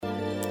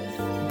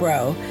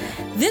bro,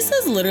 this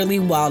is literally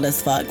wild as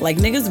fuck. Like,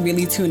 niggas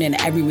really tune in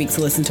every week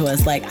to listen to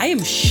us. Like, I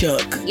am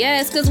shook.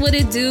 Yes, because what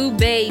it do,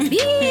 baby?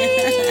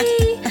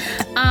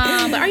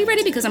 But are you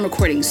ready? Because I'm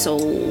recording, so...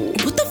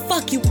 What the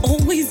fuck? You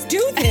always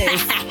do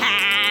this.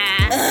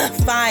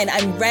 Fine,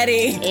 I'm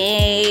ready.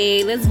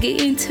 Hey, let's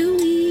get into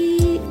it.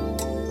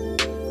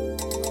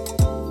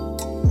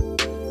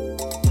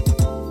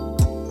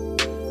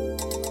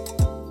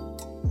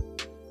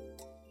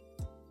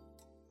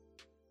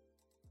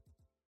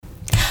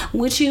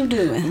 What you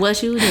doing?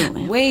 What you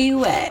doing? Where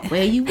you at?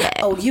 Where you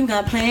at? Oh, you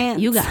got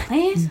plans? You got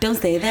plans? Don't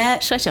say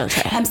that. Shut your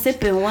trap. I'm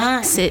sipping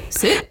wine.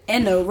 Sit.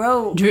 In the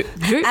road. Drip.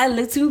 I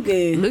look too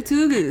good. Look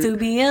too good. To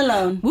be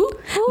alone. Woo.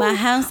 My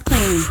house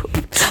clean.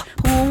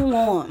 Pool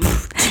warm.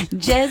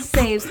 Just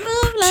say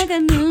smooth like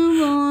a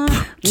newborn.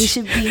 We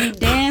should be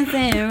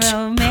dancing,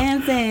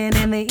 romancing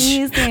in the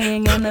east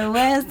wing and the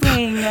west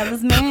wing of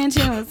this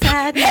mansion was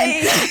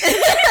happening.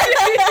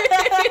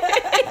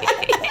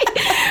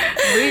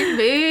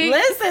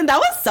 Listen, that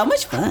was so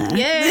much fun.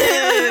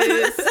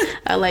 Yes.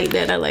 I like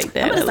that. I'm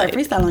gonna start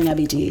freestyling on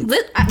BG.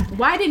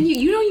 Why didn't you?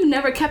 You know, you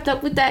never kept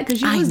up with that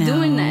because you was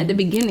doing that at the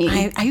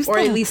beginning, I used or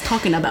to, at least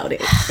talking about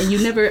it, and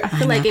you never. I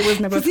feel like it was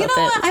never. You know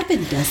what? I've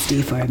been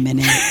dusty for a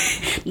minute.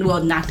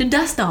 Well, knock the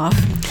dust off.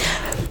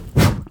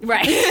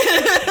 Right.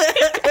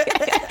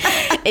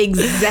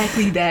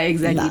 Exactly that.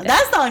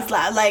 That song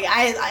slapped. Like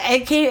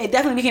it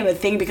definitely became a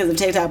thing because of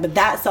TikTok, but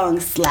that song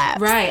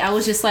slapped. Right. I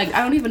was just like, I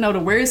don't even know the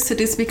words to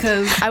this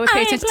because I would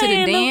pay attention to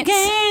the dance.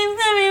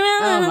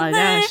 Oh my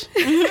gosh.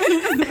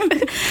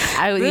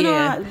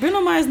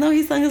 Bruno Mars know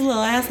he sung his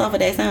little ass off of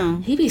that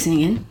song. He be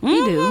singing.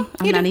 He do.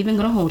 I'm not even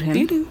gonna hold him.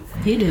 He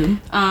do.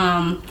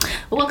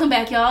 Welcome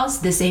back, y'all.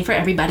 This Ain't For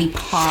Everybody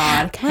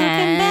podcast.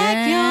 Welcome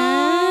back,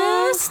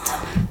 y'all.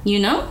 You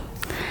know?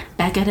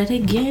 Back at it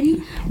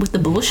again with the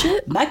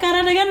bullshit. Back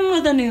at it again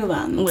with the new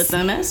ones. With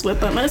the mess.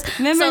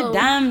 Remember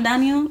Damn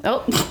Daniel?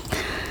 Oh.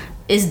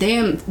 It's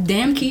damn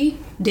key.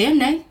 Damn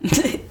nay.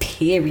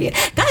 Period.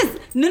 Guys,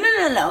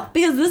 no.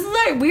 Because this is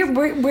like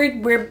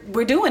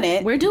we're doing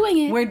it. We're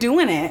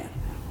doing it.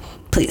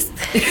 Please.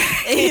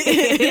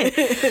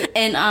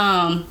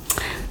 And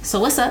so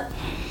what's up?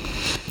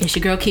 It's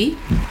your girl Key.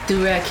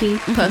 Do-rag Key.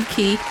 Puff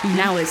Key.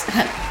 Now it's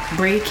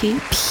braid Key.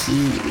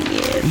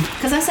 Period.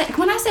 Because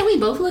when I say we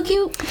both look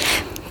cute.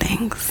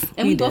 Thanks.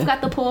 And we both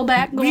got the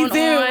pullback going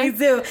on. We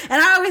do.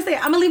 And I always say,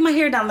 I'm going to leave my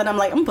hair down, then I'm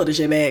like, I'm going to put the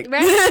shit back.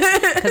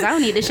 Right? Because I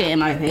don't need this shit in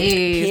my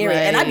face. Period.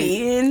 Like, and I be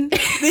eating.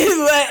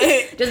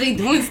 Just be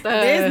doing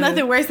stuff. There's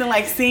nothing worse than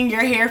like seeing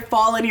your hair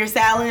fall in your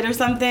salad or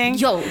something.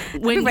 Yo,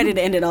 when you're ready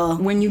to end it all.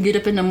 When you get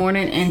up in the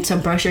morning and to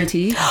brush your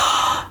teeth.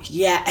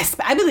 Yeah.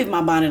 I be leaving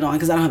my bonnet on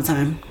because I don't have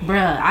time.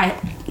 Bruh, I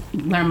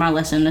learned my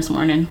lesson this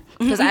morning.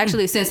 Because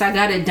actually, since I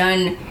got it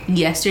done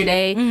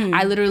yesterday,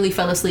 I literally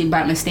fell asleep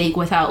by mistake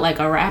without like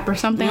a wrap or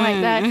something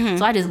like that.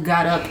 So I just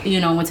got up,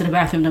 went to the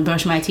bathroom to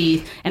brush my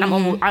teeth, and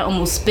I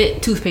almost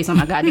spit toothpaste on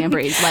my goddamn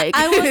braids. Like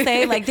I will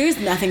say, like, there's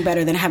nothing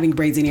better than having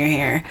braids in your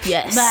hair.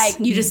 Yes,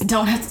 like you just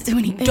don't have to do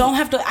anything. Don't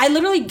have to. I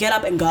literally get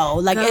up and go.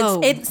 Like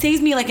it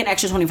saves me like an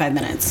extra 25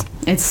 minutes.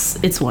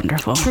 It's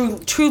wonderful.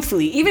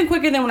 Truthfully, even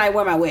quicker than when I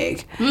wear my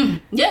wig.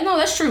 Yeah, no,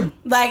 that's true.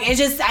 Like it's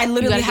just I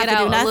literally have to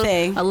do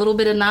nothing. A little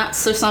bit of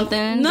knots or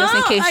something, just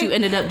in case you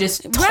ended up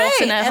just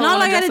tossing that. And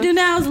all I gotta do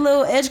now is a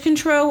little edge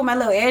control with my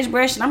little edge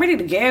brush, and I'm ready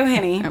to go,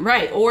 honey.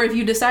 Right. Or if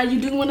you decide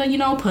you do want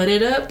to, put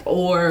it up,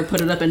 or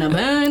put it up in a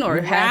bun, or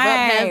half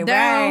up, half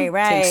down.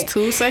 Right. Takes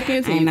 2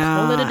 seconds. And I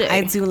know. You call it a day.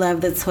 I do love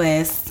the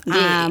twist.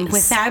 Yes.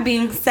 With that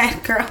being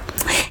said, girl,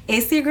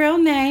 it's your girl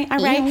Nay. All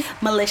right,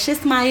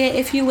 malicious Maya,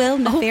 if you will,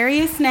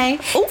 nefarious Nay,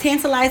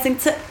 tantalizing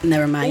to.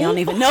 Never mind, you don't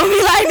even know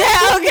me like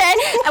that.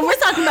 Okay, and we're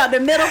talking about the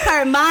middle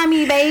part,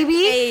 mommy,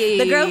 baby,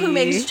 the girl who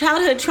makes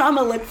childhood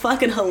trauma look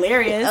fucking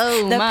hilarious.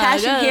 Oh, the my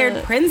passion-haired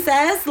God.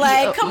 Princess.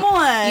 Like, come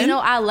on.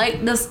 I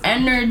like this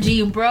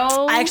energy,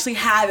 bro. I actually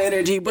have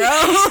energy, bro.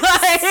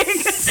 Like,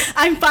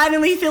 I'm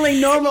finally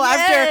feeling normal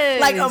after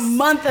like a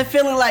month of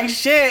feeling like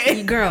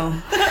shit. Girl,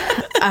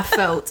 I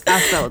felt.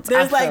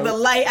 There's like the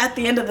light at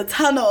the end of the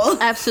tunnel.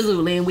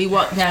 Absolutely, and we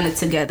walked down it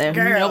together.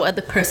 Girl. No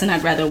other person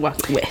I'd rather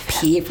walk with.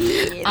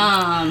 Period.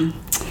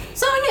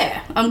 So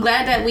yeah, I'm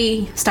glad that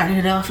we started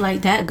it off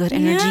like that. Good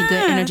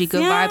energy,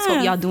 good vibes.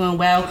 Hope y'all doing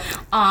well.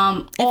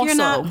 If you're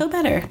not, feel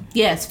better.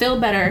 Yes, feel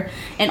better.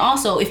 And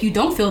also, if you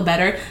don't feel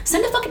better,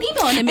 send a fucking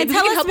email and maybe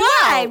tell we can us help you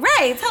why. out.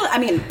 Right. I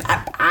mean,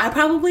 I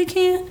probably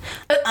can't.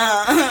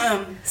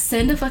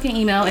 Send a fucking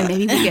email and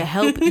maybe we can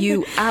help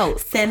you out.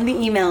 Send the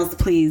emails,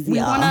 please, y'all.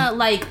 We wanna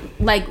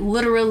like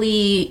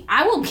literally.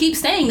 I will keep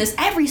saying this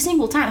every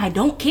single time. I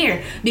don't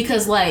care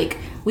because like.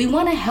 We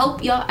want to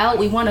help y'all out.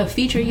 We want to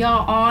feature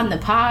y'all on the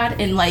pod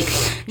and like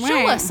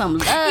show us some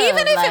love.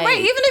 Even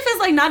if it's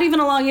like not even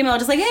a long email,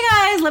 just like, hey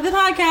guys, love the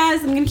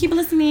podcast. I'm gonna keep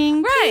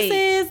listening. Right,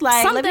 pieces.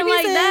 Like something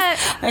like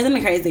that, or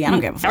something crazy. I don't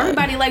give a fuck.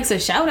 Everybody likes a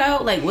shout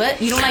out. Like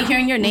what? You don't like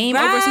hearing your name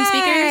over some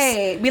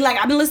speakers? Be like,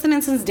 I've been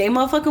listening since day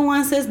motherfucking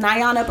one, sis.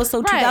 Nyan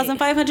episode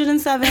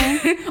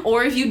 2507.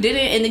 Or if you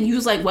didn't, and then you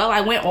was like, well, I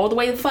went all the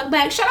way the fuck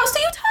back. Shout outs to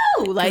you too.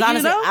 Like,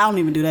 honestly, I don't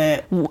even do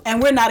that.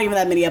 And we're not even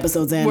that many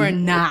episodes in. We're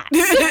not.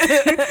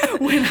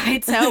 When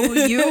I tell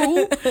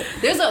you,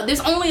 there's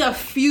only a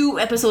few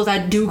episodes I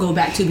do go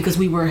back to because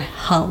we were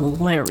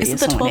hilarious.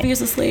 Is it the 12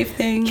 Years a Slave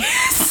thing?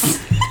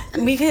 Yes.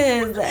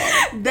 Because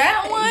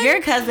that one,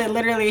 your cousin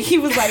literally, he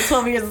was like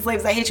 12 Years a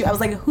Slave. I hate you. I was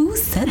like, who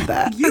said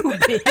that? You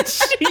bitch.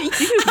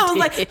 I was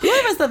like,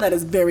 whoever said that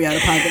is very out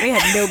of pocket. They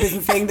had no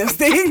business saying those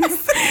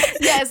things.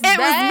 Yes, it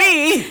was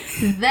me.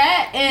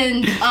 That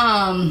and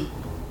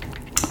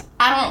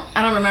I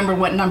don't remember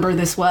what number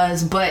this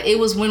was, but it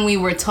was when we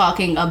were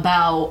talking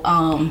about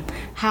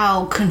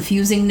how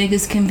confusing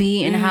niggas can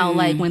be and how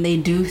like when they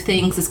do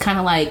things, it's kind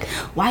of like,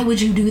 why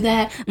would you do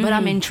that? But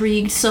I'm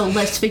intrigued, so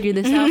let's figure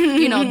this out.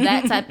 You know,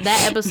 that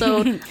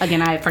episode.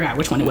 Again, I forgot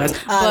which one it was.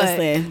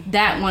 Honestly, but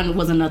that one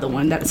was another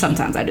one that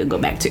sometimes I do go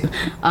back to.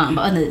 But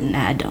other than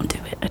that, I don't do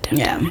it. I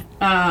don't.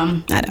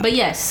 I don't. But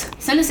yes,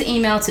 send us an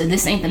email to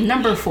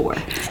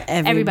thisainththenumber4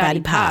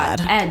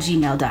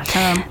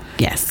 everybodypod@gmail.com.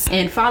 Yes.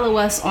 And follow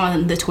us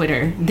on the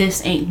Twitter.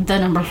 This ain't the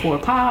number 4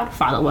 pod.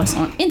 Follow us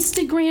on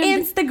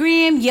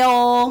Instagram,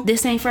 y'all.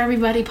 This ain't for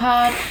everybody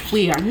pod.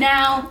 We are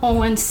now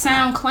on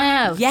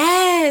SoundCloud.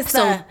 Yes.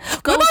 So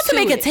we're about to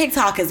make a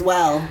TikTok as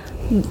well.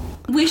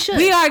 We should.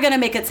 We are gonna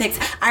make a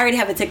TikTok. I already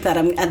have a TikTok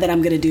that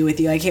I'm gonna do with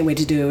you. I can't wait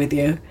to do it with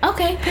you.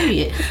 Okay,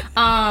 period.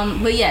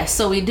 But yes,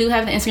 so we do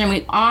have the Instagram.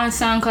 We on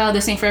SoundCloud.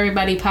 This ain't for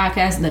everybody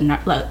podcast. The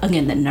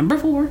number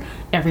 4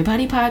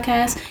 everybody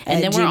podcast,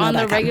 and then we're on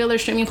the regular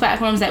streaming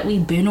platforms that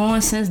we've been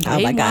on since day one.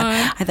 Oh my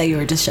god! I thought you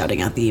were just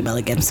shouting out the email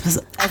again. I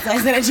said at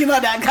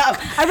gmail.com.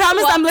 I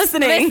promise I'm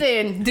listening.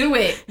 Listen, do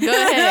it. Go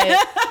ahead.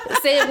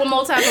 Say it one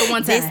more time for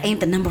one time. This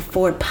ain't the number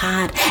 4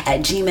 pod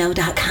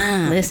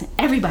 @gmail.com. Listen,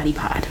 everybody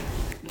pod.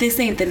 This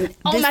ain't the.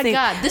 Oh my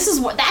god! That's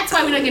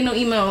why we don't get no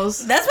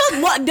emails. That's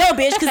what no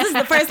bitch, because this is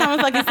the first time I'm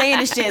fucking saying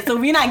this shit. So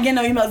we're not getting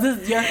no emails. This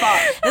is your fault.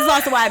 This is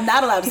also why I'm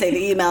not allowed to say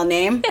the email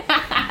name.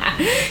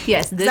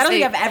 Yes, I don't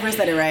think I've ever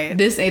said it right.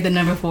 This ain't the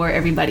number 4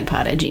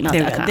 everybodypod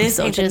 @gmail.com. This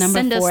ain't the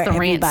number 4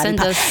 everybody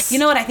pod. You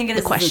know what I think it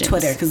is? Questions.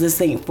 Twitter, because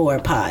this ain't 4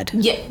 pod.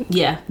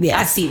 Yeah.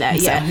 I see that.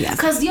 Yeah,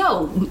 because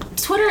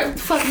Twitter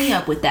fucked me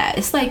up with that.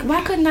 It's like,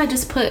 why couldn't I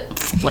just put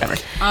whatever?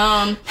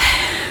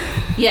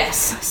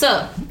 Yes.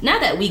 So now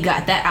that we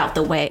got that out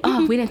the way,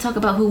 we didn't talk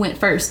about who went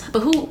first.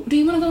 But who do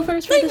you want to go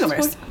first? You go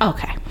first.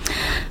 Okay.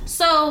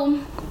 So,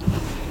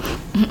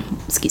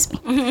 excuse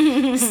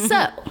me.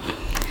 So,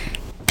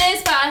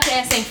 this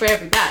podcast ain't for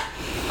everybody,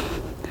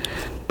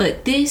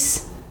 but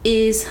this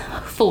is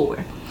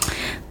for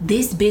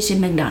this bitch in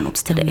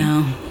McDonald's today.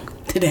 No.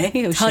 Today?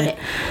 Oh shit.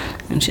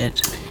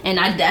 Shit. And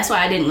that's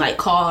why I didn't like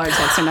call or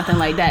text or nothing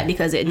like that,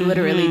 because it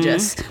literally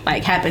just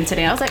like happened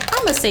today. I was like,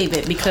 I'm gonna save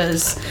it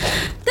because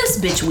this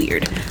bitch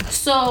weird.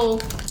 So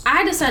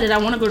I decided I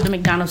want to go to the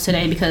McDonald's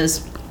today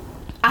because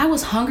I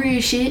was hungry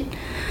as shit,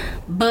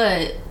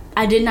 but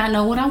I did not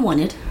know what I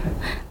wanted.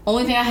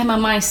 Only thing I had my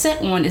mind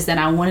set on is that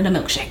I wanted a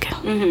milkshake.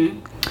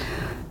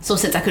 So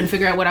since I couldn't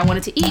figure out what I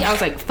wanted to eat, I was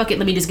like, fuck it,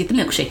 let me just get the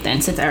milkshake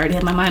then, since I already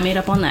had my mind made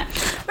up on that.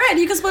 Right,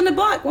 you can spin the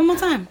block one more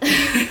time.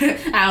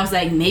 I was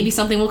like, maybe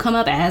something will come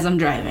up as I'm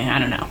driving. I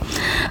don't know.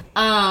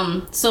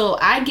 So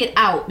I get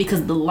out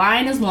because the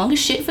line is long as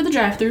shit for the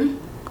drive-thru.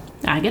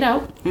 I get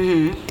out.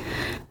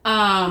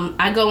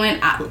 I go in,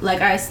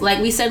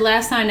 like we said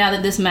last time, now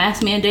that this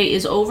mask mandate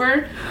is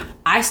over,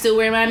 I still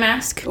wear my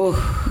mask.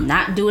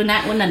 Not doing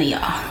that with none of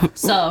y'all.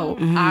 So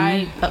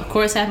I, of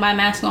course, have my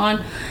mask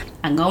on.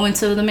 I go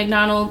into the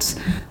McDonald's.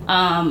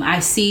 I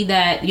see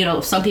that,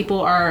 some people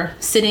are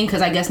sitting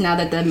because I guess now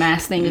that the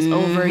mask thing is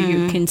over,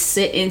 you can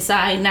sit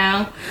inside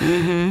now.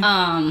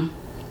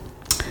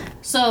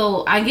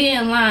 So I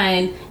get in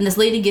line, and this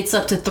lady gets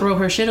up to throw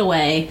her shit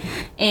away.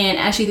 And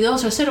as she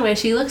throws her shit away,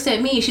 she looks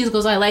at me. She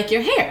goes, "I like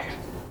your hair."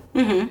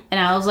 And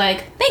I was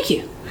like, "Thank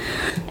you."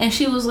 And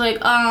she was like,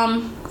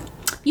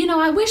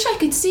 I wish I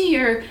could see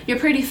your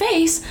pretty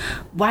face.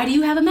 Why do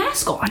you have a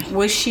mask on?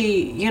 Was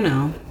she,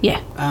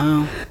 Yeah.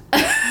 Oh.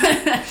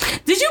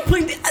 Did you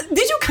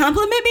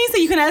compliment me so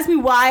you can ask me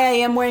why I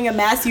am wearing a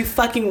mask, you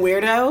fucking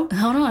weirdo?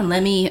 Hold on,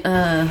 let me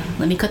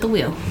cut the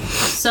wheel.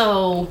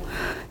 So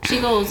she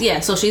goes, yeah,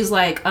 so she's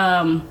like,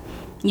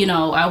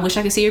 I wish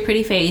I could see your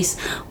pretty face.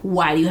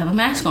 Why do you have a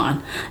mask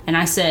on? And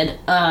I said,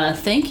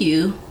 thank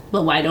you,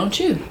 but why don't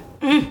you?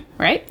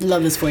 Right?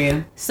 Love this for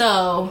you.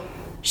 So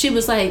she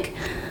was like,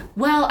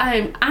 well,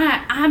 I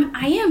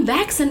am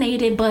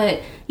vaccinated,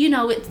 but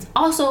it's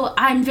also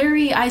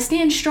I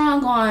stand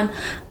strong on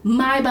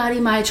my body,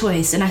 my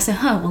choice. And I said,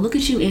 well, look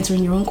at you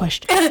answering your own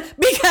question.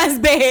 Because,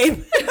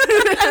 babe.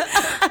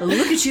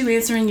 Look at you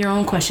answering your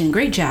own question.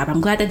 Great job.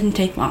 I'm glad that didn't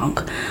take long.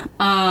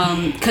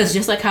 Because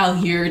just like how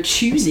you're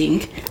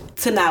choosing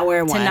to not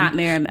wear one. To not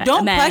wear a mask.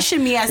 Don't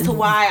question me as to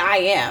why I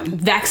am.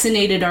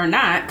 Vaccinated or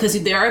not, because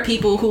there are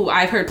people who,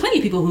 I've heard plenty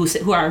of people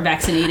who are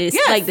vaccinated.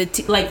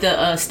 Yes. Like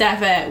the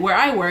staff at where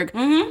I work.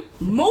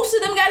 Most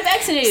of them got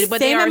vaccinated, but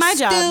they are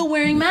still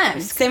wearing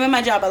masks. Same in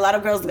my job. A lot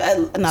of girls, not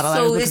a lot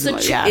of girls.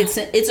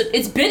 So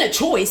it's been a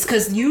choice,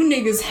 because you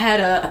niggas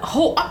had a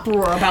whole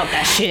uproar about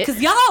that shit.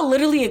 Because y'all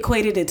literally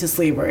equated it to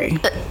slavery.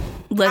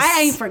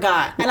 I ain't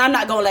forgot, and I'm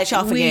not gonna let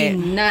y'all forget.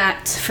 We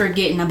not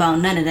forgetting about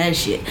none of that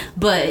shit.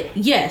 But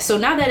yeah, so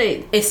now that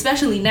it,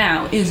 especially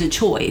now, is a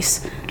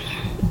choice.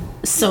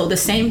 So the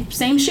same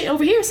shit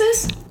over here,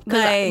 sis.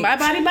 Like, my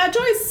body, my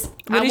choice.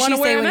 What did she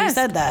say when you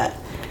said that?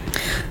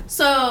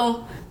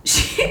 So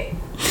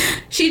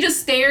she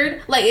just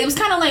stared. Like, it was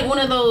kind of like one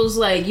of those,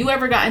 like, you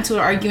ever got into an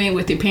argument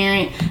with your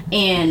parent,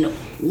 and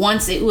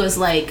once it was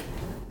like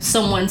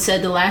someone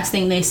said the last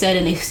thing they said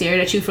and they stared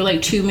at you for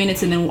like 2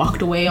 minutes and then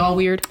walked away all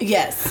weird.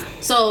 Yes.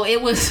 So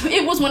it was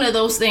one of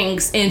those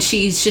things, and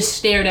she just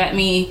stared at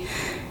me,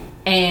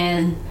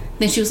 and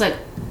then she was like,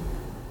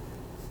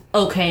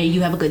 okay,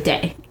 you have a good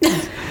day.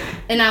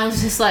 And I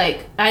was just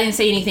like, I didn't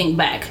say anything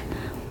back,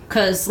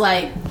 because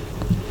like,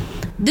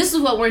 this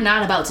is what we're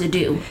not about to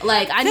do.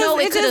 Like, I know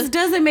it just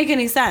doesn't make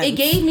any sense. It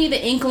gave me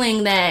the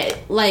inkling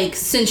that, like,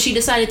 since she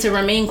decided to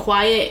remain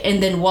quiet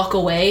and then walk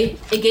away,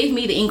 it gave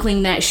me the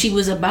inkling that she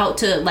was about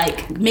to,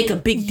 like, make a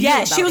big deal.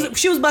 Yeah, she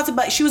was about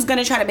to, she was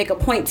gonna try to make a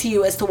point to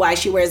you as to why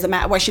she wears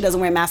why she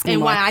doesn't wear a mask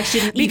anymore, and why I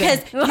shouldn't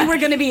because you were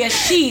gonna be a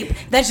sheep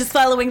that's just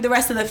following the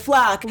rest of the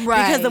flock,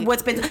 right? Because of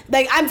what's been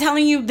like. I'm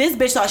telling you, this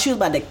bitch thought she was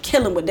about to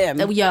kill him with them.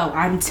 Yo,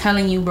 I'm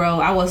telling you,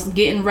 bro, I was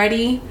getting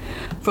ready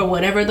for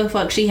whatever the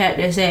fuck she had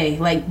to say,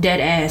 like,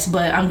 dead ass.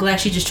 But I'm glad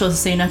she just chose to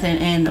say nothing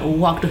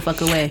and walk the fuck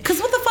away. Cause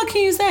what the fuck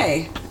can you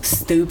say?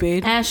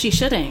 Stupid. As she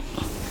shouldn't.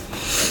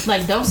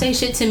 Like, don't say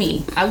shit to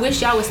me. I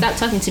wish y'all would stop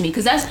talking to me,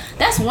 because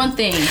that's one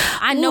thing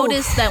I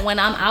noticed, that when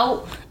I'm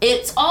out,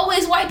 it's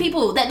always white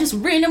people that just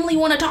randomly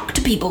want to talk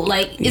to people,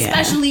 like,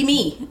 especially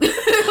me. Like,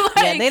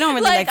 yeah, they don't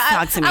really like to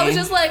talk to me. I was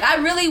just like, I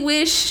really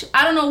wish,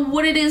 I don't know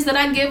what it is that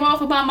I give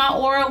off about my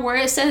aura where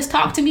it says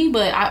talk to me,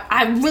 but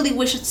I really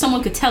wish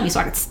someone could tell me so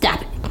I could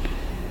stop it.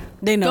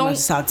 They know not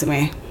to talk to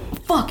me.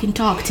 Fucking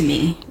talk to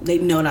me. They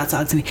know not to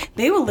talk to me.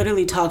 They will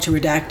literally talk to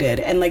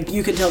Redacted, and like,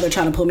 you can tell they're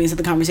trying to pull me into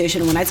the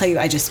conversation. And when I tell you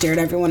I just stare at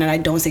everyone and I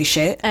don't say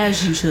shit,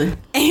 as you should,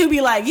 and you'll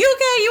be like, "You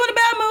okay? You in a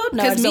bad mood?"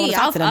 No, because me,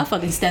 I'll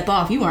fucking step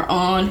off. You are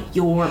on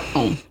your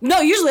own.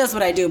 No, usually that's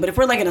what I do. But if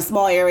we're like in a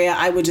small area,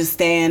 I would just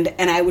stand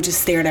and I would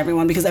just stare at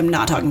everyone because I'm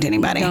not talking to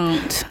anybody.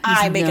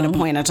 I make it a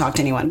point to talk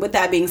to anyone. With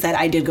that being said,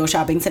 I did go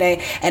shopping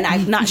today, and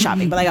I'm not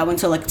shopping, but like, I went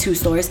to like 2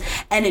 stores,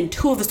 and in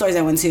 2 of the stores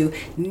I went to,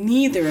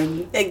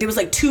 there was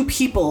like 2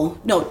 people,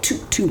 no,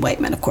 two white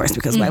men, of course,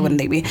 because why wouldn't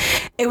they be?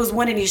 It was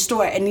one in each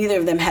store, and neither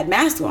of them had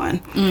masks on.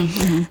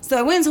 So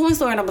I went to one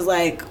store and I was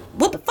like,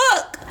 what the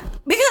fuck?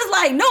 Because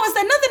like, no one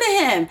said nothing to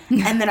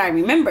him. And then I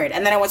remembered,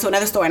 and then I went to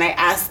another store and I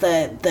asked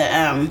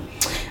the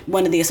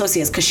one of the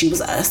associates, because she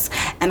was us,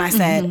 and I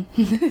said,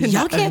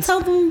 y'all can't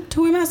tell them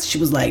to wear masks? She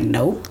was like,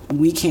 nope,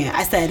 we can't.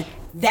 I said,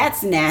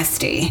 that's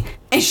nasty.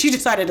 And she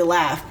decided to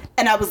laugh.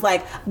 And I was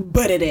like,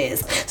 but it is.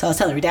 So I was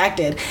telling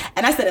Redacted,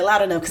 and I said it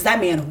loud enough because that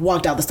man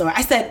walked out the store.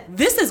 I said,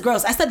 this is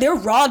gross. I said, they're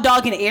raw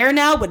dogging air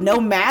now with no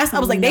mask. I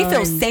was like, they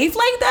feel safe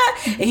like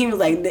that? And he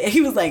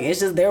was like, it's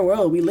just their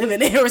world. We live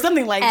in it, or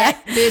something like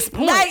that. At this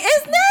point. Like,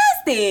 it's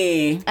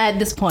nasty. At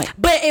this point.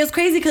 But it was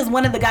crazy because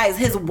one of the guys,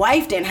 his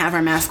wife didn't have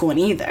her mask on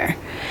either.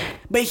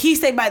 But he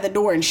stayed by the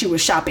door and she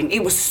was shopping.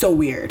 It was so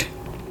weird.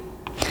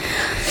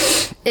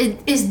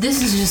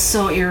 This is just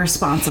so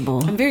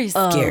irresponsible. I'm very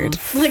scared.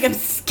 Like, I'm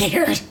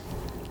scared.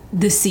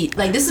 This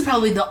is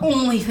probably the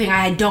only thing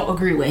I don't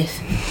agree with.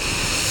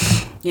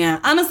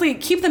 Yeah, honestly,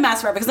 keep the mask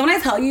forever. Because when I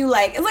tell you,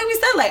 like, it's like we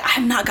said, like, I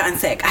have not gotten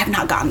sick. I have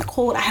not gotten the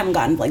cold. I haven't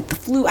gotten, like, the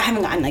flu. I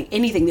haven't gotten, like,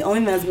 anything. The only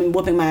thing that's been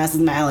whooping my ass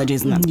is my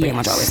allergies, and that's pretty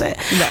much always it.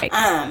 Right.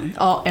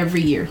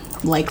 Every year.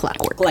 Like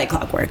clockwork.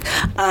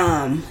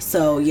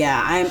 So,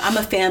 yeah, I'm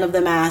a fan of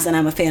the mask, and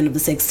I'm a fan of the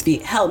 6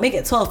 feet. Hell, make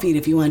it 12 feet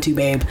if you want to,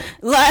 babe.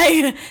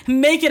 Like,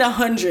 make it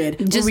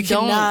 100. Just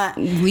don't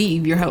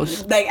leave your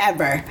house. Like,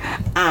 ever.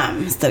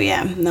 So,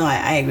 yeah. No,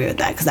 I agree with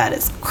that, because that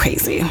is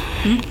crazy.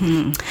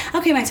 Mm-hmm.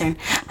 Okay, my turn.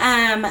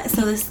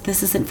 So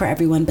this isn't for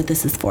everyone, but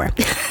this is for.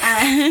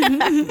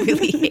 I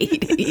really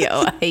hate it. Yo,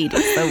 I hate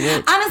it so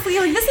much. Honestly,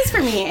 like, this is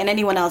for me and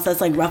anyone else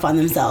that's like rough on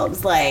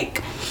themselves.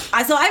 Like,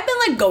 so I've been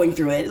like going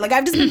through it. Like,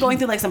 I've just been going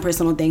through like some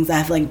personal things that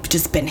have like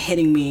just been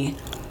hitting me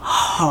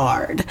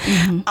hard.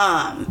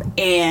 Mm-hmm.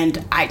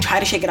 And I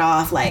try to shake it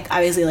off. Like,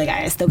 obviously, like,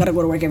 I still gotta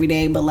go to work every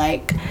day, but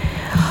like,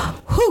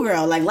 whoo,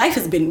 girl, like, life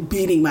has been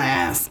beating my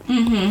ass.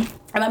 Mm-hmm.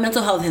 And my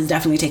mental health has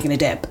definitely taken a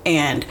dip.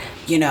 And,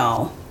 you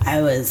know,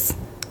 I was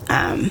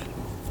I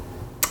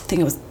think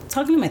I was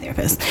talking to my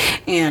therapist,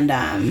 and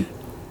I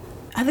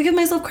have to give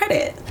myself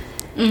credit.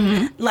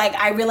 Mm-hmm. Like,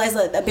 I realized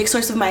that a big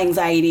source of my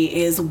anxiety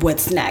is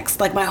what's next.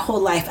 Like, my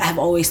whole life I have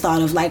always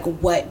thought of like,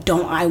 what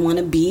don't I want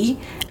to be?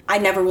 I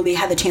never really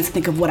had the chance to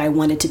think of what I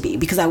wanted to be,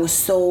 because I was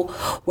so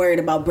worried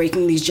about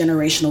breaking these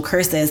generational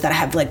curses that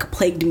have like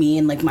plagued me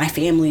and like my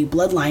family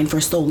bloodline for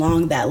so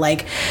long, that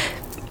like,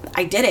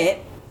 I did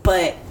it,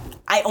 but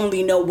I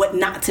only know what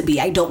not to be.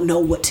 I don't know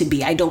what to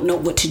be. I don't know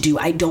what to do.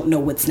 I don't know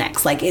what's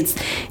next. Like, it's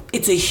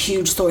a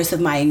huge source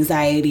of my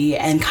anxiety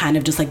and kind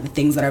of just like the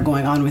things that are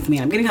going on with me.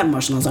 I'm getting kind of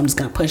emotional, so I'm just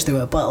going to push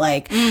through it. But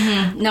like,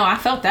 no, I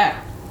felt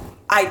that.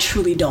 I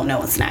truly don't know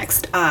what's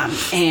next.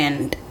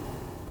 And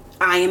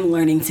I am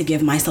learning to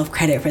give myself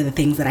credit for the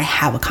things that I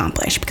have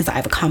accomplished, because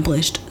I've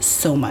accomplished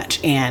so much.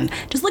 And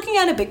just looking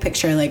at a big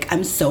picture, like,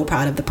 I'm so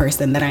proud of the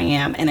person that I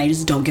am, and I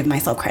just don't give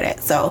myself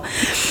credit. So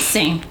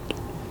same.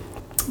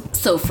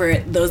 So for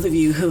those of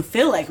you who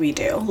feel like we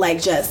do, like,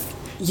 just,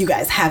 you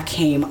guys have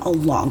came a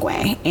long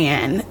way.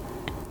 And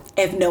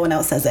if no one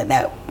else says it,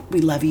 that we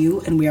love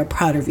you and we are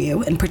proud of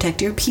you, and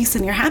protect your peace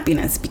and your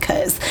happiness,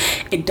 because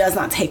it does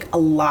not take a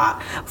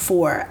lot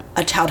for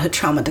a childhood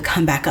trauma to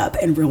come back up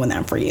and ruin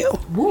them for you.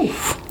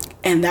 Woof.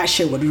 And that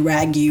shit would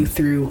drag you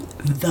through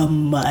the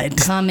mud.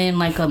 Come in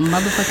like a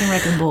motherfucking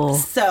wrecking ball.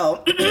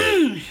 So,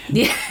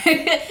 yeah.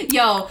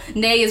 Yo,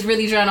 Nay is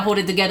really trying to hold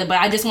it together, but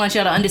I just want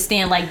y'all to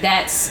understand, like,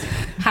 that's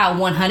how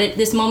 100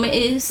 this moment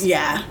is.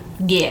 Yeah.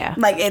 Yeah.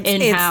 Like,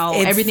 it's how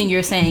everything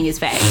you're saying is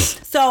facts.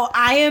 So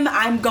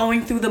I'm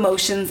going through the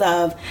motions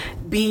of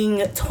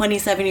being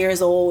 27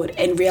 years old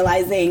and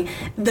realizing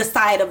the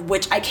side of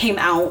which I came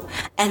out,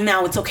 and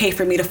now it's okay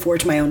for me to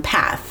forge my own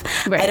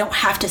path. Right. I don't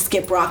have to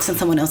skip rocks in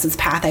someone else's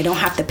path. I don't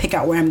have to pick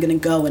out where I'm going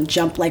to go and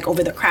jump, like,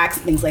 over the cracks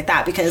and things like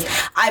that, because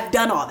I've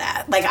done all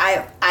that. Like,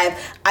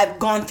 I've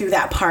gone through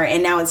that part,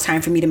 and now it's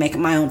time for me to make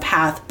my own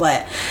path.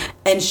 But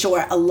in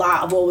short, a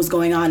lot of what was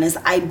going on is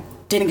I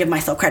didn't give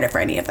myself credit for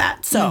any of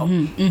that. So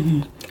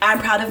I'm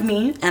proud of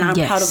me, and I'm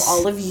proud of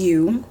all of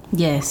you.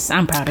 Yes,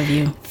 I'm proud of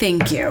you.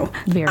 Thank you.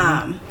 Very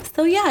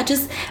So yeah,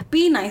 just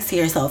be nice to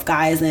yourself,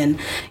 guys, and,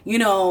 you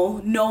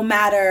know, no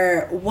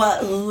matter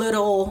what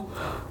little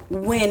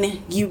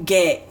win you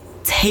get,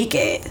 take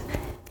it.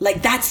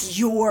 Like, that's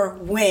your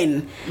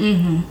win.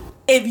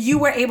 If you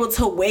were able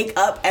to wake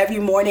up every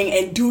morning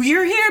and do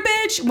your hair,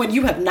 bitch, when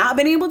you have not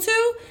been able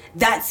to,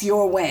 that's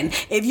your win.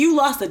 If you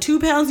lost the 2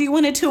 pounds you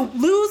wanted to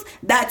lose,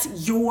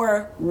 that's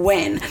your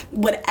win.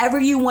 Whatever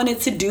you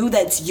wanted to do,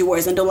 that's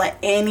yours. And don't let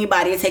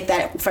anybody take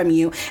that from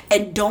you.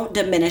 And don't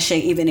diminish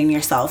it even in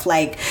yourself.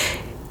 Like,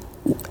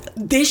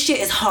 this shit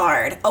is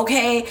hard,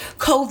 okay?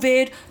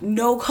 COVID,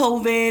 no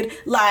COVID,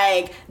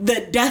 like,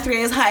 the death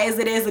rate as high as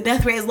it is, the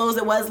death rate as low as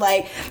it was,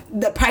 like,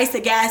 the price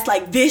of gas,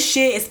 like, this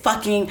shit is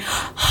fucking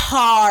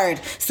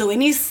hard. So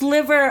any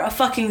sliver of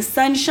fucking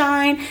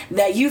sunshine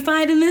that you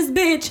find in this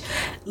bitch,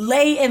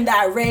 lay in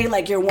that ray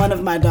like you're one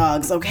of my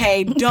dogs,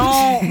 okay?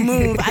 Don't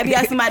move. I be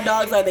asking my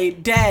dogs, are they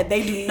dead?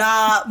 They do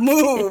not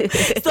move.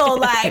 So,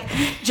 like,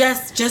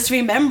 just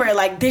remember,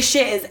 like, this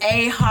shit is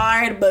A,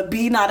 hard, but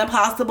B, not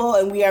impossible,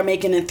 and we are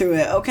making it through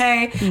it,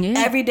 okay?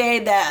 Every day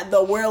that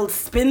the world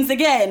spins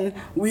again,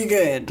 we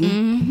good.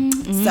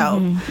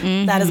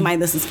 That is my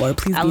This Is For.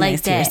 Please be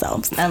nice to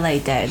yourselves. I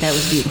like that. That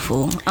was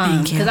beautiful.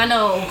 Thank you. Because I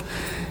know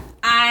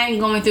I'm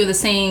going through the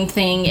same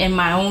thing in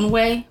my own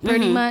way,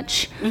 pretty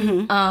much.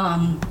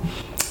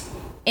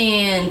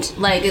 And,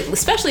 like,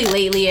 especially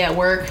lately at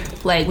work,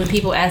 like, when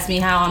people ask me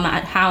how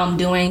I'm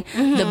doing,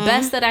 the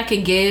best that I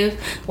could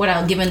give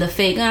without giving the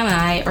fake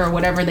eye or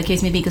whatever the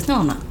case may be, because no,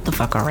 I'm not the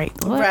fuck all right.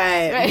 What?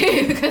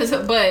 Right.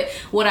 But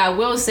what I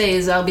will say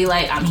is I'll be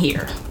like, I'm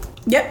here.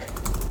 Yep.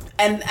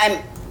 And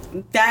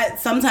that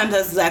sometimes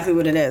that's exactly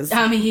what it is.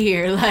 I'm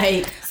here.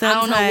 Like, sometimes I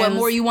don't know what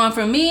more you want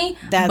from me,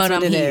 but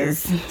I'm here.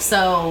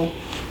 So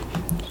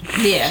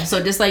yeah,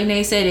 so just like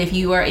Nay said, if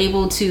you are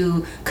able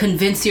to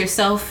convince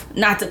yourself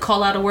not to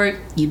call out of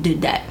work, you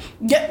did that.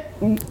 Yep.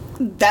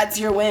 That's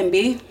your win,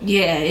 B.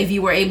 Yeah, if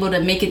you were able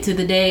to make it to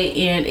the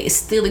day and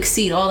still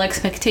exceed all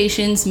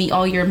expectations, meet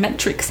all your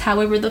metrics,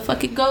 however the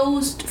fuck it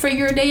goes for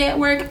your day at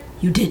work,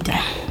 you did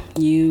that.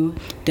 You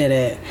did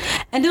it.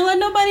 And don't let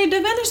nobody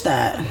diminish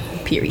that.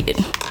 Period.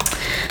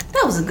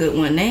 That was a good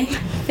one, Nay.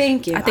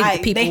 Thank you. I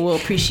think people will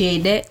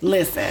appreciate that.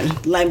 Listen,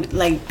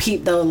 like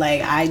Pete though,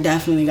 like, I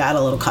definitely got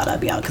a little caught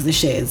up, y'all, because this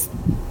shit is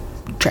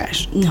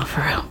trash. No,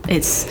 for real.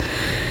 It's,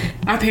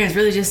 our parents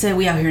really just said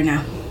we out here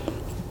now.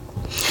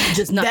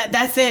 Just not.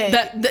 That's it.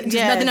 Just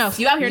nothing else.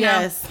 You out here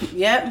now.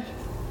 Yep.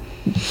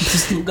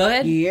 Just go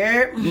ahead.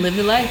 Yep. Live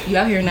your life. You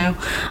out here now.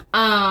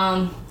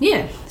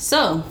 Yeah.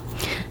 So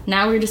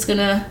now we're just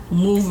gonna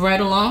move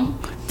right along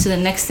to the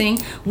next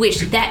thing, which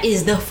that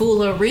is the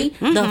foolery,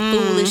 the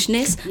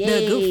foolishness,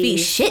 the goofy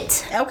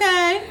shit.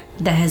 Okay.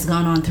 That has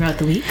gone on throughout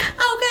the week.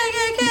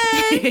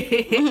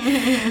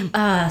 Okay.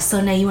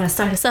 So now you want to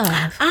start us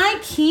off? I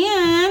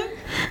can.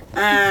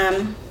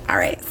 All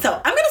right. So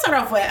I'm gonna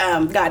start off with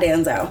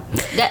Denzel.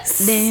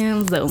 That's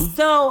Denzel.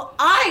 So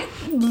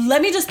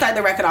let me just start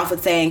the record off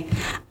with saying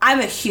I'm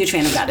a huge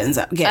fan of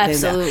Denzel.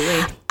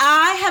 Absolutely.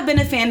 I have been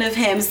a fan of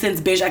him since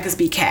Bitch I Could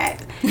Speak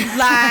Cat.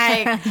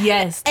 Like,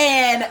 yes.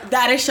 And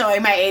that is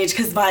showing my age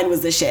because Vine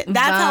was the shit.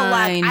 That's how,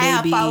 like, I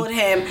have followed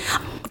him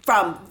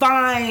from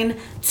Vine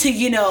to,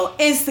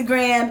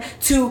 Instagram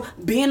to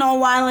being on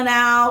Wildin'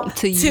 Out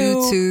to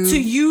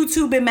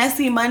YouTube and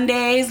Messy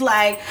Mondays.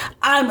 Like,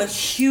 I'm a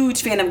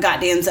huge fan of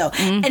Denzel.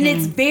 And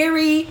it's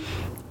very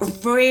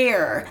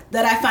rare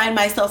that I find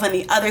myself on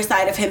the other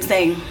side of him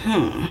saying,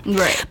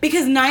 Right.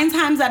 Because 9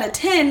 times out of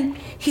 10,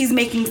 he's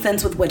making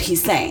sense with what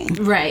he's saying.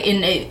 Right.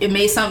 And it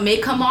may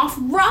come off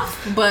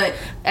rough, but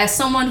as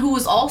someone who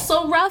is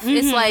also rough,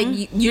 it's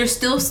like you're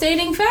still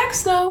stating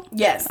facts though.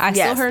 Yes. I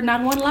still heard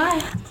not one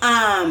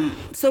lie.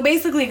 So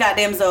basically,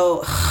 goddamn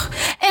Zoe,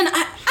 and I'm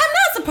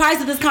not surprised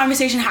that this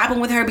conversation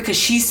happened with her because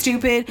she's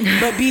stupid,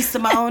 but B.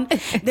 Simone,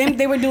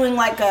 they were doing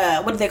like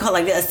what do they call,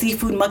 like a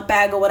seafood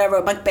mukbang or whatever,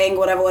 a mukbang,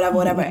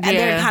 whatever. And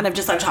they're kind of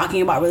just like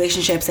talking about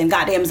relationships, and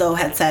goddamn Zoe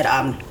had said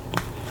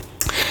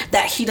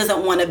that he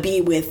doesn't want to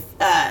be with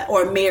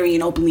or marry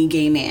an openly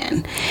gay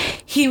man.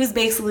 He was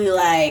basically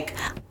like,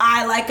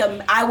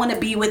 I want to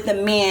be with a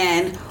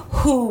man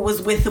who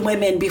was with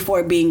women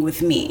before being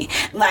with me.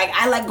 Like,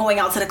 I like going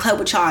out to the club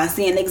with y'all and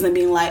seeing niggas and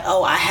being like,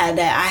 oh, I had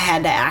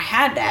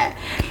that.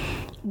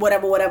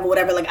 Whatever.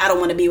 Like, I don't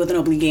want to be with an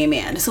openly gay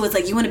man. So it's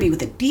like, you want to be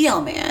with a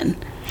DL man.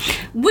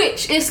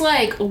 Which is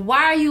like,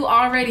 why are you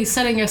already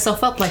setting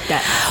yourself up like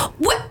that?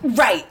 What?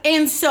 Right.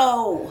 And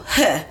so...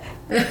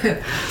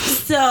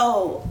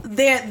 So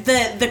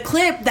the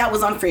clip that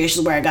was on Freeish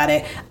is where I got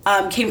it,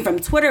 came from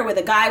Twitter, where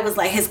the guy was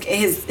like,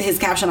 his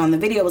caption on the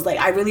video was like,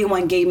 I really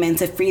want gay men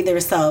to free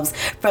themselves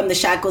from the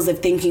shackles of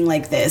thinking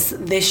like this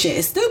shit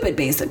is stupid,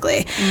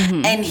 basically.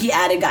 And he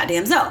added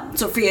goddamn Zoe.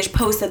 So Freeish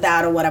posted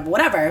that or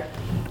whatever.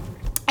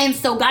 And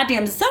so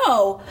goddamn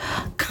Zoe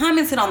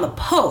commented on the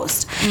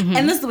post.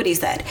 And this is what he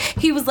said.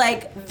 He was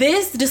like,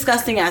 this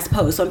disgusting ass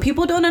post, when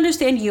people don't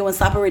understand you and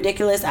slap a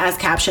ridiculous ass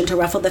caption to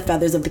ruffle the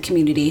feathers of the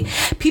community.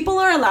 People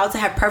are allowed to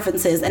have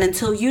preferences, and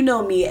until you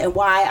know me and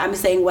why I'm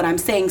saying what I'm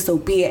saying, so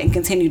be it, and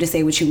continue to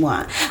say what you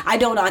want. I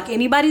don't knock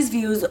anybody's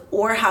views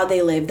or how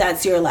they live.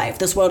 That's your life.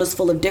 This world is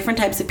full of different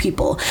types of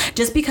people.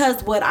 Just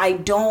because what I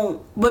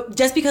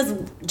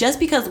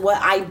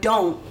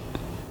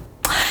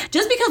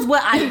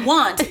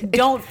want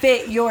don't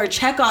fit your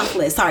check-off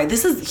list. Sorry,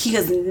 he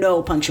has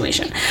no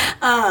punctuation.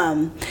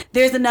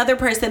 There's another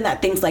person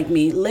that thinks like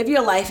me. Live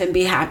your life and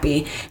be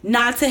happy.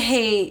 Not to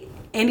hate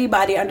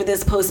anybody under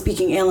this post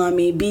speaking ill on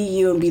me. Be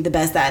you and be the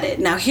best at it.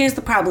 Now, here's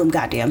the problem,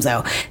 goddamn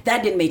Zoe.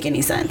 That didn't make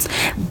any sense.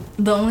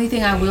 The only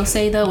thing I will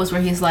say, though, is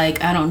where he's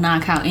like, I don't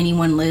knock how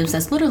anyone lives.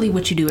 That's literally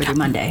what you do every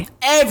Monday.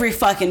 Every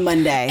fucking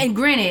Monday. And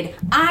granted,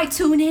 I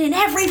tune in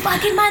every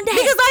fucking Monday.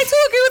 Because I too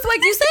agree with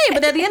what you say.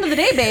 But at the end of the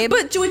day, babe.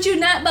 But what you're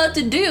not about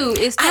to do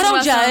is... I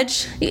don't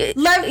judge.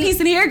 Love, peace,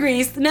 and hair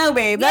grease. No,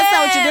 babe. That's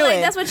not what you're doing.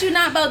 Like, that's what you're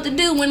not about to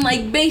do when,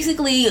 like,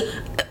 basically,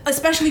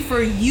 especially for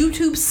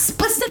YouTube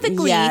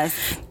specifically...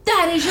 Yes.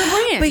 That is your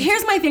brand. But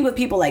here's my thing with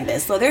people like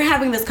this. So they're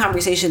having this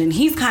conversation and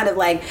he's kind of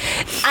like,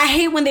 I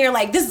hate when they're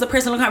like, this is a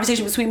personal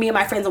conversation between me and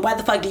my friends, and why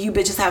the fuck do you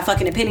bitches have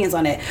fucking opinions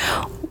on it?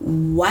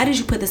 Why did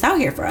you put this out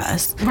here for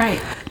us? Right.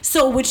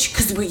 So,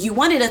 because you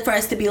wanted it for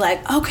us to be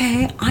like,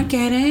 okay, I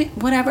get it,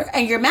 whatever.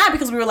 And you're mad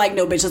because we were like,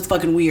 no, bitch, that's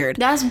fucking weird.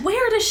 That's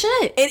weird as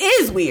shit. It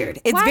is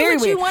weird. It's very weird.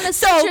 Why would you want to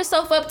set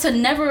yourself up to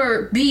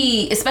never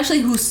be,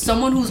 especially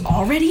someone who's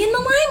already in the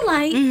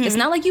limelight? It's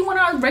not like you want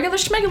our regular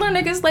schmegular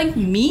niggas like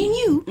me and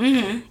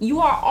you. You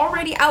are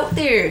already out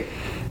there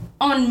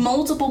on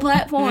multiple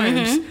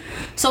platforms.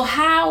 So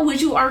how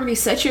would you already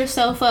set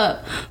yourself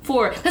up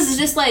for, because it's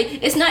just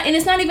like, it's not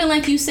even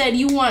like you said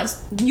you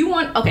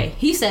want okay,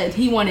 he said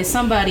he wanted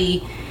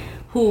somebody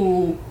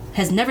who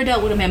has never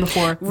dealt with a man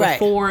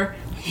before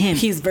him.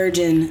 He's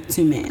virgin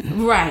to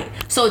men. Right.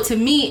 So to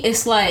me,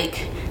 it's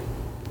like,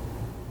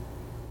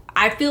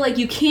 I feel like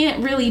you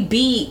can't really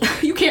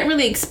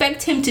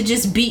expect him to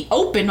just be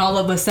open all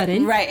of a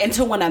sudden. Right, and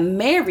to want to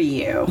marry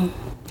you.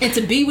 And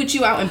to be with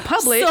you out in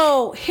public.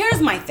 So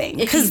here's my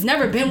thing. If he's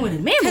never been with a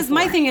man before. Because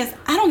my thing is,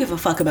 I don't give a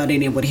fuck about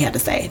any of what he had to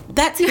say.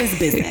 That's his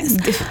business.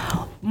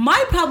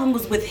 My problem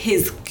was with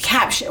his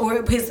caption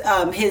or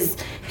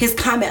his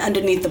comment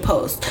underneath the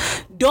post.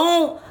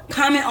 Don't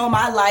comment on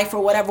my life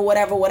or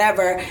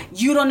whatever.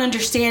 You don't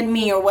understand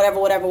me or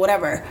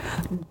whatever.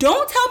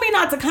 Don't tell me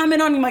not to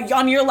comment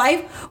on your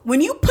life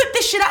when you put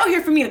this shit out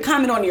here for me to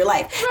comment on your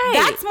life. Right.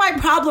 That's my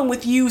problem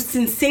with you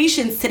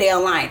sensations today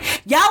online.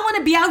 Y'all want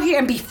to be out here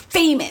and be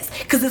famous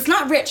because it's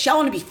not rich. Y'all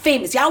want to be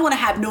famous. Y'all want to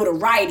have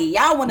notoriety.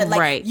 Y'all want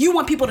to you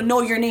want people to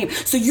know your name.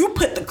 So you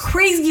put the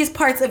craziest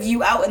parts of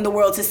you out in the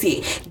world to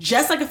see,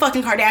 just like a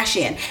fucking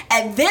Kardashian,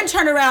 and then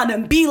turn around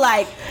and be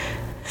like,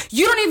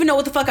 you don't even know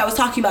what the fuck I was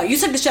talking about. You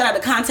took the shit out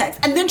of context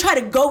and then try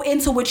to go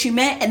into what you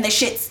meant and the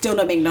shit still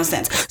don't make no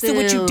sense. So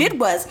what you did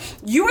was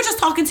you were just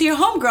talking to your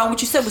homegirl and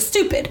what you said was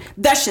stupid.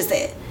 That's just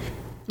it.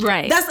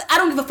 Right. I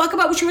don't give a fuck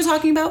about what you were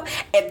talking about.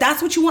 If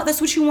that's what you want,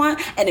 that's what you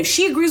want. And if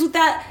she agrees with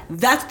that,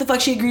 that's what the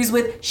fuck she agrees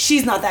with.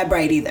 She's not that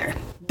bright either.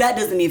 That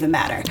doesn't even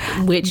matter.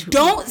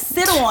 Don't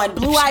sit on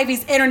Blue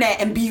Ivy's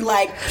internet and be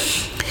like,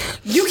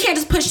 you can't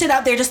just put shit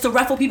out there just to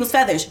ruffle people's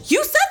feathers.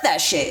 You said that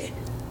shit.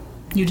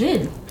 You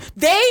did.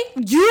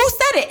 You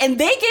said it, and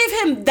they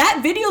gave him that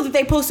video that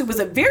they posted was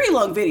a very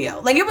long video.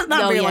 Like, it was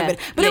not very long,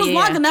 but it was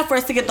long enough for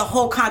us to get the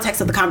whole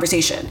context of the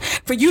conversation.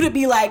 For you to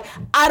be like,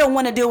 I don't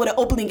want to deal with an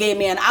openly gay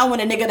man. I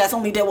want a nigga that's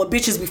only dealt with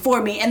bitches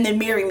before me and then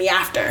marry me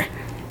after.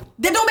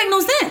 That don't make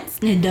no sense.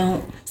 It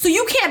don't. So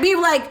you can't be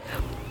like,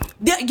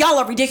 y'all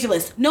are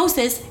ridiculous. No,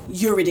 sis,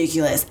 you're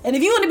ridiculous. And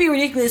if you want to be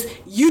ridiculous,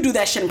 you do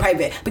that shit in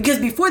private. Because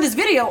before this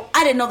video,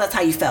 I didn't know that's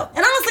how you felt.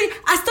 And honestly,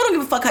 I still don't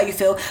give a fuck how you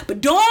feel.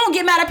 But don't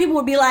get mad at people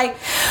who be like,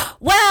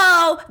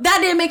 well, that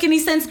didn't make any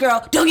sense,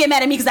 girl. Don't get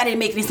mad at me because that didn't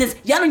make any sense.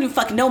 Y'all don't even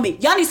fucking know me.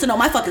 Y'all need to know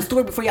my fucking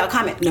story before y'all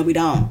comment. No, we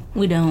don't.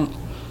 We don't.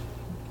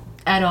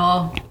 At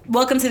all.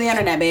 Welcome to the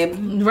internet,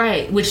 babe.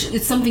 Right, which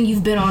is something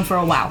you've been on for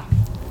a while.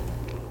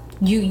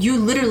 You're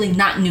literally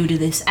not new to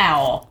this at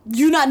all.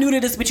 You're not new to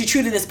this, but you're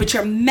true to this, but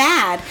you're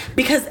mad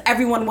because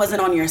everyone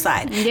wasn't on your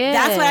side. Yeah.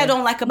 That's what I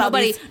don't like about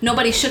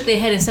nobody shook their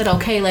head and said,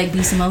 okay, like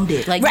B. Simone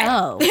did. Like, right.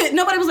 No.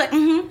 Nobody was like,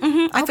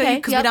 I feel you,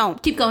 because we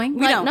don't. Keep going.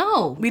 We don't.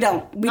 No. We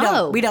don't. We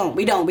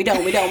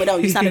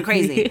don't. You sounded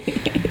crazy.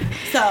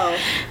 So,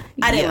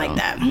 I didn't like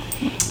that.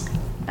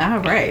 All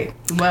right.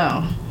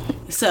 Well.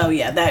 So,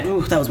 yeah, that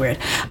was weird.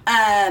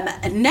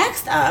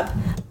 Next up,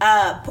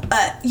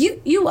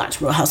 you watch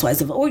Real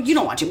Housewives of, or you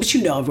don't watch it, but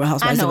you know Real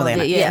Housewives of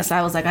Atlanta. Yes,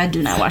 I was like, I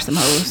do not watch them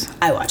hoes.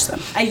 I watch them.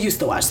 I used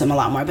to watch them a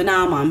lot more, but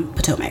now I'm on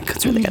Potomac.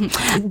 It's really good.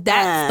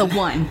 That's the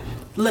one.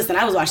 Listen,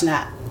 I was watching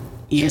that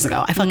years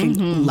ago. I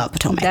fucking love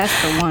Potomac.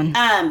 That's the one.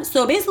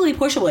 So basically,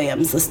 Portia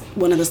Williams,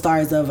 one of the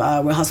stars of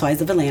Real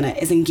Housewives of Atlanta,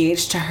 is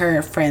engaged to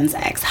her friend's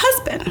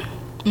ex-husband.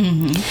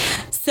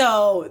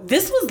 So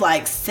this was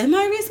like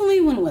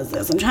semi-recently. When was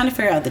this? I'm trying to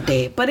figure out the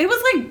date, but it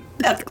was like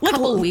a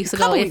couple weeks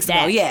ago.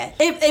 Yeah,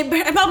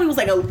 it probably was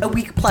like a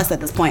week plus at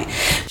this point.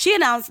 She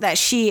announced that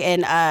she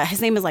and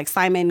his name is like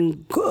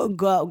Simon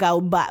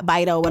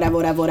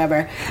Galbaito,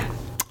 whatever,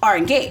 are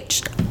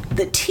engaged.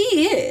 The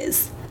tea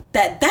is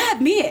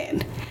that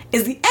man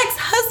is the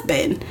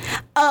ex-husband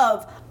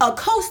of a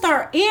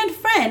co-star and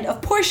friend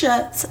of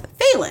Portia's,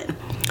 Phelan.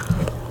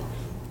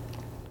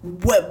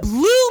 What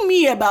blew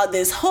me about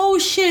this whole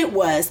shit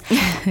was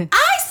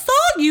I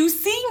saw you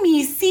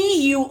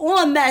see you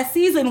on that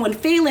season when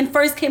Phelan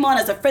first came on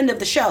as a friend of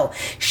the show.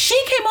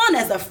 She came on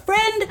as a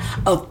friend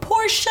of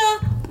Portia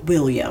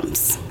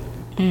Williams.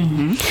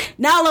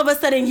 Now all of a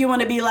sudden you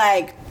want to be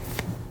like,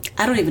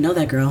 I don't even know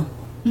that girl.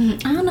 I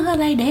don't know her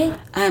like that.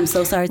 I am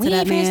so sorry to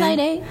that man. Like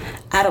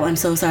that. I'm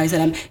so sorry to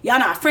them. Y'all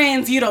not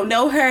friends. You don't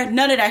know her.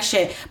 None of that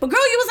shit. But girl,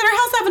 you was in her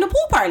house having a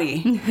pool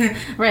party.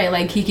 Right,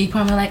 like Keke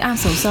Palmer, like, I'm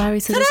so sorry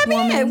to this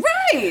woman. Man,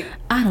 right.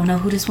 I don't know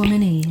who this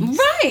woman is.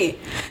 Right. And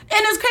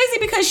it's crazy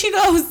because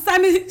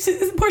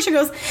Portia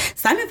goes,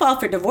 Simon filed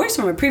for divorce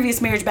from a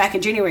previous marriage back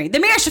in January. The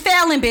marriage to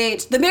Fallon,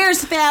 bitch. The marriage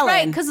to Fallon.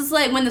 Right, because it's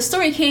like when the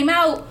story came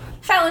out,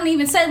 Fallon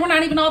even said we're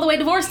not even all the way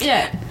divorced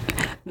yet.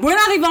 We're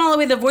not even all the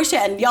way divorced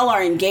yet, and y'all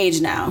are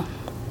engaged now.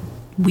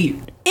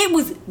 Weird. It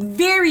was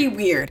very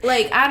weird.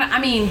 Like, I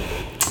mean,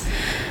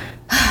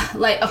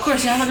 like, of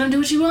course, y'all are gonna do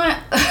what you want.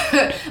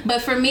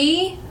 But for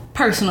me,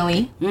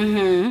 personally,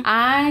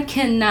 I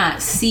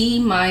cannot see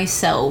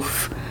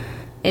myself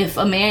if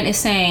a man is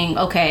saying,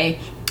 okay,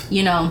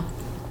 you know,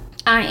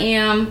 I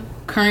am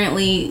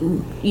currently,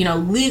 you know,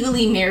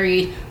 legally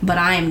married, but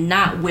I am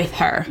not with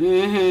her.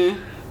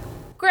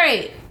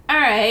 Great. All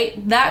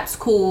right. That's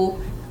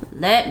cool.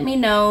 Let me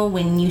know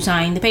when you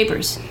sign the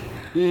papers.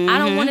 I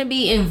don't want to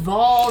be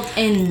involved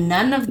in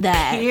none of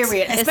that.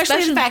 Period.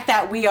 Especially the fact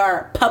that we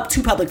are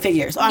two public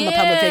figures. I'm a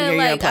public figure.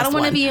 Like, you're a plus I don't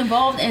want to be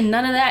involved in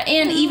none of that.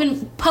 And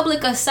even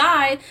public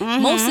aside,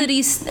 most of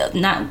these,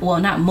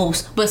 not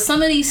most, but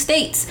some of these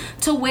states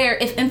to where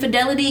if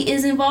infidelity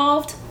is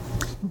involved,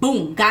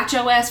 boom, got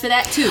your ass for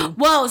that too.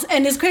 Well,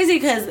 and it's crazy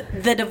because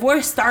the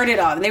divorce started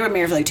off, and they were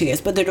married for like 2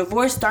 years, but the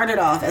divorce started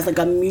off as like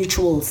a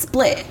mutual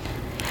split.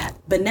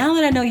 But now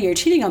that I know you're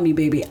cheating on me,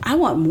 baby, I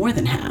want more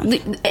than half.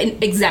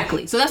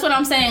 Exactly. So that's what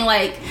I'm saying.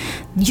 Like,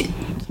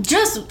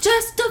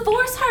 just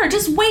divorce her.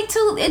 Just wait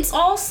till it's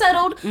all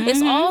settled.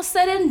 It's all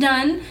said and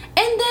done, and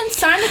then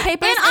sign the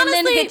papers, and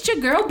honestly, then get your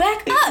girl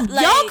back up.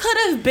 Like, y'all could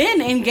have been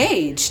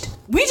engaged.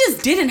 We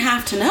just didn't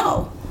have to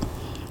know.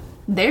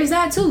 There's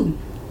that too.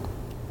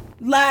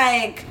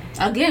 Like,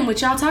 again,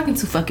 with y'all talking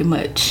too fucking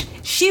much.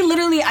 She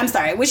literally, I'm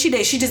sorry, what she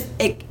did, she just,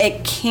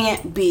 it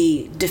can't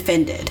be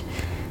defended.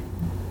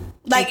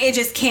 Like, it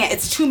just can't.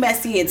 It's too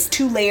messy. It's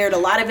too layered. A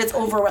lot of it's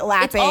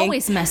overlapping. It's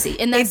always messy.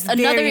 And that's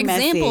another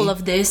example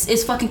of this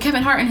is fucking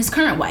Kevin Hart and his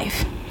current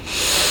wife.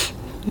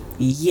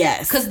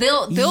 Yes. Because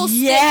they'll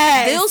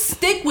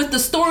stick with the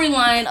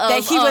storyline of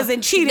that he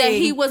wasn't cheating. That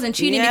he wasn't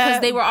cheating because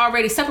they were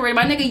already separated.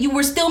 My nigga, you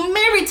were still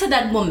married to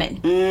that woman.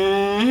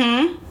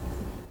 You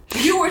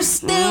were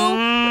still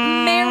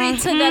married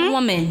to that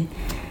woman.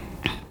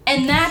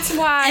 And that's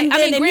why,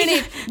 I mean,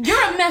 granted, you're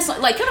a mess.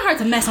 Like, Kevin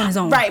Hart's a mess on his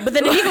own. Right, but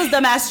then he was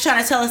dumbass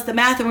trying to tell us the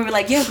math, and we were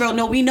like, yeah, girl,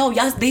 no, we know.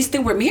 Y'all, they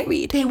still were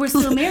married. They were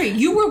still married.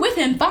 You were with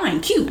him, fine,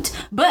 cute.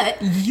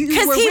 But you were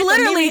because he with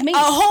literally, a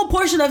whole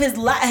portion of his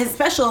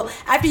special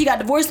after he got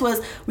divorced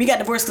was, we got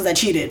divorced because I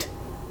cheated.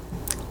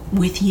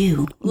 With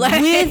you.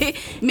 Like,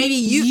 maybe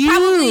you.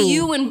 Probably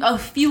you and a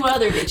few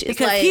other bitches.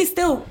 Because like, he's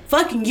still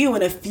fucking you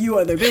and a few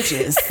other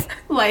bitches.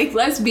 Like,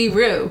 let's be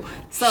real.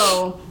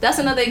 So, that's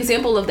another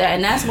example of that.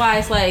 And that's why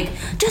it's like,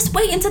 just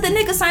wait until the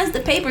nigga signs the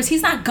papers.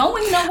 He's not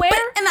going nowhere.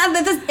 But, and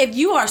if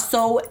you are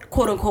so,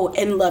 quote unquote,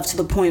 in love to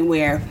the point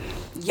where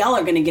y'all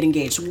are gonna get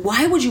engaged.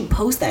 Why would you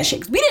post that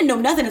shit? 'Cause we didn't know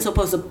nothing until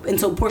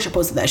Portia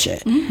posted that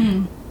shit.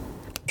 Mm-hmm.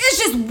 It's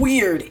just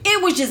weird.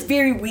 It was just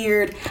very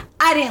weird.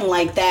 I didn't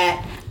like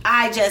that.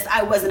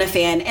 I wasn't a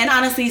fan. And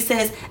honestly,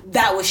 sis,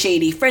 that was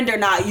shady. Friend or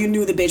not, you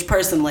knew the bitch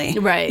personally.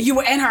 Right. You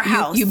were in her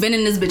house. You've been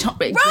in this bitch home.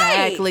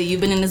 Exactly. Right. You've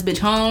been in this bitch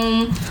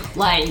home.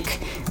 Like,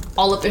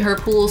 all up in her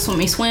pool,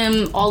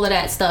 swim, all of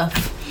that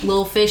stuff.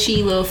 Little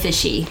fishy. Not little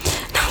fishy.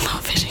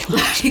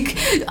 Like,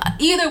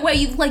 either way,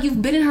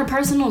 you've been in her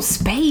personal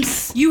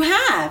space. You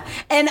have.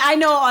 And I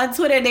know on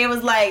Twitter, they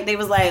was like,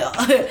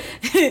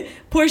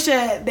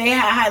 Portia, they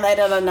had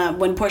highlighted on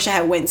when Portia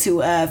had went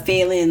to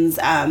Phelan's,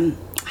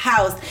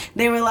 house,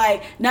 they were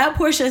like, now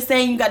Portia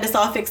saying you got this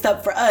all fixed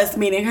up for us,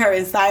 meaning her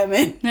and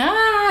Simon.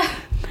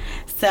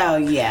 So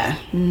yeah,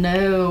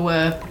 no,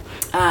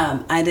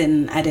 I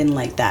didn't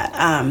like that.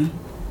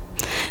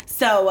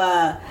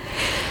 So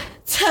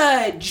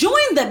to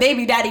join the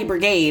baby daddy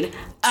brigade,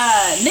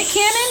 Nick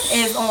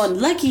Cannon is on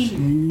lucky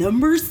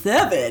number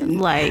 7.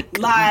 Like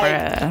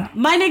bruh.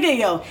 My nigga,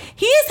 yo,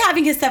 he is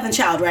having his 7th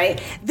child, right?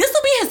 This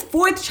will be his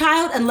 4th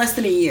child in less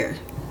than a year.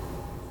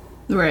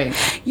 Right.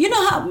 You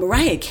know how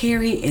Mariah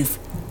Carey is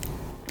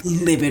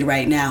livid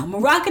right now.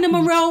 Moroccan and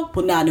Monroe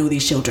will not know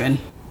these children.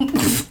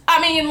 I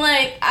mean,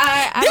 like,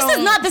 this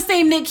is not the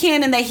same Nick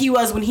Cannon that he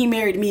was when he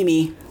married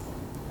Mimi.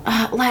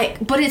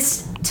 But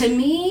it's, to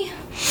me,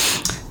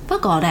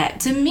 fuck all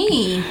that. To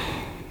me,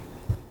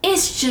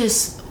 it's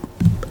just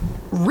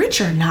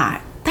rich or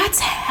not. That's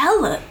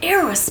hella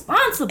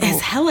irresponsible.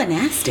 It's hella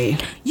nasty.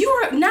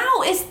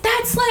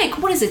 That's like,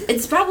 what is it?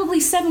 It's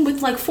probably 7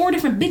 with like 4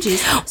 different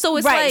bitches. So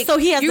it's right. Like, so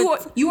he has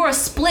you are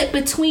split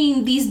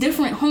between these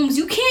different homes.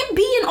 You can't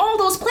be in all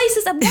those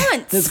places at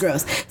once. That's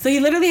gross. So he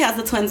literally has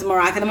the twins,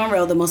 Moroccan and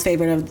Monroe, the most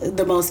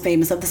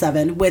famous of the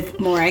 7, with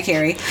Mariah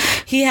Carey.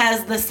 He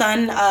has the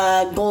son,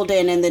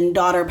 Golden, and then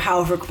daughter,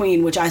 Powerful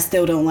Queen, which I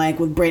still don't like,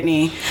 with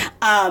Britney.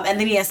 And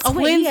then he has twins.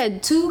 Oh wait, he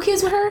had 2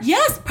 kids with her?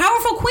 Yes,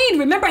 Powerful Queen.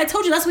 Remember, I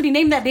told you that's what he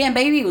named that damn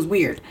baby. It was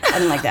weird. I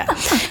didn't like that.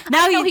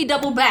 Now he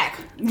doubled back.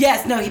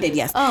 Yes, no, he did.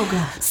 Yes. Oh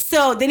god.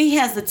 So then he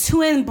has the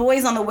twin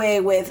boys on the way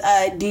with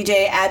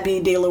DJ Abby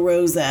De La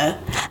Rosa,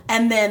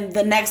 and then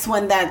the next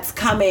one that's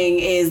coming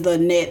is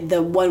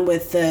the one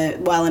with the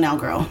Wild 'N Out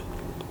girl.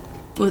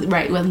 With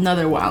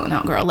another Wild 'N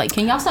Out girl. Like,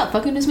 can y'all stop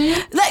fucking this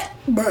man? Like,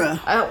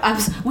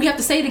 bruh. We have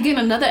to say it again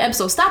another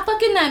episode. Stop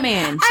fucking that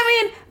man.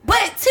 I mean,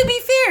 but to be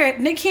fair,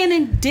 Nick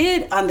Cannon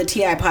did on the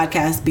TI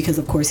podcast, because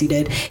of course he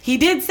did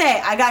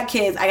say, I got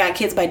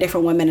kids by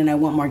different women and I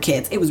want more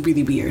kids. It was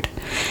really weird.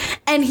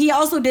 And he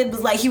also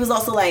was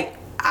also like,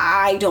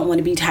 I don't want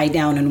to be tied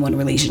down in one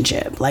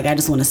relationship. Like, I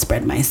just want to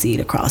spread my seed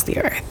across the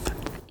earth.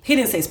 He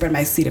didn't say spread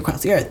my seed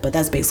across the earth, but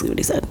that's basically what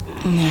he said.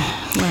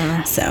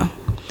 Yeah. So,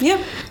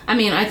 yeah. I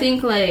mean, I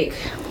think like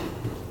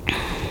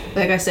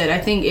I said, I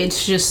think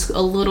it's just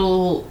a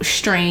little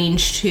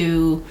strange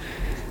to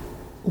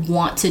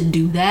want to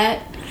do that,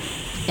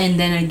 and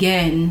then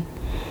again,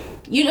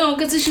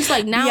 because it's just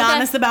like, now be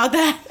honest about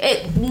that.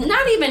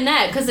 Not even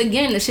that, because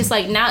again, it's just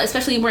like, now,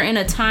 especially we're in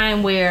a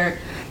time where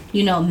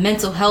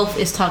mental health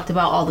is talked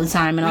about all the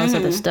time and all this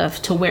other stuff,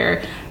 to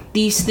where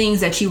these things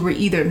that you were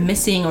either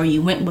missing or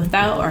you went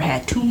without or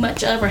had too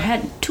much of or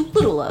had too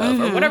little of,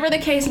 or whatever the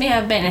case may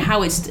have been, and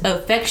how it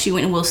affects you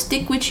and will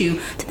stick with you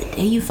to the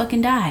day you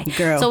fucking die.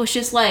 Girl. So it's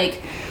just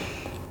like,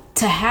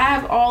 to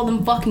have all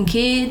them fucking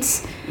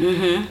kids,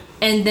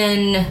 and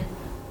then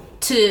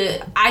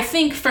I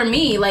think for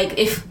me, like,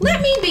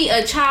 let me be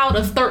a child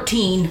of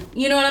 13,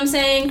 you know what I'm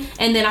saying?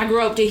 And then I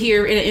grew up to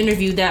hear in an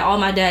interview that all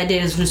my dad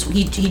did is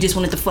he just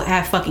wanted to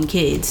have fucking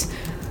kids.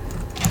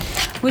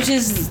 Which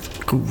is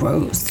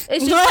gross.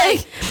 It's just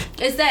like,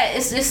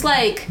 it's just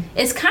like,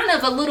 it's kind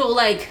of a little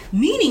like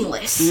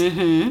meaningless.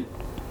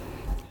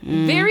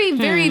 Very,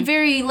 very,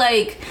 very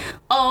like,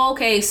 oh,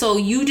 okay, so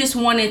you just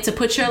wanted to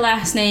put your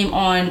last name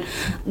on,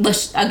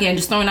 again,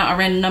 just throwing out a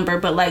random number,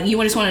 but like, you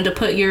just wanted to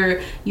put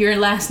your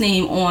last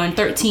name on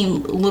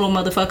 13 little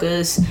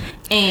motherfuckers,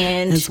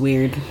 and that's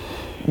weird.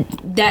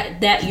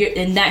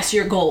 That's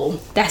your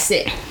goal. That's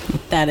it.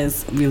 That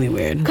is really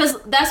weird.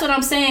 Because that's what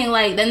I'm saying.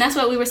 Like, and that's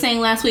what we were saying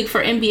last week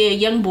for NBA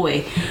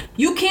YoungBoy.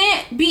 You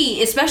can't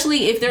be,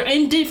 especially if they're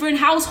in different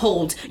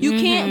households, you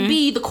can't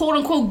be the quote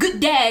unquote good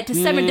dad to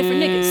 7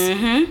 different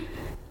niggas.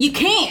 You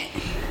can't.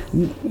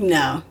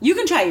 No. You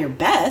can try your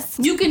best.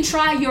 You can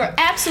try your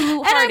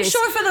absolute hardest. And I'm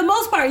sure for the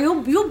most part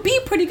you'll be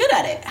pretty good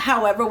at it.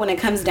 However, when it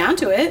comes down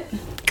to it,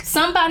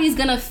 somebody's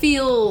gonna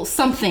feel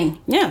something.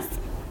 Yes.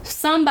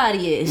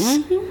 Somebody is.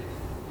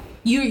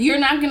 You're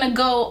not gonna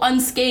go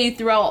unscathed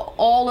throughout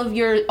all of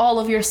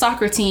your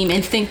soccer team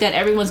and think that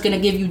everyone's gonna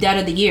give you Dad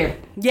of the Year.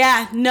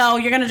 Yeah, no,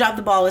 you're gonna drop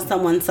the ball with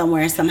someone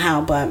somewhere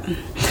somehow. But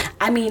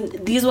I mean,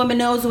 these women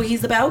knows what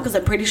he's about, because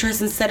I'm pretty sure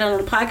since said it on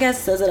the podcast,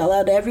 says it out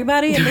loud to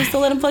everybody, and they still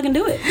let him fucking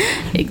do it.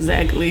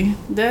 Exactly.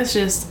 That's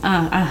just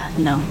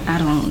no, I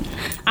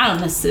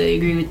don't necessarily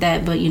agree with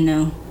that, but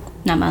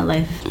not my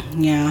life.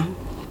 Yeah,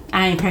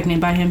 I ain't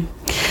pregnant by him.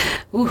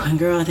 Ooh,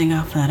 girl, I think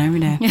I'll for that every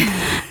day.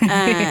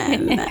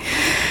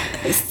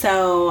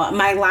 So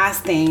my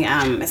last thing,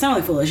 it's not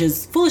really foolish.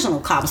 It's foolish on the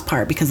cops'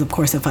 part because of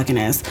course it fucking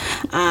is.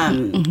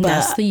 But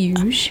that's the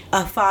usual.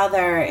 A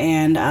father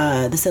and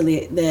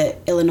the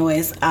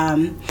Illinois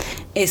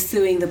is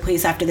suing the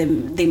police after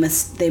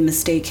they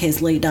mistake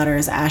his late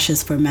daughter's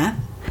ashes for meth.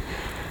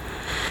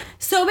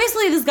 So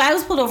basically, this guy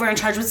was pulled over and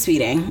charged with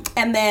speeding,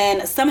 and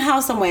then somehow,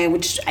 some way,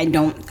 which I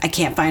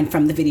can't find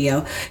from the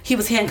video, he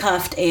was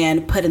handcuffed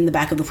and put in the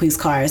back of the police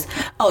cars.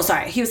 Oh,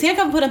 sorry, he was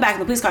handcuffed and put in the back of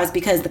the police cars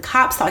because the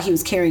cops thought he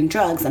was carrying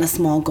drugs in a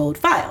small gold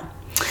file.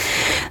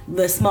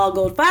 The small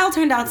gold file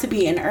turned out to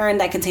be an urn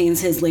that contains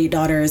his late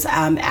daughter's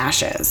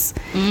ashes.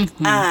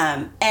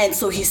 Mm-hmm. And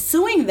so he's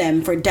suing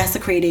them for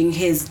desecrating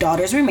his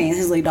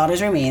late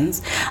daughter's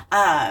remains.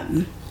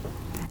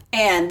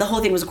 And the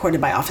whole thing was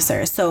recorded by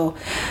officers. So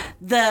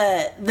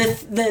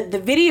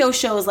the video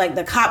shows like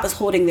the cop is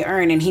holding the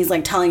urn and he's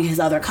like telling his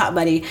other cop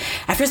buddy,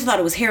 at first I thought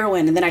it was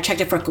heroin and then I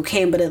checked it for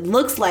cocaine, but it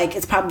looks like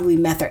it's probably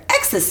meth or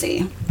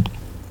ecstasy.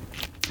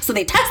 So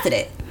they tested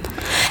it.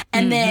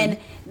 And then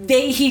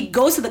he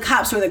goes to the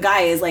cops where the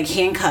guy is like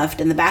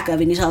handcuffed in the back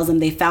of, and he tells them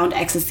they found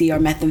ecstasy or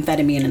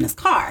methamphetamine in his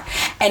car.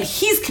 And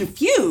he's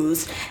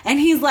confused, and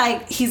he's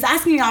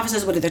asking the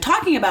officers what they're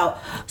talking about.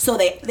 So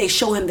they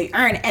show him the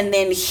urn, and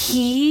then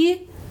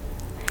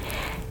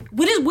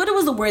what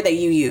was the word that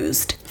you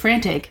used?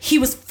 Frantic. He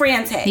was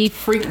frantic. He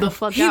freaked the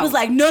fuck out. He was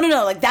like, no,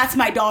 like, that's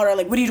my daughter.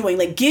 Like, what are you doing?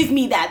 Like, give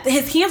me that.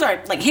 His hands are,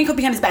 like, handcuffed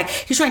behind his back.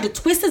 He's trying to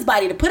twist his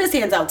body to put his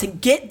hands out to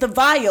get the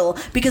vial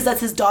because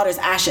that's his daughter's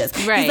ashes.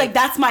 Right. He's like,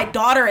 that's my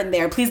daughter in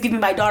there. Please give me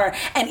my daughter.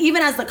 And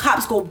even as the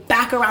cops go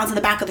back around to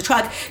the back of the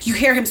truck, you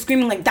hear him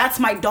screaming, like, that's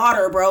my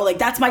daughter, bro. Like,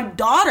 that's my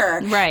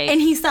daughter. Right.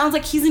 And he sounds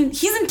like he's in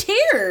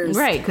tears.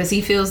 Right, because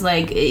he feels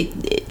like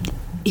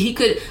he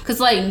could, because,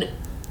 like,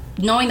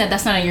 knowing that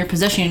that's not in your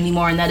possession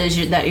anymore and that is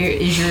your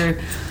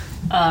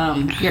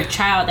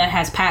child that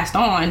has passed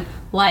on,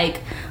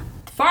 like,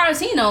 as far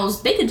as he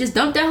knows, they could just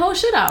dump that whole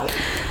shit out.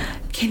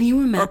 Can you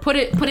remember? Or put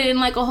it in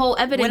like a whole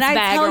evidence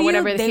bag or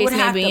whatever the case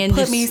may be, and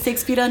put me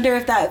 6 feet under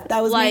if that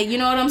was like me. You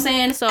know what I'm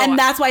saying? So and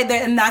that's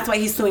why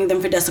he's suing them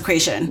for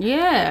desecration.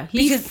 Yeah,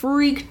 he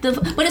freaked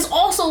but it's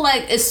also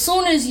like as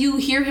soon as you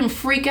hear him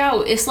freak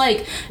out, it's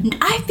like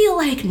I feel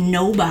like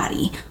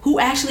nobody who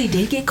actually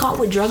did get caught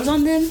with drugs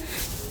on them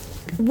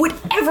would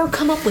ever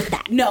come up with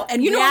that. No,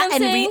 and you know what I'm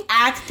saying?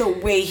 React the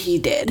way he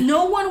did.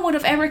 No one would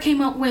have ever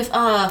came up with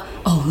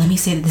let me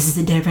say that this is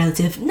a dead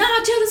relative. Nah,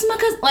 Jill, this is my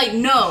cousin. Like,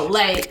 no,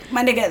 like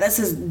my nigga, that's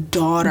his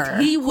daughter.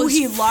 He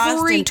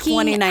lost in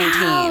 2019.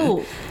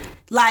 Out.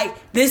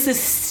 Like, this is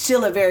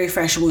still a very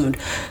fresh wound.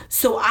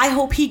 So I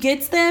hope he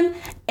gets them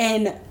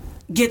and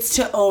gets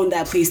to own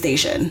that police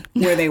station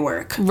where they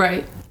work.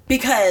 Right.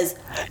 Because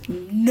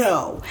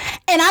no.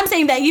 And I'm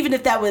saying that even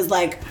if that was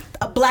like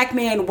a black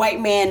man,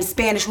 white man,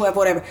 Spanish,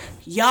 whatever,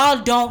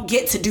 y'all don't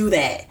get to do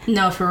that.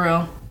 No, for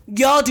real.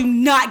 Y'all do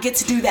not get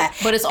to do that.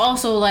 But it's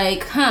also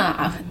like,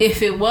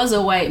 if it was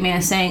a white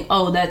man saying,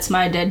 oh, that's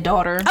my dead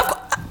daughter.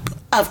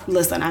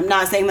 Listen, I'm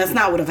not saying that's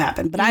not what have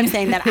happened, but I'm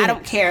saying that I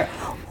don't care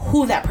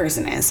who that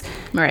person is.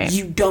 Right.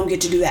 You don't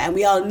get to do that. And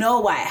we all know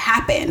why it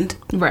happened.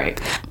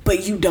 Right.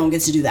 But you don't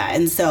get to do that.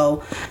 And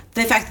so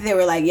the fact that they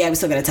were like, yeah, we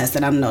still got to test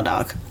it. I'm no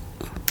dog.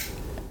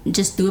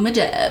 Just doing my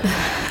job.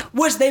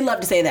 Which they love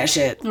to say that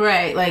shit.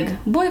 Right.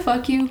 Like, boy,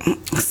 fuck you.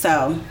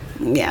 So,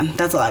 yeah,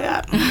 that's all I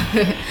got.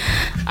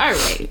 All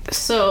right.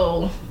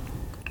 So,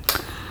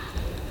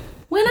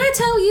 when I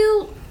tell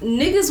you,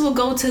 niggas will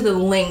go to the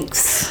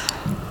lengths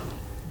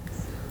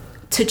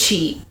to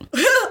cheat.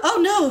 Oh,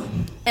 no.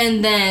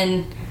 And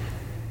then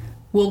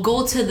will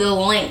go to the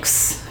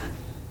lengths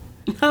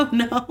oh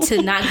no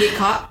to not get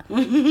caught.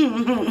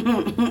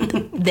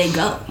 They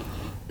go.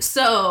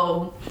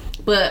 So,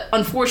 but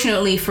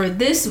unfortunately for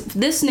this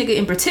nigga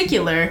in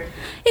particular,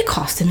 it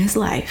cost him his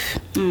life.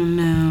 Oh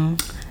no.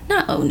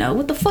 Not oh no.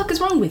 What the fuck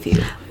is wrong with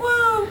you?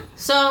 Well,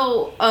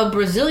 so a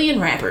Brazilian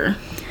rapper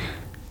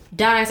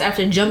dies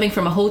after jumping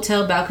from a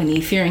hotel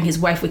balcony, fearing his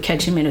wife would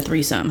catch him in a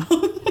threesome.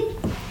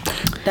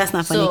 That's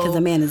not funny because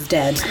the man is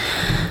dead.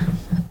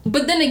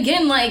 But then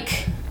again,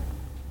 like,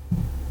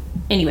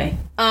 anyway,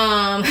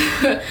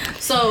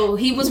 so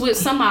he was with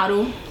some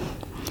model,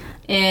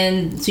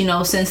 and you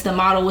know, since the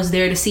model was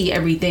there to see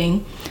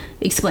everything,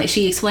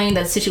 she explained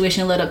that the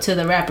situation led up to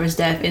the rapper's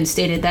death and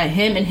stated that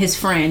him and his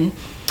friend,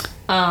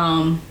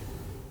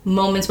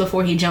 moments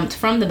before he jumped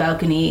from the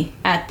balcony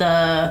at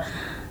the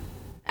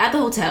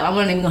hotel. I'm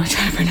not even going to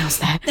try to pronounce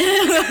that.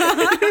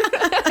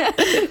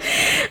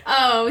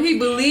 He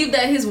believed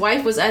that his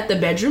wife was at the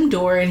bedroom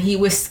door and he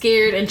was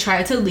scared and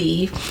tried to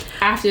leave.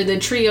 After the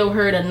trio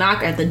heard a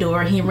knock at the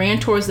door, he ran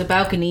towards the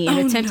balcony and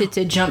attempted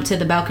to jump to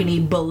the balcony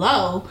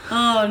below.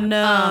 Oh,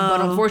 no.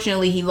 But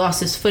unfortunately, he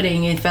lost his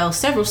footing and fell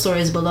several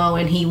stories below,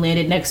 and he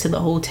landed next to the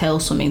hotel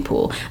swimming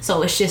pool.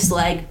 So it's just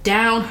like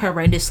down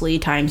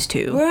horrendously times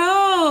 2.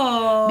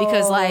 Bro.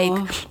 Because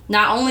like,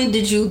 not only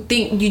did you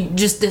think you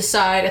just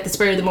decide at the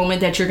spur of the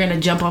moment that you're going to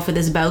jump off of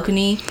this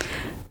balcony,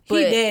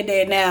 but he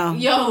dead now.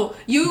 Yo,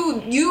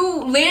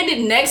 you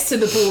landed next to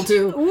the pool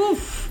too.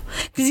 Oof.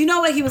 Because you know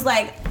what? He was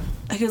like,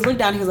 He was looked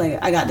down. He was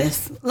like, I got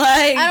this.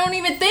 Like, I don't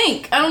even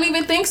think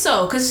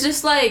so. Cause it's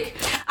just like,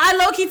 I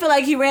low-key feel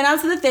like he ran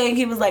out to the thing.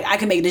 He was like, I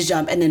can make this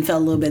jump, and then fell a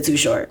little bit too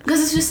short.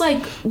 Cause it's just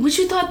like, what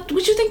you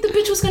think the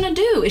bitch was gonna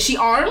do? Is she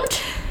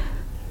armed?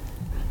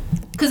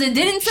 Cause it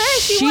didn't say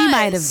she was.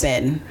 Might have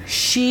been.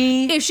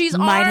 If she's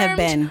might armed have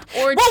been.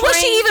 Or was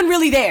she even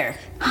really there?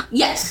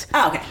 Yes.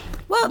 Oh, okay.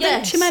 Well,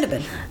 then she might have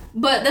been.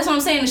 But that's what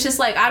I'm saying. It's just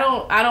like, I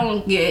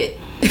don't get.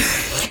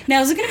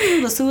 Now, is it gonna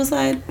be a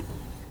suicide?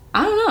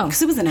 I don't know.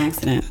 Because it was an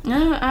accident.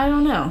 I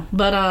don't know.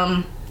 But,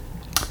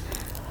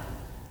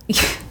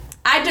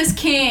 I just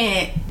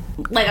can't,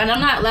 like, and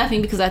I'm not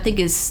laughing because I think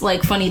it's,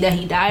 like, funny that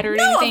he died or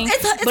anything.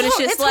 But it's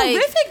just like,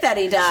 horrific that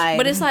he died.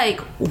 But it's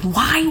like,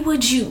 why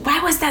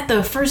was that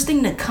the first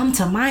thing to come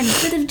to mind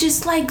instead of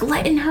just, like,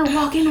 letting her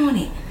walk in on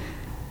it?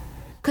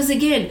 Because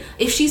again,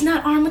 if she's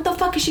not armed, what the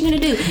fuck is she gonna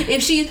do?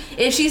 If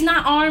she's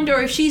not armed,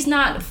 or if she's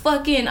not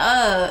fucking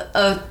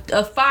a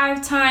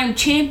 5-time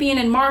champion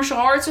in martial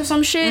arts or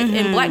some shit,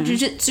 in black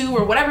jiu-jitsu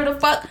or whatever the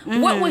fuck,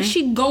 what was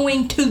she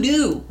going to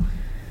do?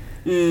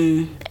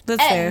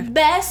 That's fair. At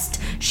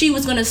best, she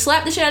was gonna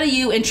slap the shit out of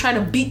you and try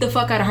to beat the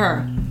fuck out of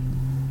her.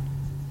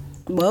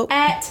 Well,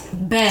 at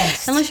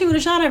best, unless she would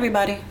have shot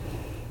everybody.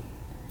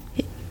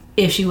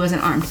 If she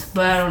wasn't armed,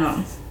 but I don't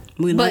know.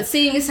 But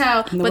seeing as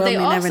how, but they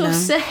also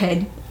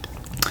said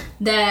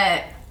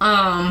that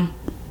the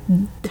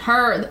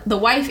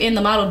wife and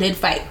the model did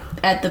fight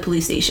at the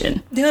police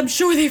station. Yeah, I'm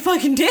sure they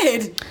fucking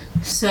did.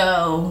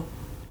 So,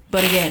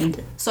 but again,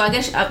 so I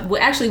guess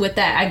actually with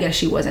that, I guess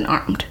she wasn't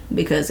armed,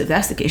 because if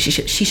that's the case,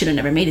 she should have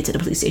never made it to the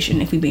police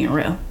station. If we being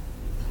real,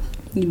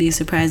 you'd be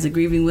surprised, a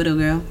grieving widow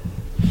girl.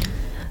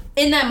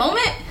 In that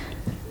moment,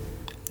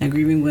 a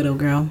grieving widow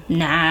girl.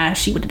 Nah,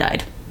 she would have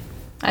died.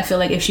 I feel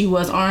like if she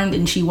was armed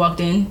and she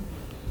walked in,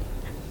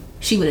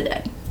 she would have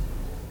died.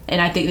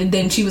 And I think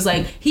then she was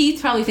like,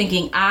 he's probably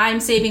thinking, I'm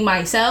saving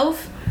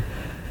myself.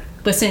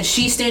 But since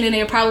she's standing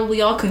there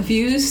probably all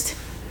confused,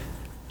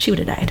 she would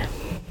have died.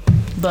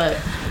 But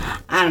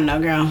I don't know,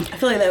 girl. I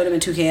feel like that would have been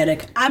too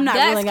chaotic. I'm not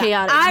ruling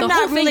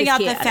out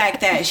the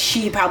fact that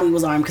she probably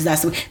was armed, because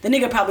that's the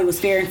nigga probably was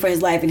fearing for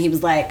his life, and he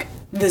was like,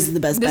 this is the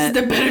best bet.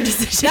 This is the better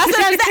decision. That's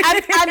what I'm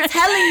saying. I'm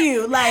telling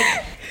you, like,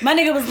 my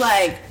nigga was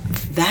like,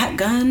 that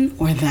gun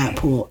or that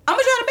pool? I'm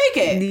gonna try to make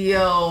it.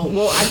 Yo,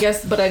 well, I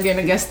guess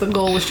the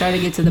goal was trying to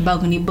get to the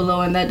balcony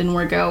below, and that didn't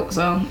work out,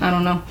 so I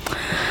don't know.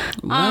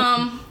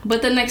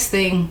 But the next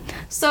thing,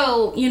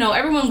 so, you know,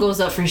 everyone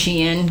goes up for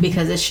Shein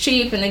because it's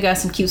cheap and they got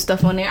some cute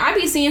stuff on there. I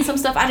be seeing some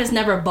stuff I just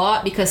never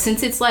bought, because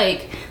since it's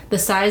like the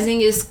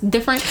sizing is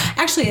different.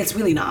 Actually, it's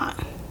really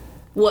not.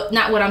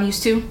 Not what I'm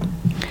used to.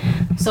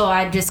 So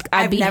I'd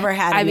be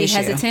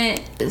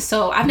hesitant.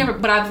 So I'm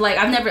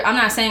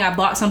not saying I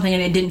bought something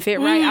and it didn't fit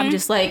right. I'm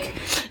just like,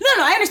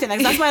 no, I understand that,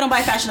 'cause that's why I don't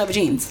buy Fashion Nova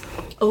jeans.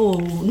 Oh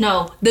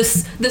no, the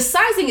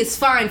sizing is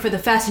fine for the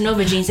Fashion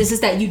Nova jeans. It's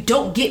just that you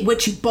don't get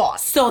what you bought.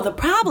 So the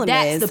problem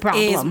is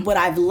what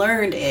I've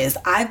learned is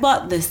I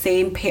bought the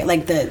same pair,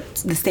 like the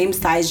same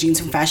size jeans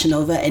from Fashion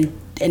Nova and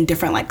in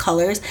different like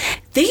colors.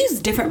 They use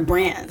different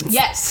brands.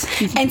 Yes.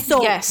 And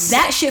so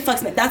that shit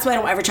fucks me. That's why I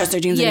don't ever trust their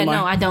jeans anymore.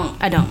 Yeah, no,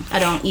 I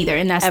don't either.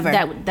 And that's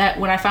that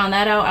when I found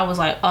that out, I was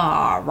like,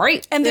 all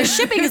right. And their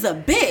shipping is a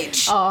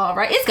bitch. All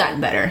right. It's gotten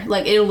better.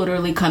 Like, it'll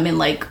literally come in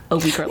like a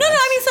week or less. No, I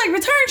mean, it's like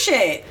return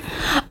shit.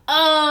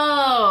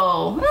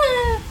 Oh.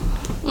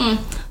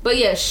 But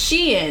yeah,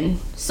 Shein.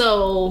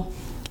 So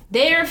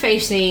they're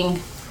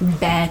facing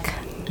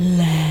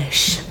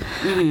backlash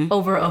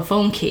over a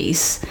phone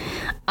case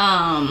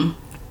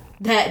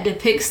that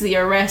depicts the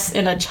arrest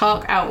in a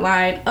chalk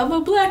outline of a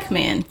black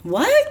man.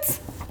 What?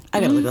 I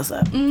gotta look this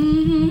up.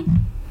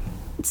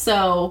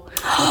 So,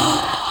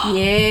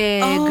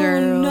 yeah,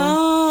 girl.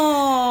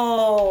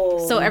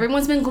 No. So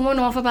everyone's been going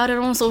off about it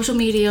on social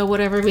media or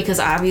whatever, because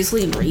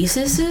obviously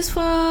racist as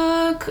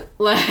fuck.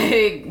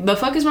 Like, the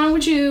fuck is wrong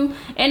with you?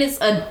 And it's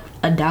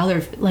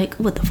 $1. Like,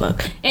 what the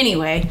fuck?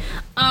 Anyway,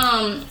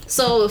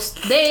 so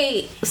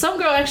some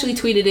girl actually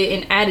tweeted it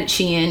and added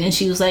Shein, and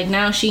she was like,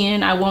 now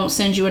Shein, I won't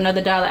send you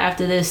another $1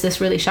 after this. This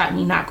really shot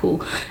me, not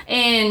cool.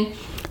 And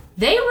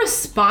they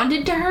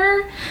responded to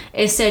her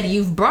and said,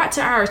 you've brought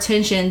to our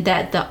attention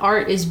that the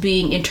art is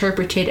being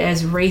interpreted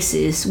as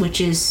racist,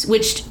 which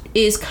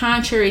is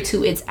contrary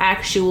to its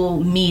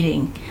actual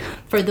meaning.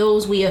 For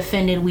those we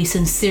offended, we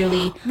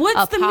sincerely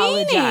apologize. The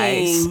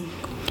meaning?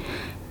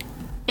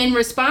 In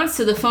response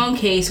to the phone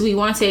case, we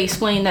want to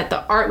explain that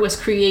the art was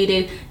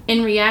created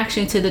in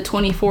reaction to the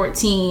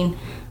 2014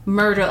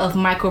 murder of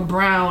Michael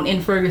Brown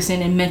in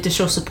Ferguson and meant to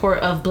show support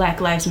of Black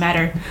Lives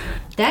Matter.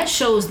 That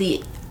shows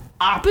the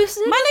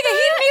opposite. My nigga, he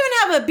didn't even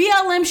have a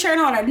BLM shirt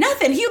on or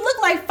nothing. He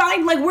looked like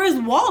where's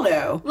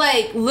Waldo?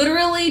 Like,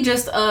 literally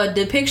just a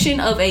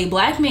depiction of a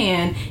black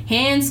man,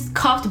 hands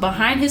cuffed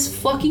behind his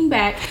fucking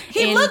back.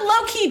 He looked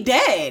low-key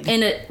dead.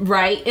 And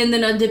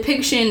then a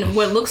depiction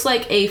what looks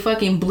like a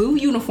fucking blue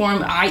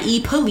uniform,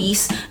 i.e.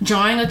 police,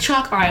 drawing a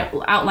chalk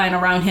outline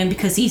around him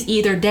because he's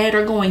either dead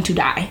or going to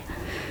die.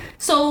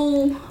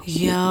 So,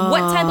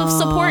 what type of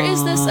support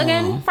is this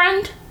again,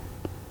 friend?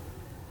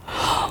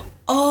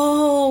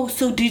 Oh,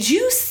 so did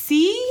you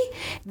see?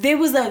 There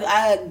was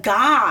a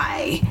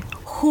guy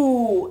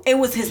who, it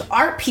was his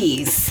art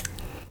piece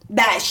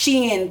that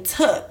Shein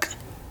took.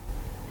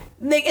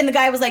 And the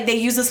guy was like, they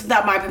use this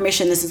without my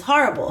permission. This is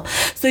horrible.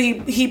 So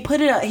he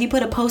put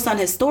a post on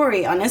his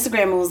story on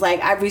Instagram and was like,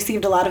 I've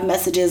received a lot of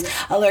messages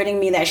alerting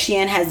me that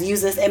Shein has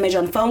used this image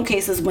on phone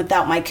cases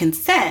without my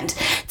consent,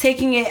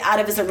 taking it out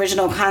of its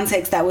original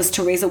context that was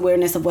to raise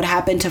awareness of what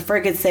happened to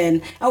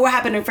Ferguson, or what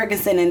happened in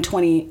Ferguson in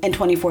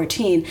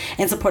 2014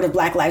 in support of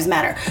Black Lives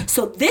Matter.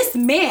 So this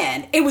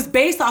man, it was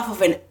based off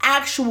of an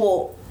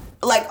actual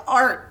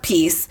art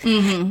piece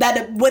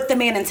that what the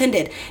man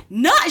intended,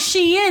 not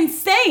Shein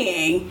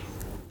saying.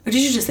 Or did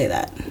you just say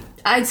that?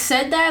 I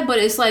said that, but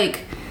it's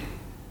like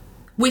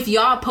with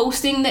y'all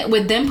posting that,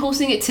 with them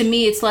posting it, to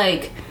me, it's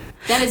like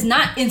that is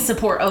not in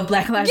support of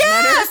Black Lives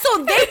Matter. Yeah,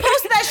 so they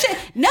posted that shit.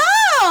 No,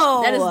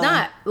 that is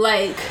not.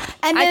 Like,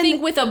 and then, I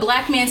think with a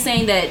black man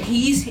saying that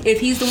if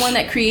he's the one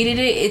that created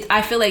it,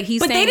 I feel like he's.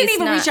 But saying they didn't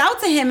even reach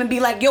out to him and be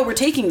like, "Yo, we're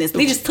taking this."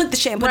 They just took the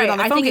shit and put it on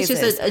the phone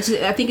cases.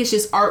 I think it's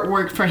just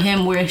artwork for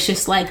him, where it's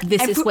just like,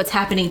 this is what's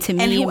happening to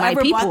me and my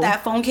people. And whoever bought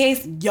that phone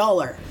case,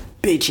 y'all are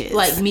bitches.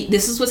 Like, me,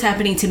 this is what's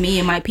happening to me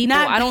and my people.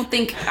 I don't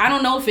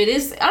know if it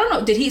is. I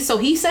don't know. So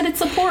he said it's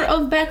support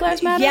of Black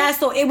Lives Matter? Yeah,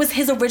 so it was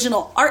his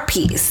original art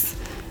piece.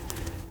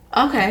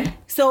 Okay.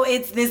 So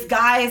it's this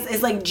guy's,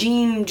 it's like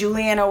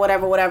Julian or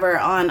whatever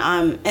on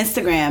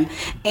Instagram,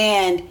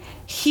 and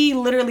he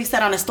literally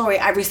said on a story,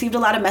 I've received a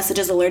lot of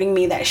messages alerting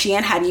me that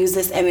Shein had used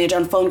this image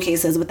on phone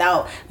cases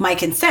without my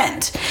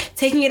consent,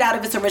 taking it out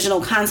of its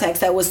original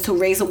context that was to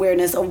raise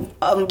awareness of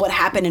what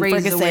happened in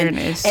Ferguson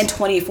in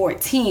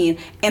 2014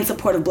 in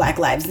support of Black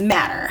Lives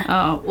Matter.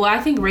 Oh, well, I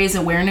think raise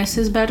awareness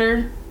is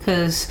better,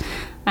 because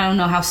I don't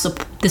know how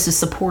this is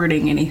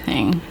supporting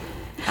anything.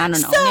 I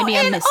don't know. So, maybe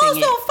I'm missing it.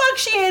 And also, fuck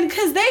Shein,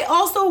 because they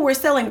also were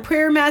selling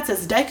prayer mats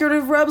as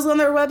decorative rubs on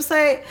their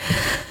website.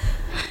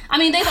 I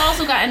mean, they've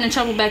also gotten in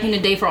trouble back in the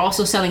day for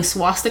also selling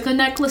swastika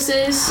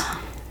necklaces.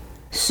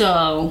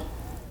 So.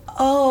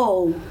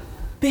 Oh,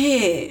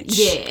 bitch.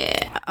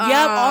 Yeah.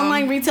 Yep,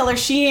 online retailer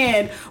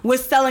Shein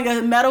was selling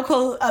a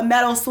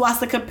metal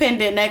swastika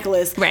pendant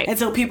necklace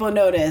until people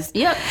noticed.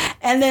 Yep.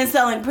 And then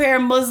selling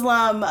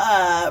Muslim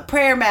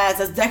prayer mats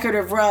as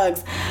decorative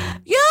rugs.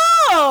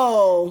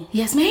 Yo!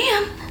 Yes,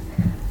 ma'am.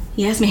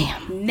 Yes,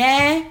 ma'am.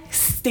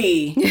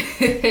 Nasty.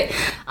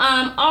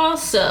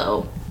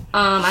 Also,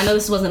 I know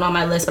this wasn't on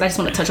my list, but I just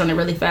want to touch on it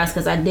really fast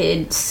because I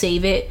did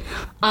save it.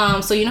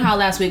 So you know how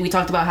last week we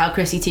talked about how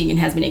Chrissy Teigen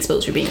has been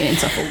exposed for being an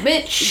insufferable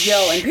bitch?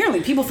 Yo, and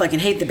apparently people fucking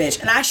hate the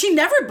bitch. And she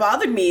never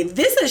bothered me.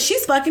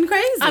 She's fucking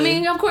crazy. I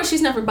mean, of course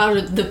she's never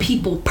bothered the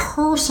people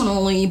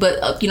personally,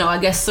 but, I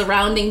guess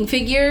surrounding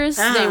figures,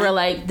 they were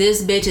like,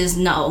 this bitch is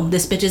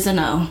a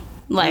no.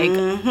 Like,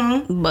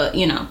 but,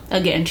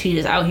 again, she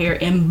is out here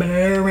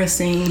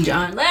embarrassing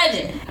John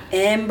Legend.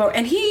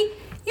 And he,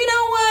 you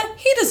know what?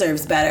 He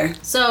deserves better.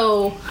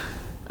 So,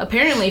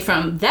 apparently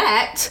from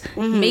that,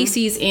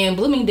 Macy's and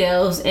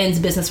Bloomingdale's ends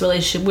business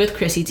relationship with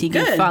Chrissy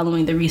Teigen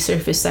following the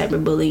resurfaced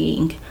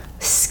cyberbullying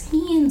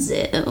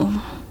scandal.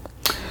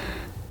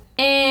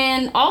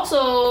 And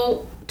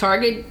also,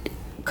 Target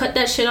cut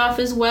that shit off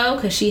as well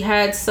because she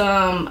had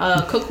some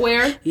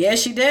cookware. Yeah,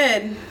 she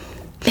did.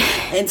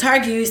 And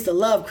Target used to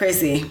love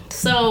Chrissy.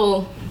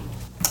 So,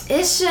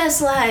 it's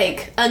just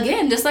like,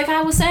 again, just like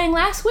I was saying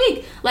last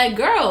week. Like,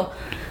 girl,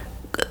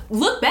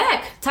 look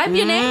back. Type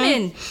your name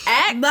in.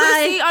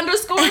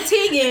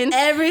 @Chrissy_Teigen.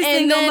 Every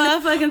single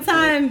motherfucking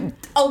time.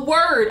 A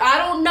word. I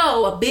don't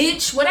know. A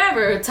bitch.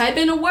 Whatever. Type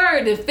in a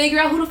word and figure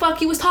out who the fuck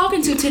he was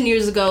talking to 10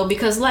 years ago.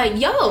 Because,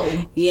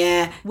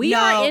 yeah. We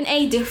are in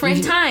a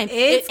different time.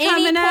 It's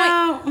coming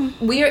out.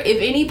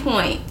 If any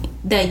point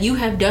that you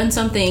have done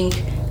something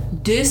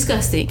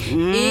disgusting,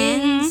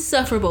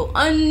 insufferable,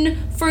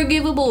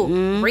 unforgivable,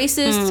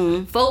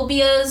 racist,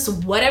 phobias,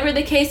 whatever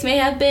the case may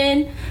have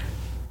been,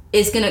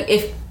 it's gonna,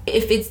 if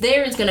it's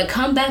there, it's gonna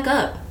come back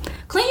up.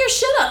 Clean your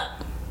shit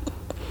up.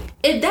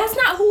 If that's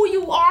not who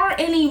you are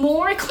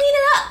anymore, clean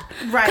it up.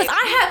 Right.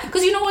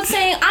 Because you know what I'm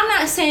saying? I'm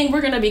not saying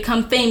we're gonna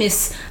become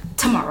famous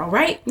tomorrow,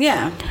 right?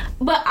 Yeah.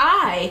 But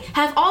I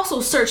have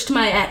also searched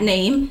my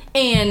name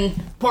and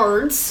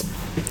words.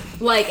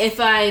 Like, if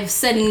I've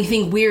said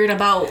anything weird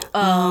about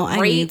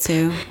rape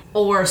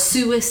or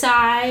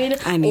suicide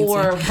or white men.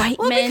 Well,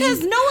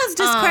 because no one's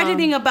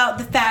discrediting about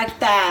the fact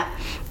that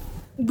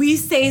we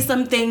say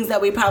some things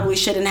that we probably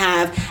shouldn't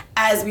have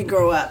as we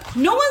grow up.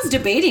 No one's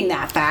debating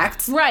that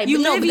fact. Right.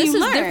 But this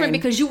is different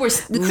because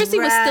Chrissy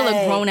was still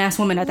a grown-ass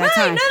woman at that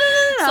time. No.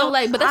 So,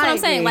 but that's what I'm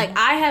saying. Like,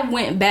 I have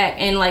went back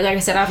and, like I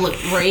said, I've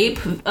looked rape,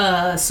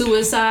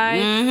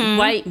 suicide,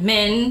 white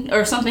men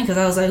or something because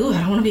I was like, ooh,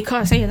 I don't want to be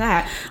caught saying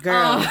that.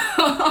 Girl.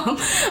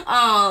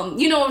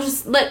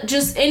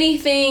 Just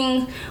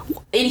anything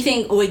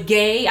with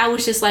gay, I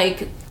was just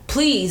like,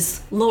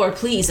 please, Lord,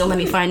 please don't let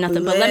me find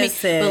nothing. But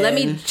let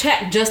me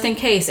check just in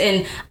case.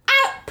 And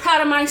I'm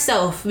proud of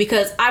myself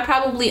because I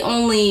probably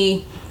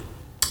only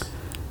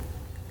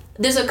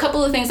there's a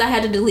couple of things I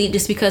had to delete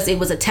just because it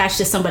was attached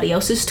to somebody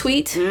else's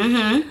tweet.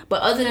 Mm-hmm.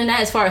 But other than that,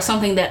 as far as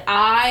something that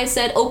I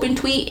said open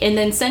tweet and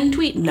then send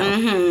tweet, no.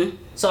 Mm-hmm.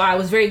 So I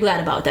was very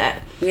glad about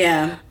that.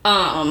 Yeah.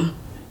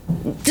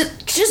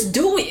 Just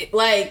do it.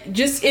 Like,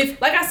 just if,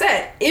 like I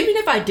said, even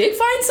if I did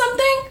find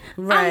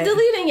something, I'm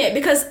deleting it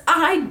because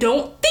I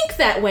don't think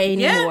that way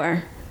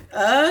anymore.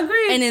 Yeah.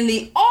 Agreed. And in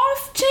the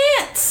off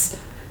chance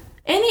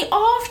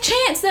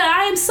that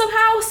I am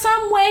somehow,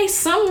 some way,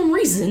 some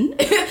reason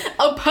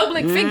a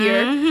public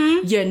figure,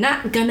 you're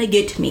not gonna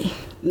get me.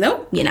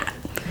 Nope. You're not.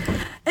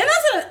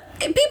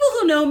 And people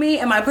who know me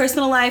and my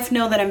personal life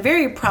know that I'm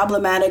very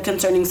problematic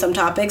concerning some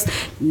topics,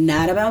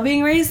 not about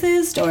being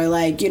racist or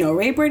like,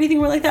 rape or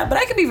anything like that, but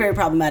I can be very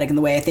problematic in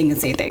the way I think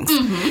and say things.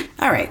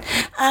 Mm-hmm. All right.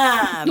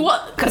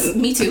 Well, because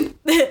me too.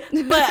 But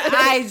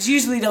I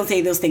usually don't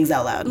say those things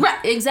out loud.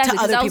 Right, exactly.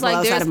 To other people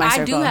outside of my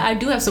circle. I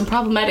do have some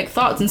problematic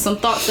thoughts and some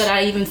thoughts that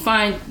I even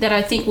find that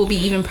I think will be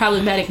even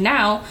problematic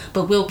now,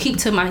 but will keep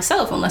to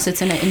myself unless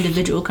it's in an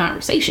individual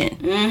conversation.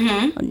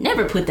 Mm-hmm. I'll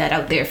never put that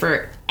out there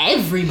for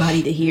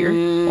everybody to hear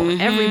or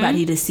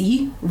everybody to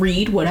see,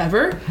 read,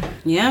 whatever.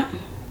 Yeah.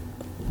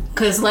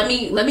 Cause let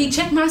me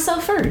check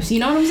myself first. You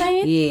know what I'm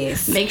saying?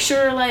 Yes. Make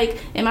sure,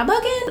 like, am I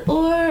bugging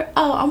or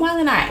I'm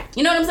wilding out?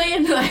 You know what I'm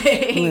saying?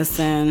 Like,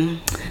 listen.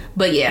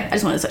 But yeah, I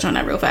just want to touch on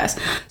that real fast.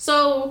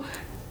 So,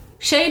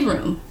 Shade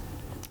Room,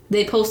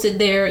 they posted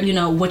their,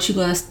 what you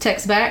gonna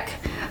text back.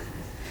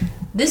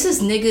 This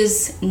is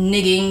niggas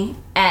nigging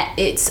at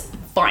its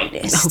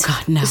finest. Oh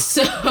God, no.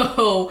 So,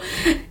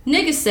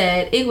 nigga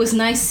said, it was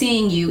nice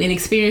seeing you and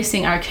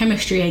experiencing our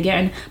chemistry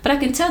again, but I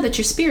can tell that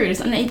your spirit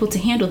is unable to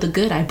handle the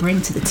good I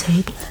bring to the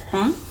table.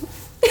 Huh?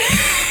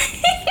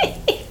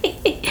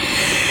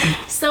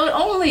 So it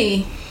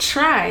only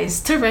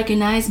tries to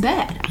recognize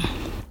bad.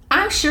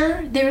 I'm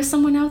sure there is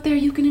someone out there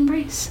you can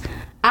embrace.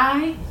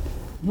 I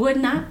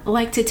would not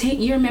like to taint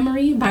your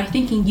memory by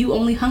thinking you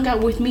only hung out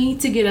with me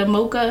to get a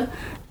mocha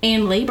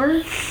and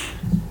labor.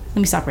 Let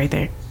me stop right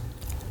there.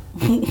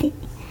 Let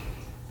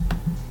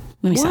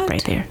me stop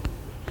right there.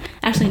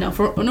 Actually, no.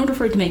 In order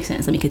for it to make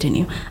sense, let me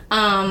continue.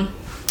 I'm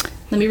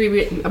gonna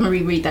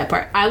reread that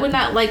part. I would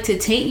not like to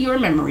taint your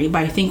memory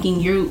by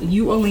thinking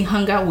you only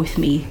hung out with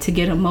me to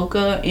get a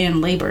mocha and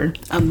labor.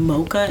 A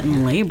mocha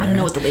and labor. I don't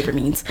know what the labor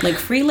means. Like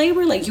free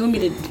labor? Like you want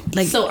me to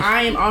like? So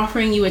I am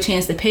offering you a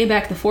chance to pay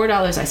back the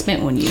 $4 I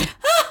spent on you.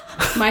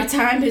 My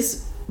time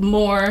is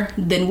more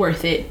than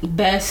worth it.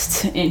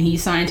 Best. And he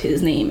signed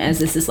his name as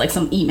this is like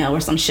some email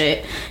or some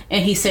shit,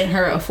 and he sent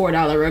her a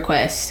 $4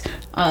 request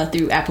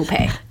through Apple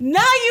Pay.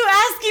 Now you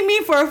asking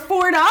me for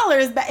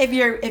 $4, but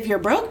if you're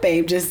broke,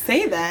 babe, just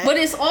say that. But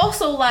it's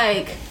also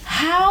like,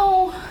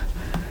 how?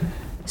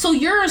 So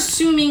you're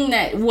assuming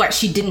that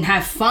she didn't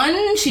have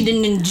fun, she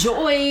didn't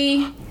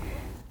enjoy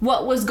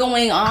what was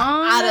going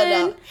on? I don't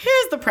know.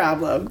 Here's the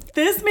problem.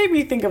 This made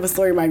me think of a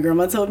story my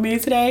grandma told me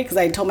today, because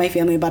I told my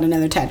family about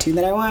another tattoo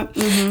that I want.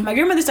 Mm-hmm. My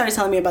grandmother started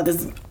telling me about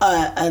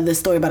this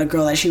story about a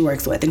girl that she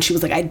works with, and she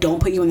was like, I don't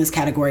put you in this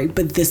category,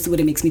 but this is what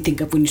it makes me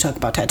think of when you talk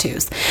about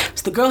tattoos.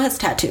 So the girl has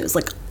tattoos,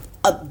 like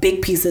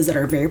big pieces that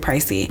are very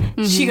pricey.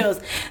 Mm-hmm. She goes,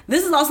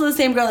 this is also the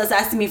same girl that's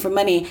asking me for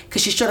money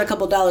because she's short a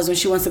couple dollars when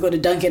she wants to go to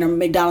Dunkin' or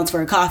McDonald's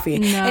for a coffee.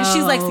 No. And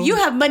she's like, so you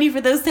have money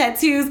for those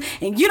tattoos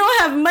and you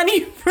don't have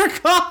money for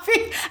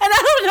coffee? And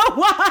I don't know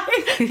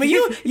why, but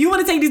you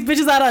want to take these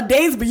bitches out on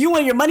dates, but you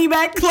want your money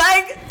back?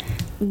 Like,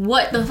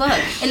 what the fuck?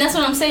 And that's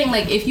what I'm saying.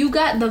 Like, if you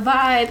got the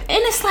vibe, and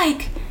it's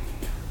like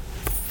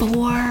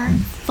 $4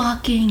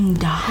 fucking.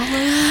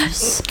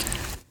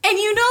 And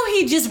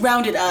he just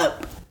rounded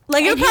up.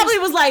 Like, it probably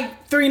was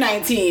like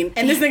 $3.19,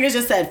 and this nigga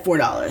just said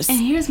 $4. And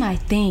here's my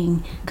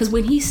thing, because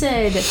when he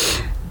said,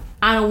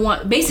 I don't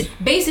want,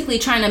 basically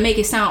trying to make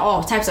it sound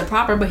all types of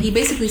proper, but he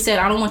basically said,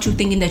 I don't want you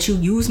thinking that you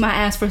use my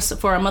ass for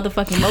a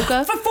motherfucking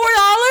mocha. For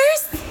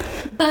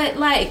 $4? But,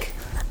 like,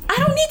 I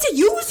don't need to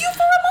use you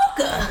for a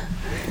mocha.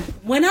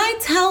 When I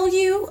tell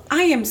you,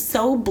 I am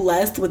so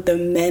blessed with the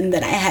men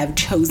that I have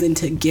chosen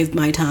to give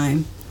my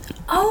time.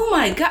 Oh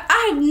my God,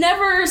 I've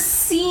never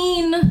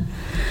seen...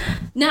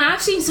 Now,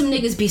 I've seen some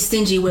niggas be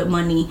stingy with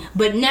money,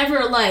 but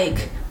never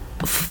like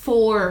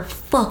 $4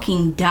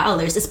 fucking,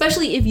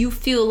 especially if you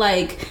feel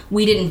like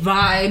we didn't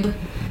vibe,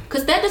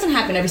 because that doesn't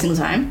happen every single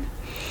time.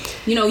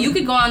 You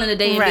could go on in a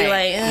day and be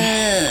like,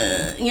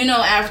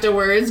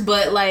 afterwards,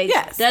 but like,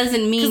 yes. That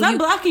doesn't mean because I'm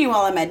blocking you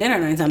while I'm at dinner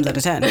 9 times out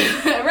of 10.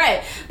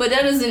 Right, but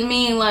that doesn't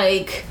mean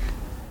like.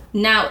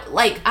 Now,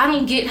 like, I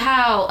don't get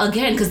how,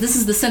 again, because this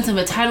is the sense of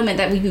entitlement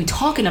that we be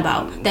talking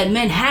about, that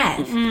men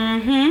have.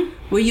 Mm-hmm.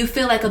 Where you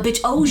feel like a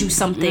bitch owes you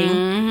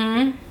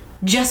something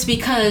just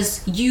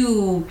because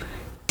you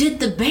did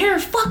the bare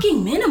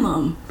fucking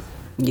minimum.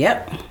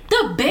 Yep.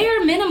 The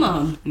bare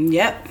minimum.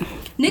 Yep.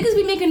 Niggas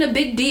be making a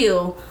big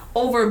deal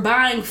over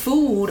buying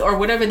food or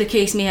whatever the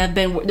case may have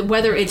been,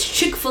 whether it's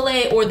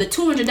Chick-fil-A or the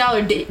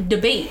 $200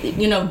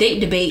 date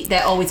debate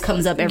that always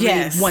comes up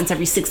once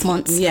every 6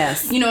 months.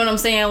 Yes. You know what I'm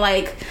saying?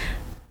 Like,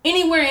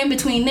 anywhere in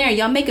between there,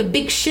 y'all make a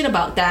big shit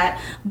about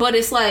that, but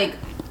it's like,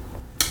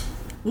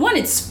 one,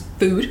 it's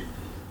food.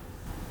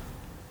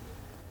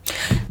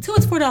 2,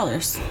 it's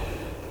 $4.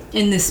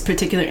 In this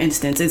particular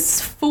instance,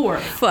 it's $4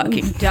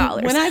 fucking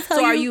dollars. When I tell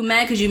so you, are you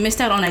mad because you missed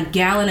out on a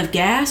gallon of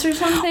gas or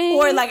something?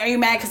 Or like, are you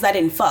mad because I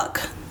didn't fuck?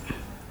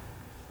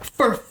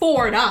 For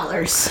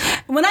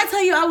 $4. When I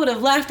tell you I would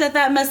have laughed at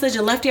that message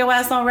and left your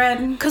ass on red.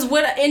 Because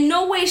in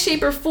no way,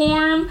 shape, or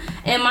form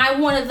am I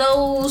one of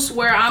those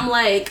where I'm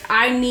like,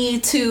 I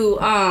need to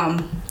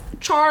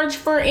charge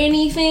for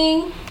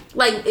anything.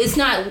 Like, it's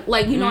not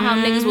like, you know how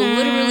niggas will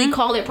literally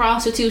call it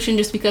prostitution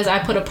just because I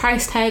put a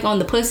price tag on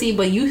the pussy,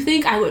 but you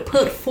think I would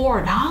put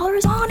 $4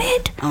 on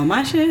it? On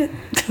my shit.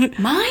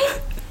 Mine?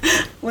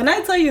 When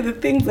I tell you the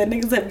things that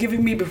niggas have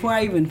given me before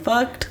I even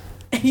fucked,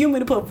 and you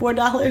want me to put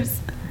 $4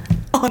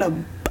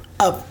 on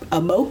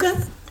a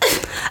mocha?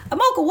 A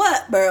mocha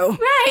what, bro?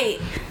 Right.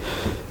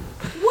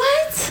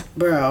 What?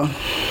 Bro.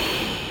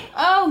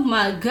 Oh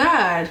my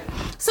God.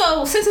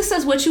 So, since it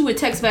says what you would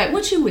text back,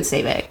 what you would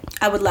say back?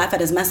 I would laugh at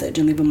his message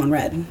and leave him on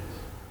red.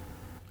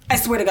 I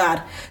swear to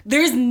God.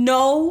 There's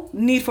no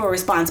need for a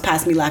response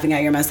past me laughing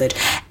at your message.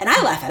 And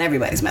I laugh at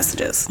everybody's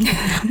messages. Like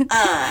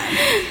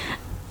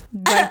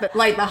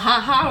the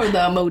ha-ha or the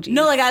emoji?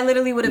 No, like I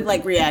literally would have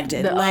like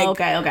reacted.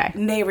 Okay.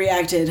 They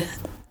reacted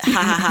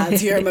ha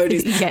to your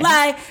emojis. Yes.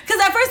 Like, because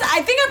at first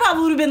I think I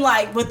probably would have been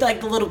like with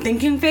like the little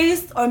thinking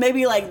face or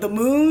maybe like the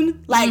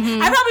moon. Like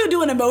I probably would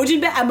do an emoji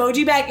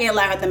back and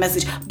laugh at the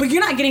message. But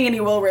you're not getting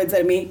any real words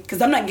out of me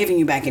because I'm not giving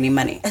you back any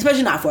money,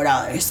 especially not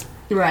 $4.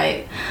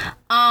 Right.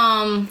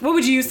 What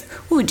would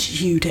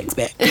you text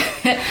back?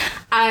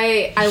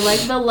 I like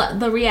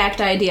the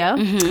React idea.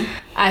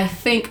 I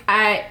think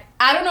I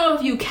don't know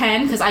if you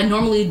can because I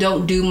normally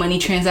don't do money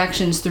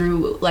transactions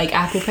through like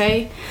Apple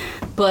Pay,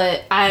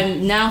 but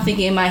I'm now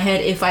thinking in my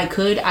head if I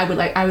could, I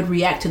would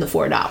react to the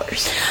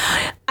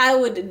 $4. I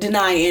would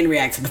deny and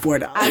react to the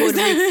 $4.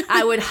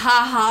 I would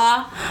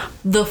ha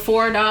the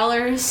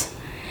 $4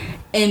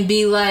 and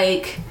be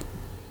like,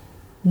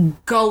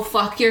 go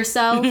fuck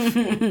yourself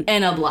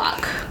and a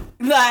block.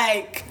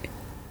 Like,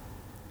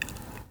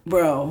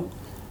 bro,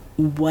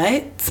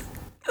 what?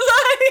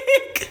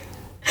 Like,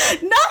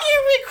 now you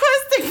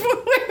requesting for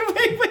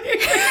wait.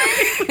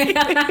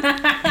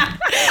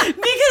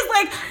 Because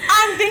like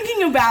I'm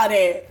thinking about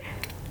it.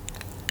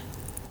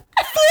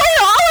 $4?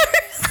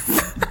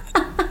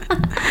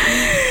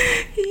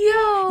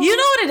 Yo. You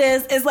know what it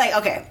is? It's like,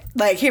 okay,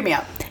 like hear me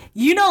out.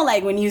 You know,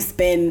 like when you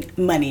spend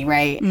money,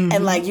 right?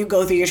 And like you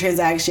go through your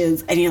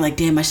transactions and you're like,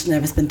 damn, I should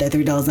never spent that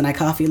 $3 on that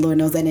coffee. Lord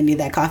knows I didn't need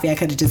that coffee. I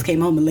could have just came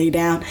home and laid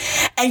down.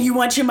 And you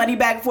want your money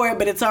back for it,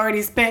 but it's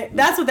already spent.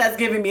 That's what that's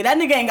giving me. That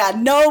nigga ain't got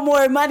no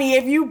more money.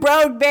 If you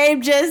broke,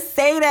 babe, just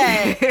say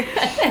that.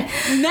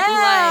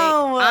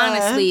 No. Like,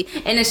 honestly.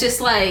 And it's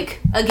just like,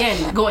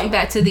 again, going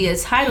back to the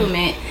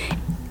entitlement,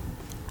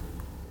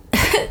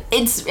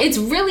 it's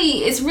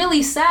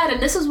really sad, and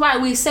this is why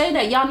we say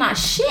that y'all not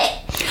shit.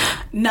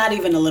 Not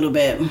even a little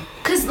bit.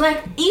 Cause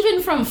like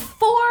even from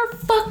 $4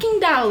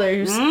 fucking,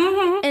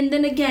 and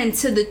then again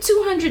to the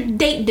 200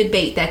 date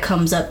debate that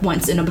comes up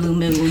once in a blue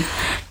moon,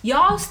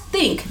 y'all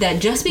think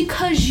that just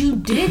because you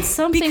did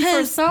something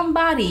for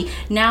somebody,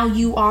 now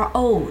you are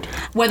owed.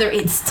 Whether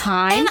it's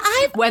time,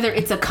 whether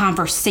it's a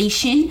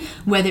conversation,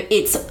 whether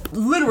it's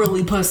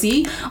literally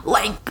pussy,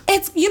 like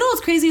it's, you know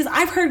what's crazy is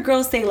I've heard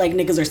girls say like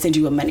niggas are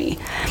stingy with money.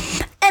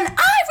 And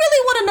I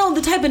really want to know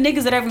the type of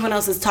niggas that everyone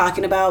else is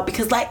talking about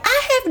because, like,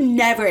 I have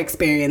never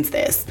experienced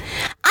this.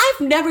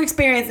 I've never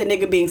experienced a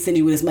nigga being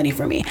stingy with his money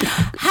for me.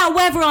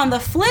 However, on the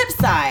flip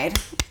side,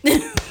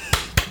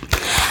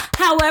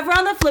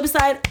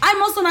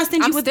 I'm also not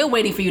stingy I'm still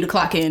waiting for you to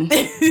clock in.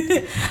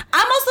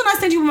 I'm also not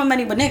stingy with my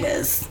money with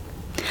niggas.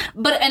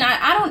 But, and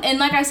I don't, and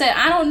like I said,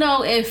 I don't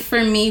know if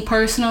for me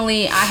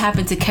personally, I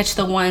happen to catch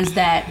the ones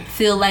that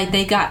feel like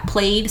they got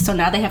played, so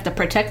now they have to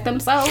protect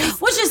themselves.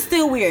 Which is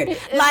still weird.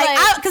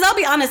 Because I'll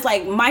be honest,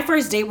 like, my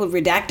first date with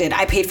Redacted,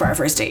 I paid for our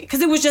first date.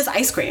 Because it was just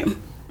ice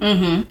cream.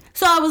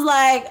 So I was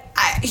like,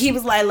 he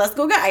was like, let's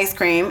go get ice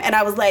cream. And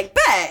I was like,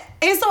 bet.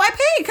 And so I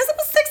paid because it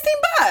was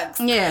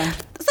 $16. Yeah.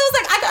 So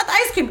it's like, I got the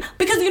ice cream.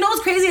 Because you know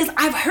what's crazy is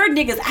I've heard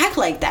niggas act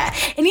like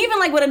that. And even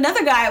like with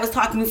another guy I was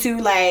talking to,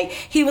 like,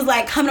 he was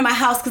like, come to my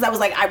house because I was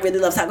like, I really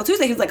love Taco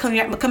Tuesday. He was like, come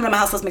to my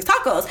house, let's make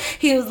tacos.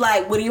 He was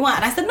like, what do you want?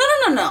 And I said, no.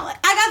 I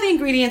got the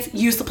ingredients,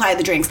 you supply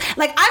the drinks.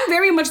 Like, I'm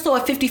very much so a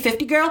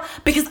 50-50 girl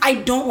because I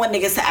don't want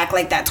niggas to act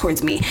like that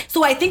towards me.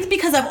 So I think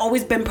because I've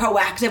always been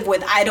proactive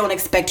with I don't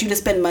expect you to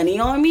spend money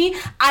on me,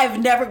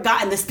 I've never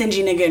gotten the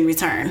stingy nigga in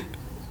return.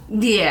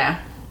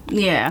 Yeah.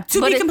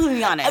 To be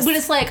completely honest. But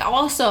it's like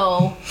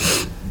also,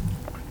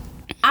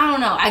 I don't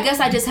know. I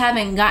guess I just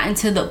haven't gotten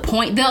to the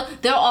point.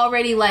 They'll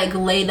already like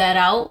lay that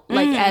out,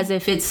 like as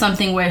if it's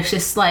something where it's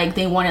just like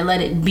they want to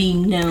let it be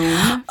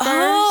known.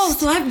 Oh,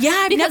 so I've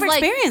never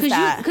experienced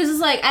that. Because it's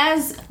like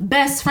as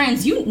best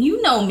friends,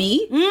 you know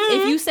me.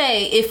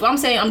 If I'm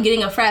saying I'm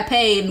getting a frappe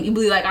and you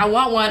be like, I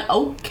want one,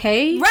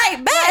 okay, right,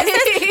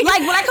 bet. Like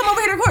when I come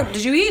over here to record,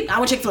 did you eat? I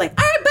want Chick-fil-A. All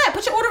right, bet.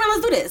 Put your order in.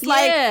 Let's do this.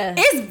 Like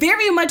it's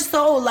very much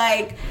so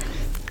like.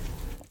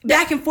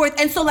 back and forth.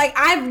 And so, like,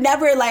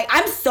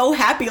 I'm so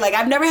happy. Like,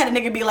 I've never had a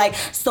nigga be like,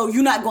 so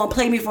you're not going to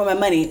play me for my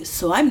money,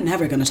 so I'm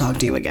never going to talk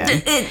to you again.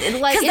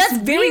 Because that's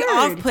very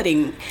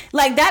off-putting.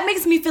 Like, that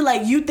makes me feel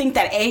like you think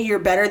that A, you're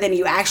better than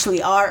you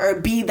actually are, or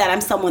B, that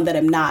I'm someone that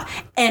I'm not.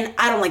 And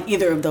I don't like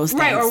either of those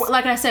things. Right, or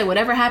like I said,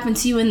 whatever happened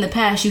to you in the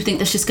past, you think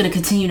that's just going to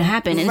continue to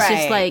happen. And it's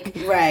just like,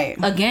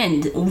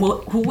 again,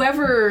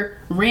 whoever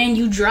ran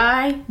you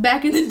dry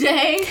back in the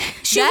day,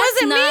 she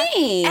wasn't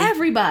me.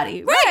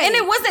 Everybody. Right. And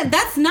it wasn't,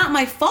 that's not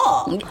my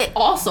fault.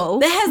 Also,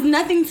 that has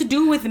nothing to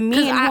do with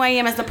me and who I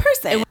am as a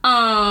person.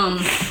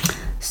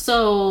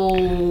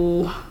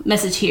 So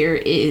message here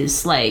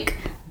is like,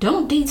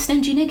 don't date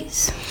stingy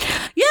niggas.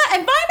 Yeah,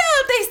 and find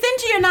out if they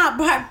stingy or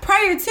not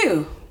prior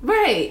to.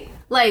 Right.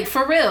 Like,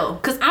 for real.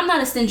 Because I'm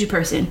not a stingy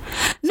person.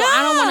 So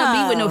I don't want to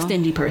be with no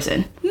stingy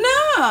person.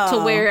 No.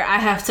 To where I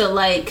have to,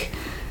 like,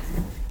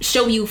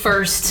 show you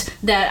first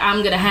that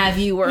I'm gonna have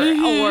you, or you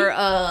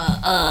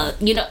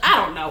know, I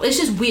don't know. It's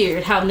just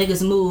weird how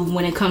niggas move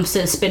when it comes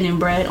to spending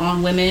bread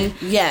on women.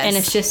 Yes. And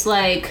it's just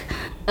like,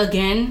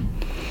 again,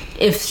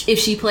 if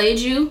she played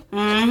you,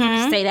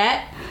 say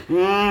that.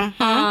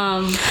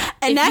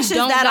 And that's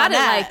just that on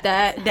that. Like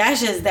that.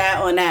 That's just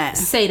that on that.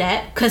 Say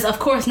that, because of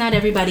course not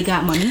everybody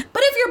got money.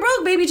 But if you're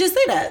broke, baby, just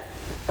say that.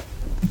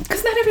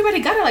 Because not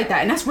everybody got it like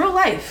that, and that's real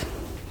life.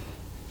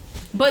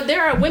 But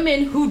there are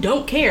women who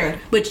don't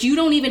care, but you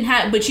don't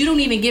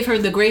even give her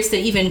the grace to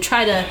even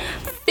try to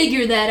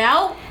figure that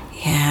out.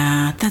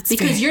 Yeah, that's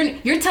because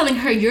you're telling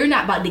her you're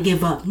not about to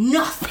give up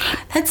nothing.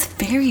 That's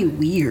very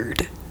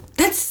weird.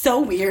 That's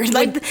so weird.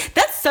 Like,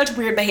 that's such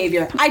weird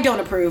behavior. I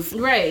don't approve.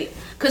 Right.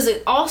 Because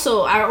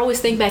also, I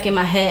always think back in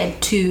my head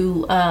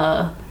to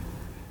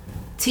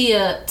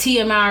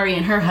Tia Mowry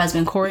and her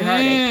husband, Corey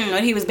Harding.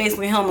 When he was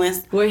basically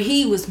homeless. Where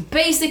he was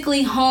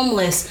basically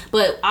homeless.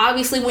 But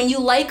obviously, when you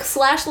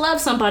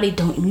like/love somebody,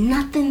 don't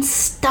nothing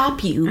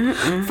stop you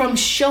from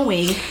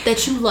showing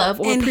that you love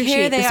or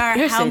appreciate this person. And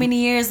here they are, how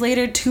many years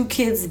later, 2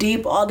 kids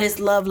deep, all this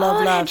love.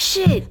 That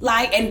shit.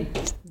 Like,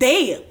 and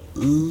they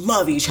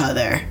love each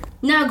other.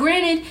 Now,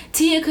 granted,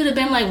 Tia could have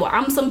been like, well,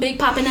 I'm some big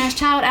poppin' ass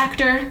child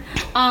actor.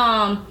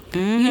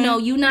 You know,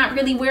 you not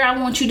really where I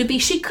want you to be.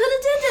 She could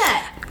have did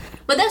that.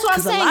 But that's what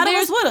I'm saying. A lot of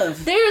us would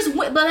have.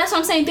 But that's what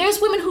I'm saying. There's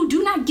women who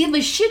do not give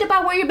a shit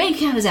about where your bank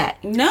account is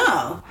at.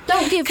 No.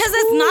 Don't give. Because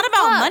it's not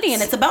about money,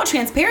 and it's about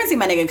transparency,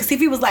 my nigga. Because if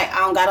he was like, I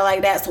don't got it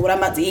like that, so what I'm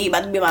about to eat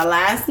about to be my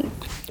last.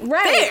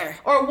 Right. Fair.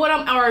 Or what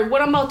I'm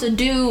about to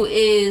do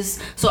is,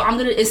 so I'm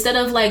gonna, instead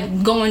of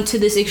like going to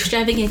this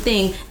extravagant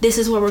thing, this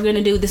is what we're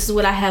gonna do. This is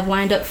what I have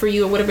lined up for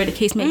you, or whatever the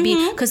case may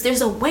be. Because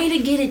there's a way to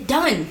get it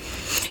done.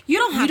 You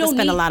don't have to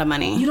spend a lot of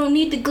money. You don't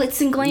need the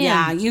glitz and glam.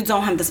 Yeah, you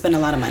don't have to spend a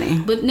lot of money.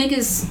 But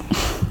niggas.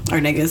 Or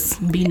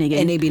niggas. Be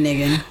niggin'. And they be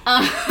niggin'.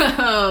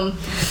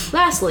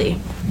 Lastly,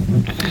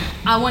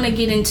 I want to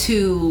get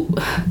into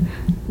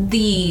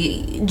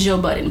the Joe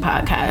Budden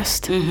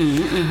podcast.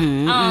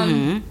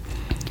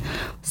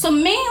 So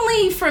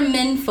mainly for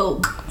men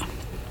folk.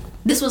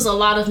 This was a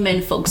lot of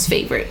men folks'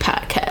 favorite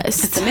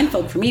podcast. It's a men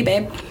folk for me,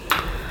 babe.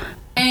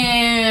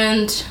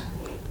 And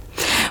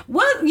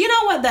what? You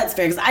know what? That's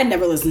fair, because I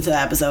never listened to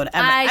that episode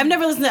ever. I've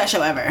never listened to that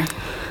show ever.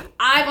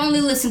 I've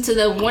only listened to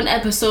the one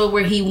episode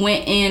where he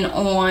went in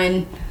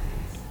on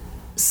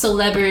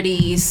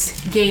celebrities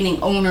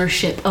gaining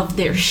ownership of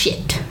their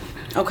shit.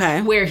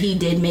 Okay. Where he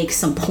did make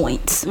some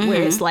points.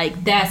 Where it's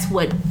like, that's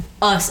what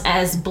us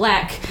as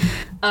black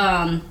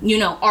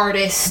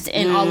artists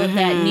and all of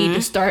that need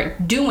to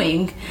start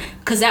doing.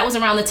 Because that was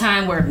around the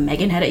time where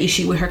Megan had an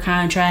issue with her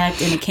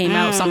contract, and it came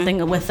out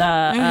something with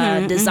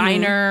a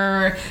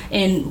designer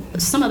and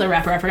some other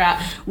rapper, I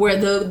forgot, where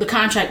the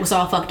contract was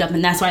all fucked up,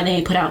 and that's why they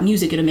ain't put out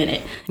music in a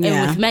minute.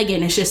 And with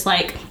Megan, it's just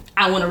like,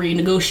 I want to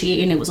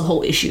renegotiate, and it was a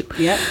whole issue.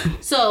 Yep.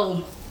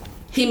 So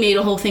he made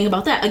a whole thing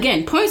about that.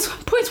 Again, points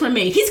were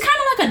made. He's kind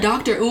of like a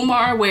Dr.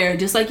 Umar, where,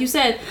 just like you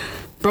said,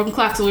 broken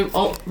clocks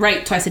are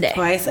right twice a day.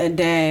 Twice a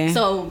day.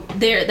 So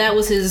that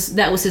was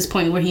his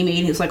point where he made.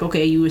 He was like,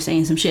 okay, you were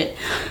saying some shit.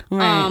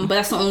 Right. But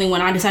that's the only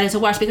one I decided to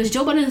watch, because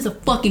Joe Budden is a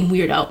fucking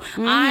weirdo.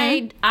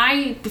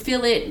 I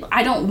feel it.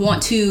 I don't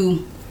want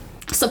to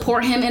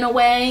support him in a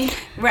way.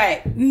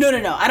 Right. No.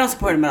 I don't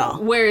support him at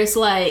all. Where it's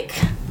like,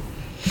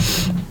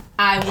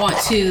 I want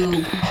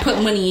to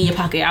put money in your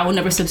pocket. I will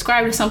never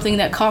subscribe to something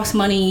that costs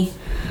money.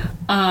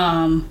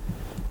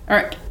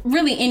 Or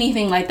really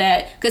anything like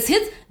that, because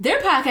their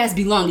podcast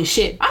be long as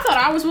shit. I thought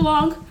ours were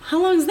long.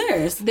 How long is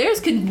theirs? Theirs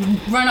could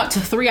run up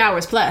to 3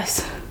 hours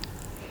plus.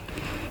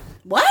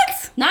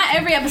 What? Not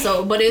every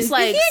episode, but it's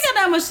like, he ain't got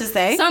that much to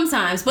say.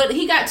 Sometimes, but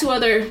he got 2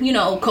 other,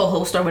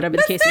 co-hosts or whatever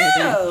the case may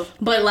be.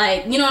 But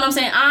like, you know what I'm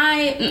saying?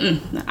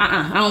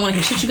 I don't want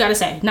to hear shit you gotta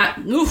say.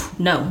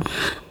 No.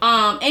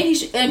 And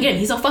he's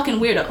a fucking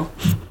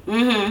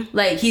weirdo.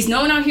 Like, he's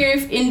known out here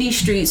in these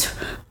streets,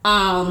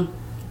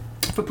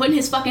 for putting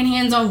his fucking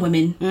hands on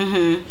women.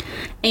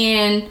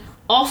 And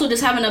also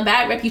just having a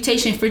bad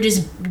reputation for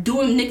just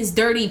doing niggas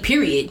dirty,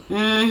 period.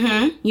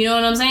 You know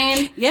what I'm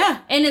saying? Yeah.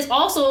 And it's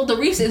also the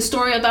recent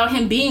story about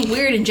him being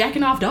weird and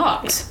jacking off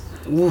dogs.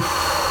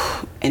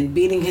 and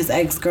beating his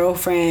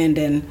ex-girlfriend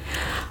and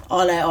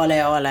all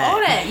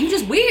that. You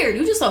just weird.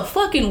 You just a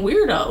fucking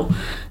weirdo.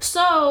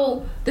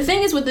 So the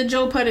thing is with the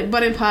Joe Budden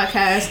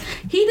podcast,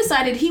 he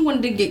decided he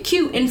wanted to get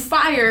cute and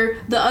fire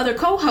the other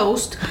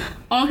co-host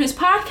on his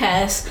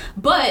podcast,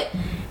 but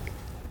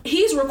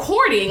he's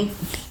recording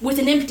with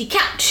an empty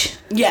couch.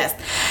 Yes.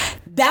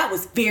 That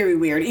was very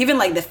weird. Even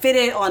like the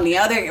fitted on the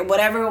other,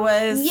 whatever it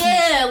was.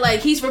 Yeah, like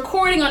he's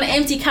recording on an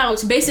empty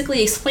couch,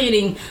 basically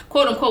explaining,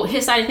 quote unquote,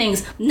 his side of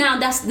things. Now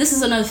this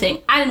is another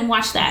thing. I didn't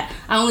watch that.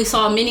 I only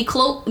saw mini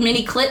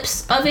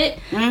clips of it.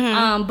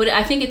 Mm-hmm. But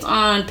I think it's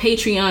on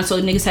Patreon,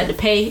 so niggas had to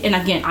pay. And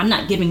again, I'm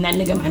not giving that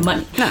nigga my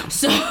money. No.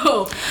 So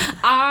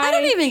I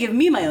don't even give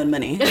me my own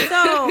money.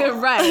 So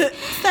right,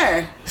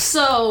 sir.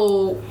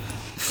 So.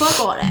 Fuck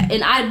all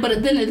that.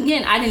 But then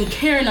again, I didn't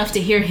care enough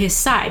to hear his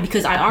side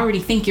because I already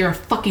think you're a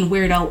fucking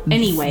weirdo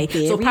anyway.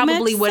 Very so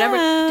probably whatever,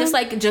 so.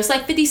 just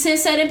like 50 Cent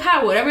said in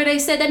Power, whatever they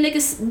said that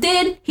nigga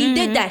did, he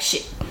did that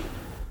shit.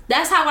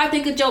 That's how I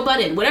think of Joe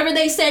Budden. Whatever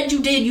they said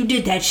you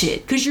did that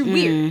shit because you're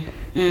weird.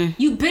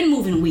 You've been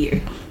moving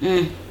weird.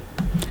 And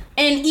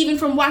even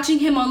from watching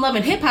him on Love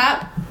and Hip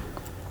Hop,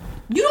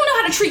 you don't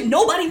know how to treat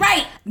nobody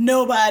right.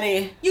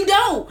 Nobody. You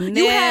don't.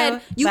 You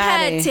had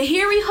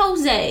Tahiri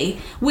Jose,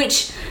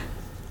 which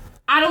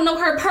I don't know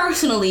her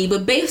personally,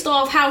 but based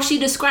off how she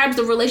describes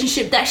the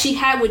relationship that she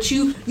had with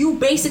you, you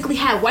basically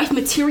had wife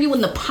material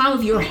in the palm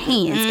of your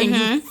hands, and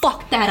you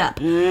fucked that up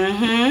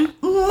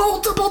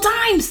multiple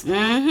times,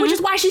 which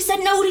is why she said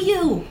no to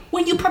you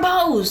when you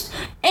proposed,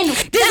 and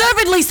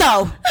deservedly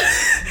so.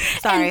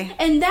 Sorry.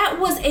 And that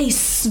was a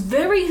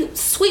very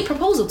sweet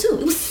proposal too.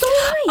 It was so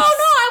nice. Oh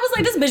no, I was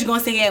like, this bitch gonna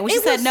say yeah. When she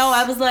said no,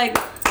 I was like,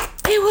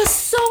 it was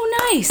so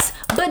nice,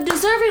 but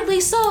deservedly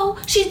so.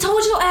 She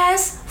told your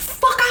ass,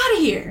 fuck out of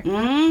here.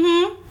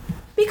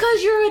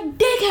 Because you're a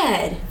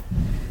dickhead.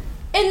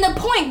 And the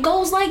point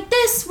goes like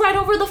this right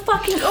over your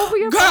fucking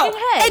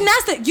head. And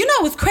that's it. You know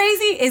what's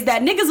crazy is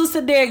that niggas will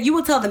sit there, you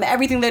will tell them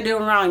everything they're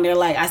doing wrong. They're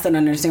like, I still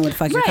don't understand where the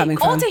fuck you're coming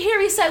from. All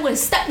Tahiri said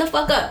was step the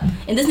fuck up.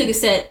 And this nigga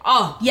said,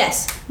 oh,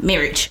 yes,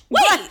 marriage.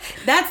 Wait. What?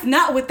 That's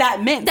not what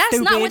that meant. That's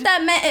stupid. not what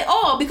that meant at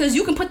all, because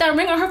you can put that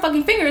ring on her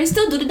fucking finger and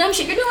still do the dumb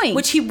shit you're doing.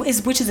 Which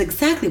is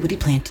exactly what he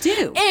planned to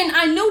do. And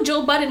I knew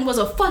Joe Budden was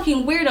a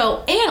fucking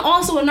weirdo and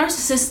also a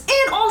narcissist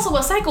and also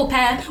a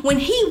psychopath when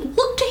he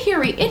looked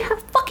Tahiri in her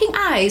fucking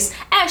eyes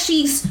as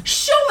she's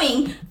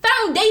showing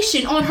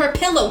foundation on her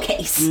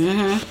pillowcase.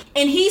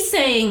 And he's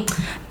saying,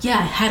 yeah,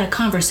 I had a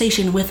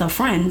conversation with a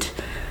friend.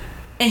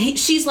 And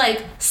she's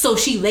like, so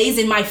she lays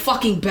in my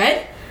fucking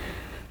bed?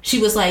 She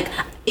was like,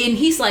 and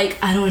he's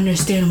like, I don't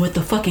understand what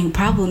the fucking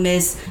problem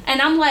is.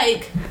 And I'm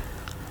like,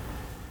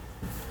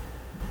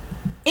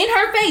 in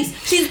her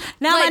face. She's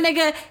now like, my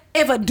nigga,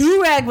 if a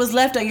do-rag was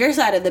left on your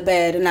side of the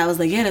bed and I was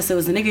like, yeah, so it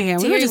was a nigga here.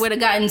 Tahiri would have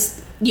gotten,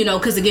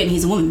 because again,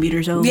 he's a woman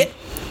beater, so. Yeah.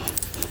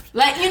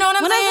 Like, you know what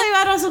I'm saying? When I tell you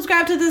I don't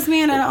subscribe to this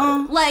man at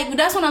all. Like,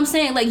 that's what I'm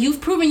saying. Like, you've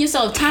proven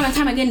yourself time and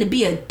time again to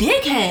be a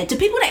dickhead to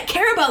people that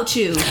care about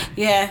you.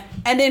 Yeah.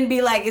 And then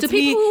be like, it's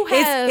me.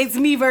 It's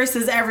me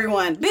versus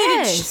everyone.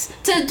 Yes.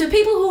 Bitch. To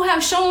people who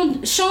have shown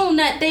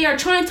that they are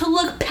trying to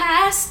look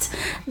past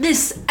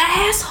this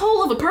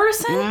asshole of a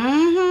person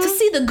to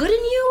see the good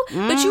in you,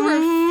 but you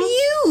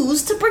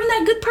refuse to bring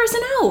that good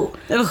person out.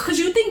 Because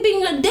you think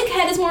being a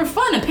dickhead is more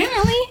fun,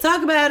 apparently.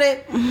 Talk about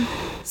it.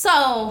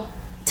 So,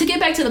 to get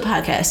back to the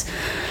podcast,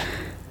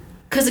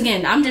 because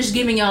again, I'm just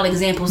giving y'all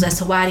examples as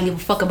to why I didn't give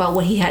a fuck about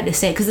what he had to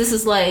say, because this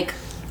is like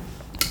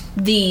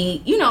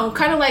the,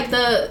 kind of like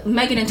the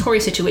Megan and Tory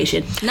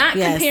situation. Not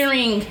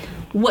comparing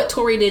what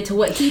Tory did to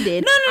what he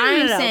did.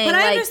 No. Saying, but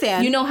I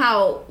understand. You know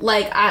how,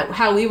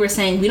 how we were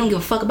saying we don't give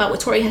a fuck about what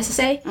Tory has to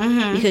say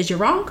because you're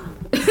wrong.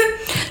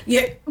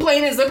 Yeah,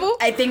 plain and simple.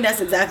 I think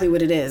that's exactly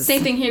what it is.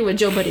 Same thing here with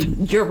Joe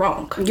Budden. You're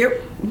wrong. You're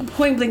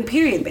point blank.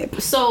 Period, babe.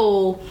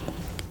 So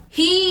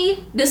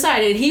he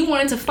decided he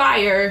wanted to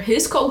fire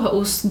his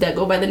co-hosts that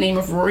go by the name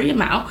of Rory and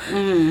Mal.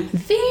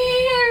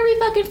 Very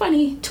fucking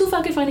funny. Two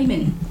fucking funny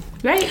men.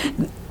 Right?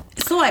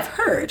 So I've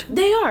heard.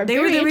 They are. They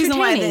were the reason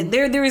why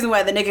they're the reason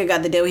why the nigga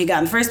got the deal he got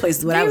in the first place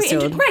is what I was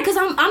told. Right, because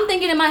I'm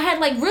thinking in my head,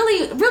 like,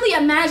 really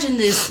imagine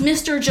this,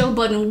 Mr. Joe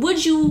Budden. Would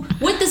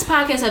this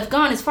podcast have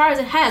gone as far as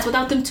it has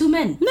without them two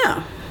men?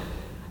 No.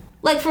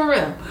 Like, for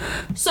real.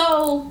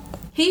 So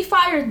he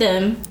fired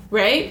them,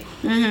 right?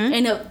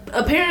 And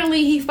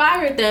apparently he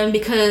fired them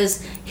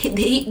because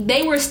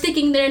they were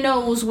sticking their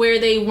nose where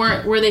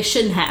they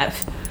shouldn't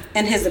have.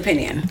 In his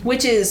opinion.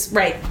 Which is,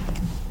 right.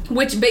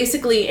 Which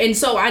basically, and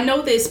so I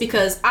know this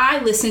because I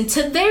listened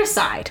to their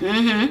side.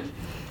 And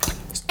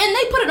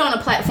they put it on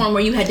a platform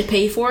where you had to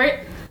pay for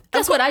it.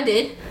 That's what I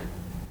did.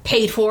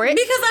 Paid for it.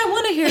 Because I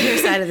want to hear their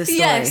side of the story.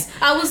 Yes.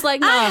 I was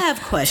like, no. I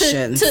have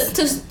questions.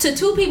 To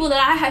two people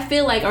that I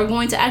feel like are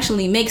going to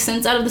actually make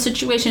sense out of the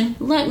situation,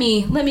 let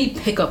me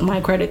pick up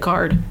my credit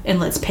card and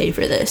let's pay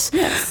for this.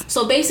 Yes.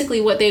 So basically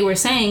what they were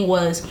saying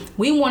was,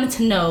 we wanted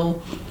to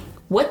know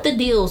what the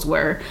deals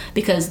were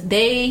because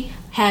they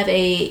have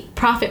a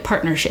profit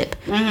partnership.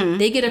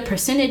 They get a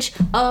percentage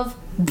of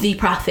the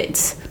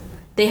profits.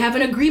 they have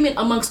an agreement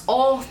amongst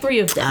all three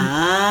of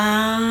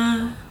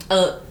them.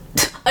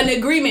 An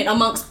agreement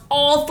amongst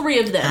all three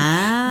of them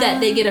that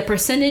they get a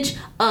percentage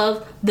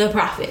of the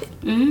profit.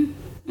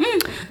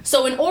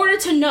 So in order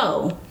to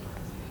know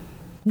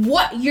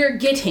what you're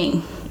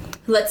getting,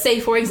 let's say,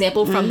 for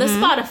example, from the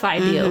Spotify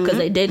deal, because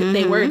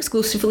they were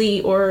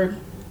exclusively, or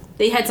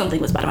they had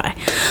something with Spotify.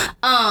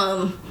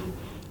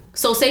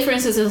 So say, for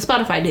instance, in the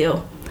Spotify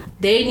deal,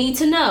 they need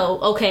to know,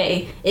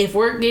 okay, if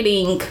we're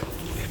getting,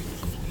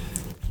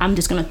 I'm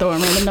just going to throw a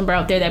random number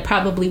out there that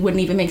probably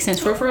wouldn't even make sense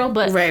for real,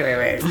 but Right.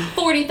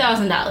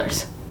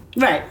 $40,000.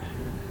 Right.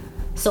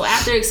 So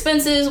after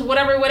expenses,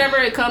 whatever,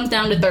 it comes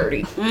down to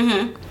 30.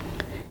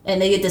 And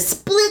they get to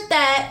split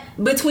that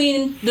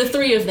between the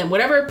three of them,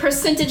 whatever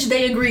percentage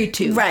they agreed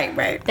to. Right.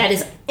 That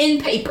is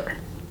in paper.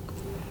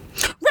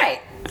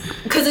 Right.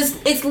 Because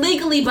it's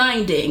legally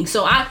binding.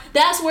 So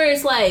that's where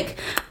it's like,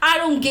 I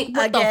don't get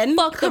what the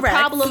fuck the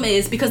problem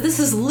is, because this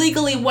is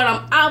legally what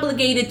I'm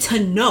obligated to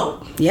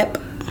know. Yep.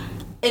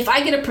 If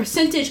I get a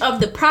percentage of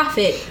the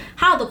profit,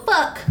 how the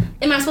fuck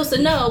am I supposed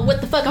to know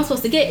what the fuck I'm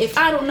supposed to get if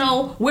I don't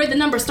know where the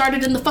number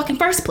started in the fucking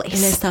first place?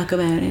 Let's talk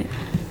about it.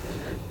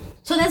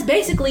 So that's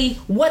basically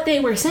what they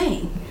were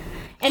saying.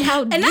 And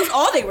that's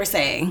all they were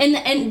saying.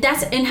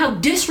 And how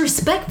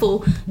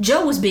disrespectful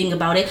Joe was being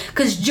about it,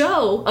 because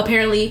Joe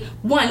apparently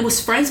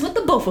was friends with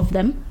the both of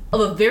them of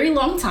a very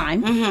long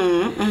time,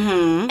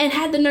 and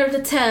had the nerve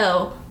to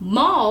tell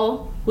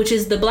Mal, which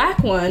is the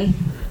black one,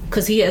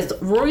 because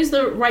Rory's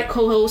the right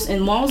co-host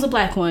and Mal's the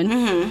black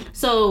one.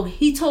 So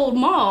he told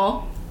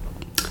Mal,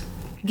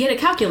 get a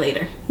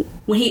calculator.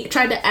 When he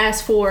tried to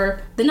ask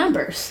for the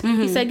numbers,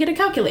 he said, get a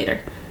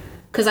calculator.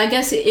 Because I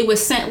guess it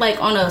was sent like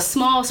on a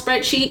small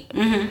spreadsheet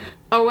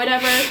or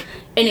whatever,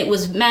 and it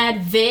was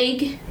mad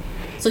vague.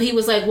 So he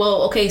was like,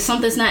 well, okay,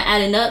 something's not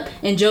adding up.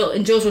 And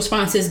Joe's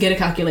response is, get a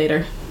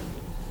calculator.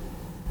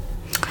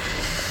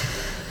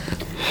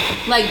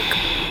 Like,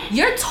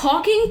 you're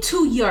talking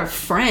to your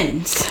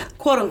friends.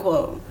 Quote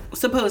unquote.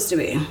 Supposed to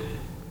be.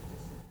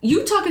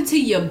 You talking to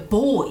your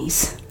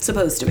boys.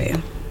 Supposed to be.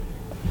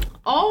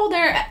 All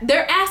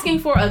they're asking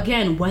for,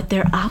 again, what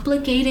they're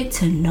obligated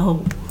to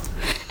know.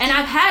 And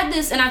I've had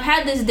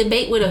this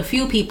debate with a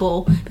few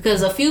people,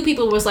 because a few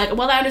people was like,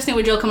 well, I understand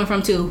where Joe coming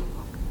from too.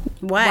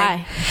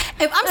 Why?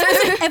 If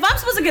I'm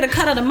supposed to get a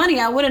cut of the money,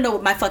 I wouldn't know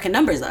what my fucking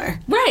numbers are.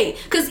 Right.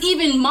 Because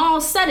even Mal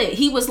said it.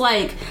 He was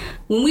like,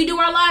 when we do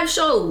our live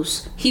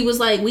shows, he was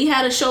like, we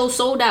had a show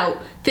sold out,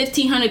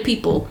 1,500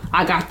 people.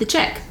 I got the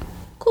check.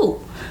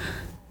 Cool.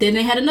 Then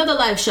they had another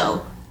live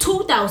show,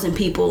 2,000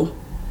 people.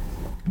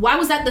 Why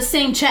was that the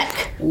same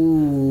check?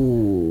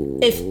 Ooh.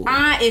 If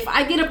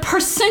I get a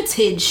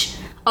percentage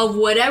of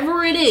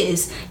whatever it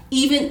is,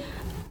 even,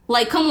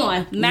 like, come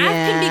on, math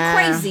can be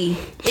crazy.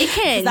 It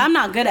can. 'Cause I'm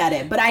not good at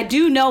it, but I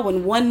do know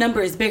when one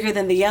number is bigger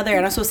than the other,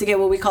 and I'm supposed to get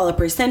what we call a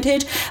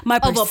percentage.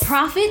 Of a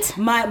profit?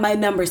 My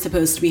number's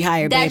supposed to be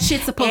higher. That babe.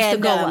 shit's supposed to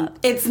go up.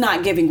 It's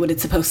not giving what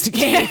it's supposed to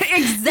give.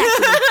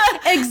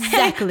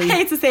 Exactly. I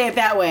hate to say it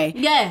that way.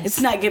 Yes.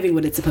 It's not giving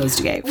what it's supposed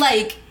to give.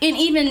 Like, and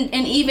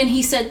even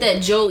he said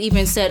that Joe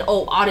even said,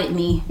 oh, audit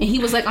me. And he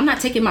was like, I'm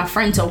not taking my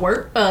friend to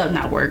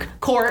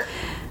court.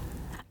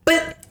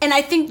 And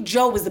I think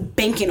Joe was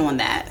banking on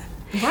that.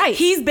 Right.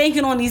 He's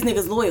banking on these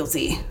niggas'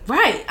 loyalty.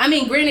 Right. I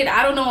mean, granted,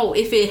 I don't know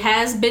if it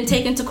has been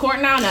taken to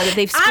court now that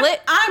they've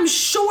split. I'm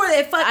sure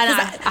that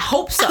I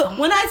hope so.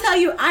 When I tell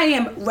you I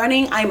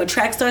am a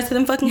track star to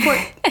them fucking court.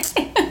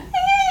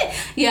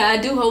 Yeah, I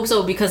do hope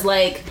so, because,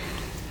 like,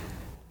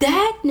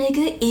 that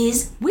nigga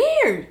is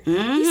weird.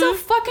 He's a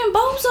fucking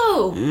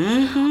bozo.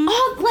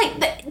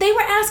 They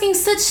were asking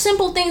such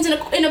simple things,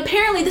 and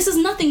apparently this is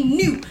nothing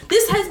new.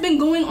 This has been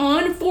going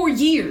on for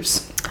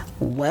years.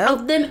 Well,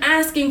 Of them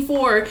asking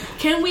for,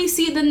 can we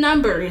see the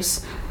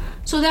numbers,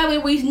 so that way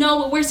we know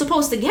what we're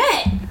supposed to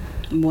get.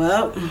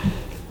 well,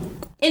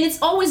 And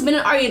it's always been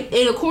an argument,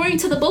 and according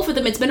to the both of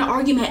them, it's been an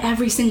argument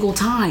every single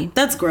time.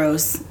 that's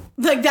gross.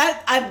 Like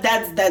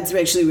that's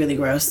actually really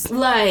gross.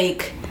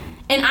 Like,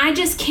 and I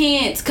just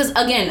can't, because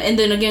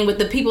again with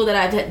the people that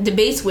I've had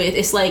debates with,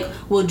 it's like,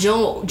 well,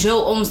 Joe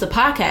owns the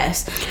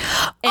podcast,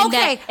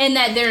 and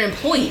that they're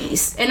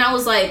employees, and I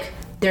was like,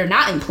 they're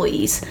not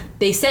employees.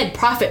 They said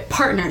profit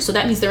partner, so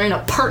that means they're in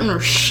a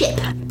partnership.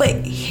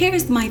 But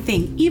here's my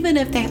thing: even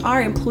if they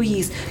are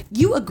employees,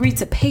 you agreed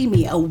to pay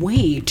me a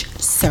wage,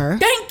 sir.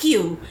 Thank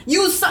you.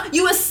 You sign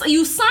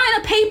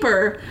a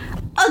paper.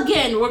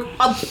 Again, we're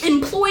an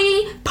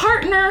employee,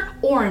 partner,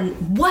 or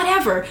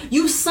whatever.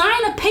 You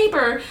sign a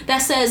paper that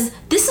says,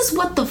 this is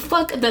what the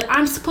fuck that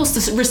I'm supposed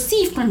to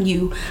receive from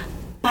you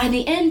by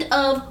the end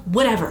of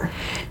whatever.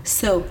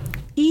 So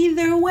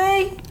either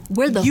way,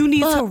 you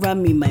need to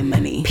run me my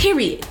money.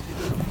 Period.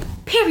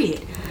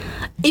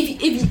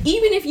 If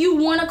even if you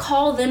want to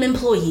call them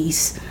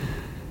employees,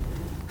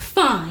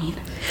 fine.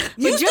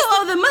 You still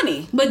owe them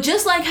money. But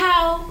just like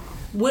how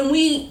when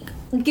we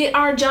get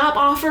our job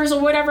offers or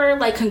whatever,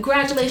 like,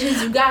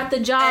 congratulations, you got the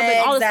job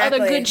and all this other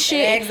good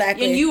shit.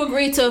 Exactly. And you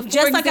agree to,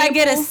 just like I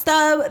get a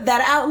stub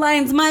that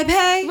outlines my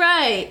pay.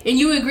 Right. And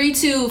you agree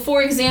to,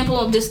 for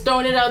example, just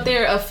throwing it out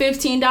there, a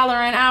 $15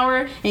 an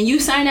hour, and you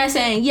sign that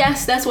saying,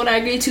 yes, that's what I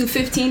agree to,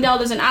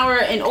 $15 an hour,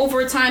 and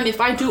overtime,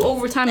 if I do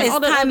overtime and it's all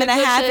that time and a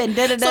half shit. and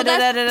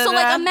da-da-da-da-da-da-da. So,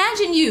 like,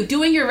 imagine you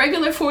doing your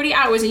regular 40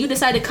 hours and you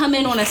decide to come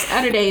in on a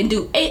Saturday and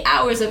do 8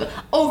 hours of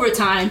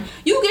overtime.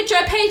 You get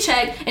your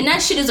paycheck, and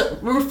that shit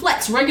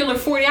reflects regular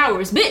 40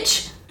 hours,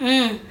 bitch.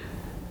 And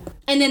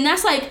then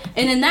that's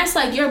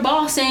like your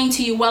boss saying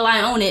to you, well,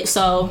 I own it,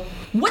 so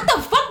what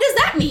the fuck does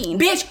that mean?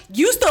 Bitch,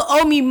 you still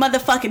owe me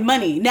motherfucking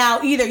money.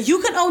 Now, either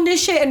you can own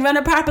this shit and run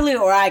it properly,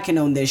 or I can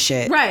own this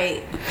shit.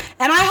 Right.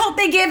 And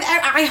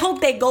I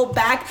hope they go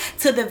back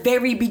to the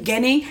very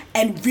beginning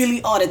and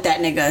really audit that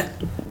nigga.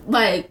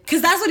 Like,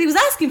 because that's what he was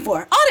asking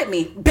for. Audit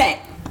me.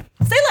 Bet.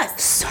 Say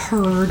less.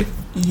 Heard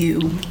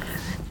you.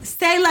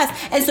 Say less.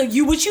 And so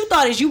what you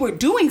thought is you were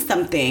doing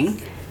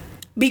something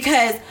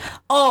because,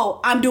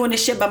 I'm doing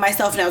this shit by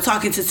myself now,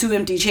 talking to 2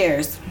 empty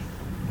chairs.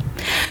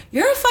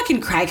 You're a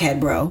fucking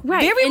crackhead, bro.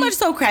 Right. Very and much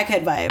so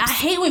crackhead vibes. I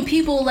hate when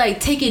people, like,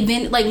 take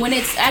advantage, like, when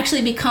it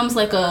actually becomes,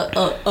 like,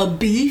 a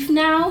beef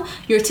now.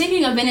 You're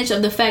taking advantage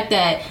of the fact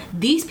that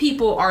these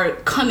people are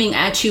coming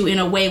at you in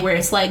a way where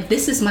it's like,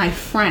 this is my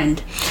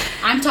friend.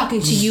 I'm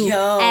talking to you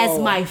as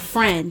my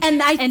friend.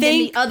 And then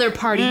the other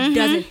party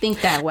doesn't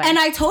think that way. And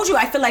I told you,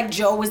 I feel like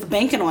Joe was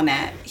banking on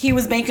that. He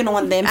was banking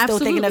on them still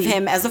thinking of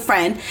him as a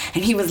friend.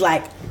 And he was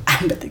like,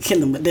 I'm about to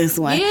kill him with this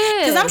one. Yeah.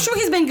 Because I'm sure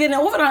he's been getting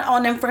over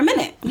on them for a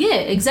minute. Yeah,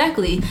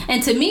 exactly.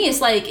 And to me,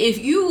 it's like, if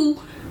you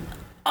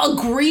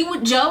agree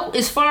with Joe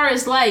as far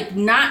as, like,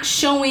 not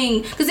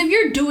showing, because if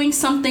you're doing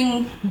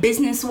something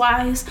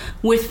business-wise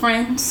with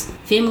friends,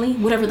 family,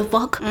 whatever the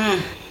fuck,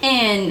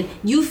 and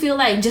you feel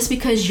like just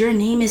because your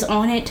name is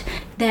on it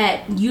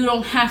that you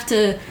don't have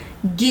to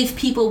give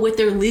people what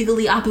they're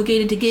legally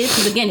obligated to give,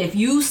 because again, if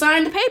you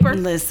sign the paper,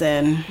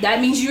 listen, that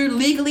means you're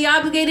legally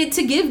obligated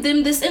to give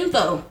them this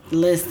info.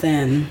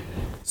 Listen.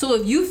 So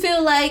if you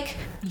feel like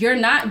you're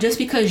not, just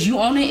because you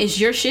own it, it's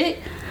your shit,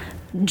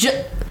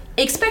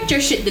 expect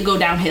your shit to go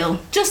downhill,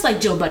 just like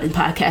Joe Budden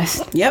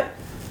podcast. Yep.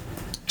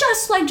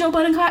 Just like Joe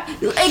Budden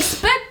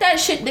expect that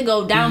shit to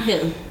go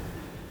downhill.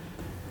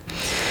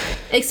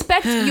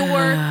 Expect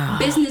your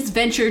business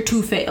venture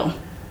to fail.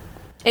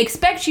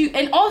 Expect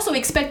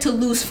to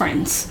lose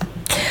friends.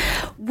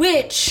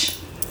 Which,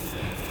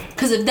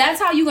 because if that's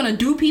how you're gonna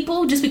do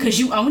people, just because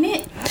you own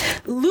it,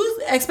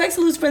 expect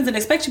to lose friends and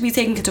expect to be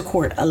taken to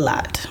court a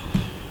lot.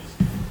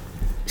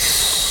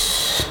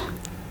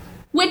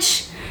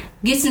 Which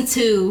gets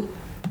into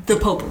the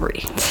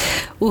potpourri.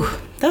 Ooh,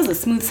 that was a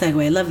smooth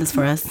segue. Love this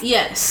for us.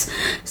 Yes.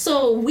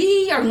 So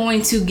we are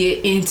going to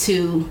get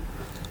into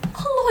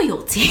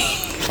loyalty.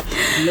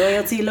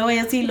 Loyalty.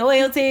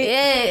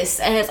 Yes,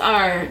 as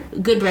our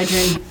good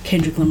brethren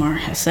Kendrick Lamar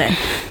has said.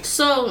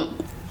 So,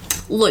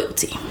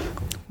 loyalty.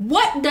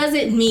 What does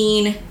it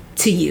mean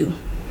to you?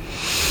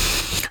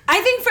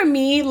 I think for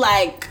me,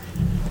 like,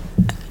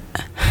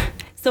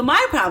 so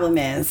my problem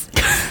is,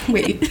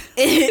 wait,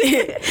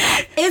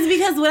 is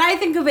because what I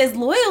think of as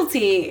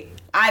loyalty,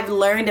 I've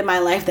learned in my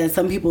life that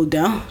some people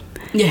don't.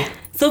 Yeah.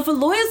 So for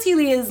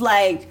loyalty is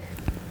like,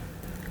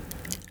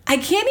 I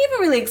can't even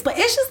really explain.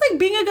 It's just like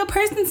being a good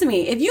person to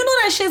me. If you know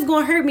that shit's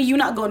gonna hurt me, you're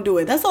not gonna do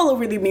it. That's all it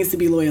really means to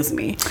be loyal to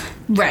me.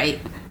 Right.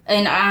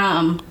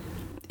 And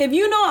if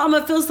you know I'm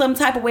gonna feel some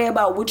type of way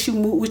about what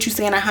you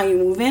saying and how you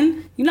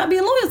moving, you're not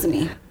being loyal to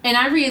me. And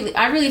I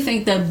really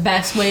think the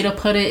best way to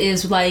put it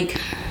is like,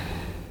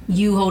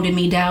 you holding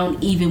me down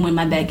even when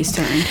my back is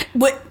turned.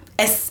 But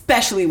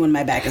especially when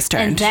my back is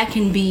turned. And that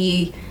can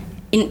be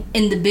in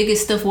the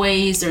biggest of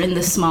ways or in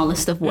the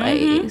smallest of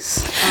ways.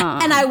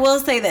 Mm-hmm. And I will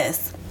say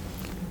this.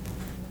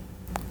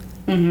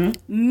 Mm-hmm.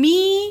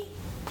 Me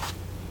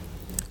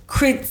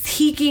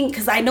critiquing,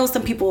 because I know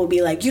some people will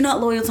be like, you're not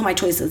loyal to my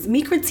choices.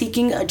 Me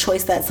critiquing a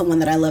choice that someone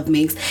that I love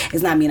makes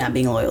is not me not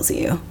being loyal to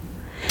you.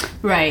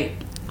 Right.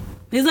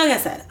 Because like I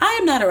said, I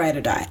am not a ride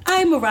or die.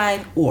 I am a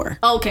ride or.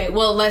 Okay,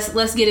 well,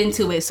 let's get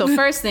into it. So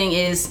first thing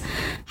is,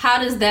 how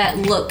does that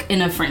look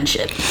in a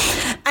friendship?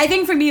 I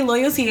think for me,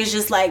 loyalty is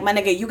just like, my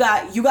nigga, you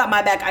got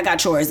my back, I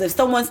got yours. If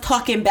someone's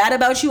talking bad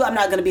about you, I'm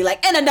not gonna be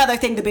like, and another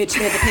thing the bitch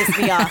did to piss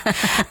me off.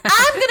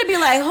 I'm gonna be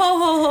like,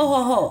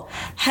 ho.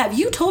 Have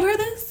you told her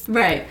this?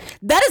 Right.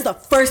 That is the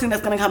first thing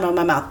that's gonna come out of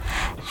my mouth.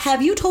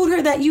 Have you told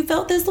her that you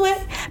felt this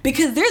way?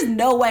 Because there's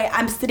no way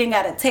I'm sitting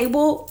at a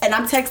table and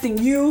I'm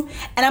texting you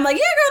and I'm like,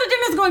 yeah, girl, the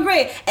dinner's going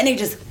great, and they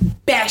just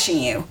bashing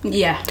you.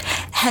 Yeah.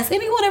 Has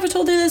anyone ever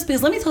told her this?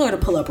 Because let me tell her to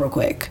pull up real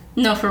quick.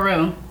 No, for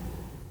real.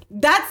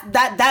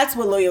 That's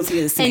what loyalty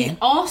is to me. And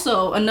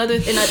also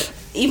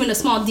even a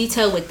small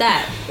detail with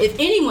that, if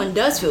anyone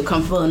does feel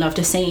comfortable enough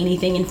to say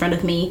anything in front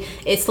of me,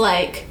 it's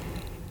like,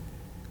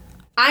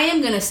 I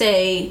am gonna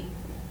say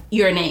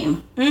your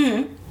name.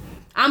 Mm-hmm.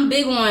 I'm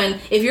big on,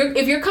 if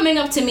you're coming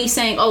up to me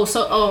saying,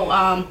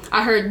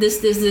 I heard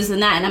this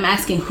and that, and I'm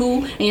asking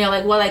who, and you're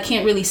like, well, I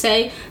can't really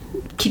say,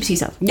 keep to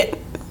yourself. Yeah.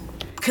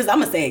 Because I'm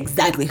going to say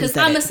exactly who said it. Because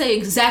I'm going to say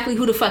exactly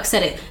who the fuck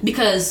said it.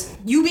 Because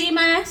you beat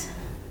my ass.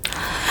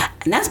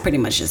 And that's pretty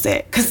much just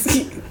it.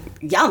 Because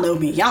y'all know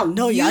me. Y'all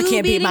know y'all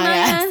can't beat my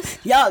ass.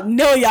 Y'all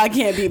know y'all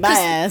can't beat my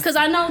ass. Because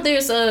I know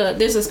there's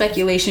a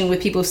speculation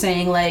with people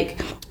saying,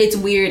 like, it's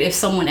weird if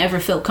someone ever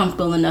felt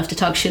comfortable enough to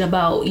talk shit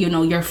about, you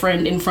know, your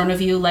friend in front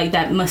of you. Like,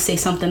 that must say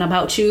something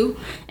about you.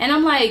 And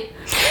I'm like,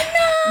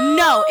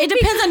 no, it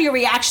depends on your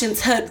reaction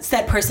to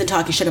said person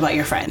talking shit about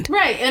your friend.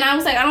 Right. And I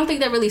was like, I don't think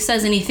that really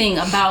says anything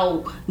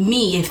about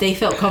me if they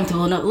felt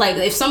comfortable enough. Like,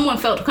 if someone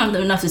felt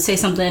comfortable enough to say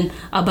something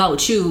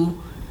about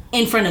you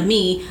in front of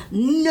me,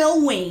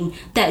 knowing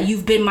that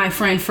you've been my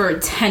friend for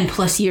 10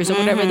 plus years or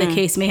whatever the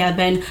case may have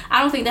been,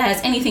 I don't think that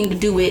has anything to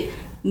do with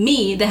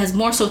me. That has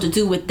more so to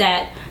do with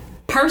that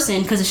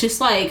person, because it's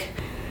just like,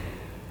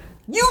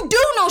 you do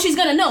know she's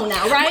gonna know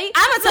now, right?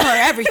 I'm gonna tell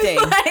her everything.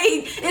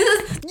 Like,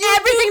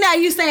 everything that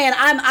you saying,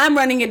 I'm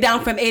running it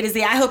down from A to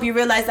Z. I hope you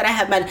realize that I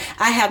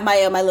have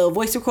my little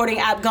voice recording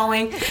app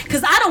going,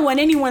 because I don't want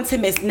anyone to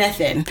miss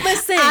nothing.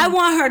 Listen, I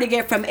want her to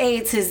get from A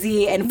to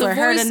Z, and for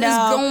her to know.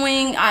 The voice is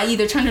going. I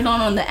either turned it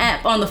on the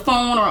app, on the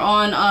phone, or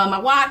on my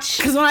watch.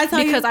 Because when I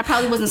tell because I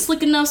probably wasn't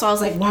slick enough, so I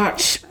was like,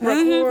 watch,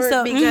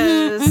 record,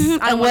 because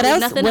I what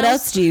else? What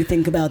else do you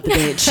think about the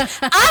bitch?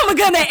 I'm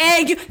gonna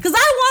egg you, because I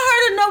want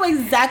her to know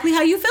exactly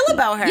how you feel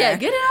about her. Yeah,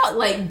 get it out.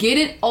 Like, get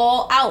it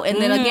all out. And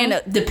then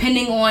again,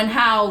 depending on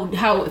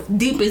how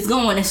deep it's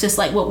going, it's just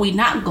like, what we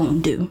not gonna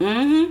do.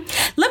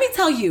 Let me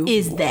tell you.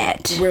 Is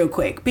that. Real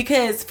quick.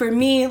 Because for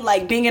me,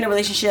 like, being in a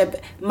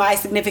relationship, my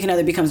significant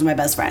other becomes my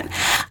best friend.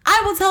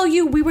 I will tell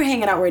you, we were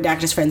hanging out, we were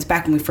doctor's friends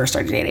back when we first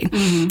started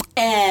dating.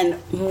 And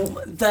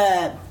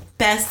the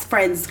best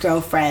friend's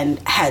girlfriend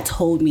had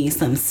told me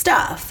some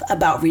stuff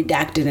about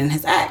Redacted and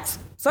his ex.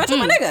 So I told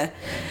my nigga.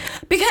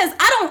 Because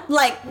I don't,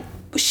 like,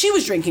 she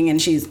was drinking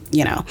and she's,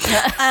 you know.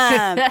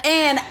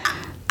 And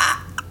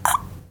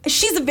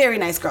she's a very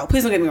nice girl.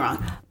 Please don't get me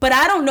wrong. But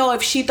I don't know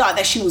if she thought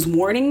that she was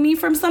warning me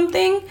from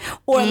something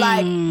or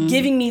like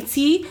giving me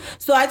tea.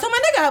 So I told my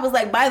nigga, I was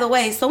like, by the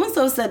way,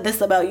 so-and-so said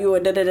this about you or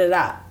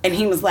da-da-da-da. And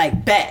he was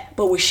like, bet.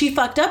 But what she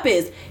fucked up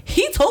is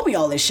he told me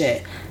all this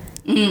shit.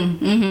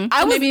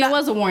 Maybe it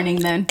was a warning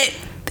then.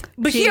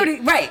 But he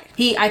already, right.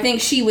 I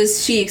think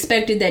she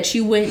expected that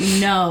you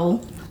wouldn't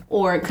know.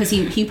 Or because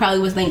he probably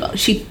was thinking,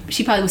 she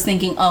probably was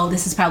thinking, oh,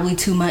 this is probably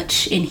too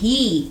much, and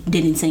he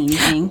didn't say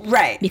anything,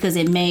 right? Because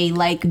it may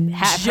like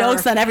have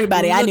jokes on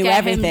everybody. I knew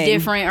everything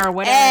different or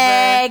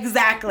whatever.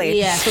 Exactly.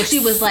 Yeah. So she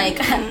was like,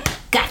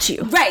 got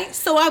you. Right.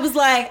 So I was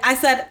like, I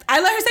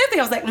let her say everything.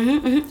 I was like,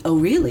 oh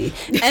really?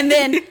 And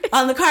then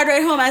on the car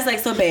ride home, I was like,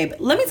 so babe,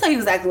 let me tell you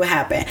exactly what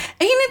happened.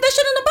 And he nipped that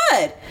shit in the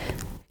bud.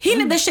 He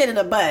nipped that shit in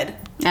the bud.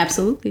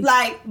 Absolutely.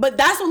 Like, but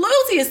that's what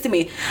loyalty is to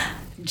me.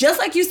 Just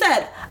like you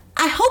said.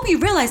 I hope you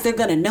realize they're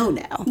gonna know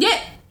now. Yeah.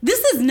 This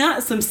is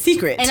not some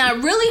secret. And I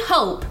really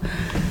hope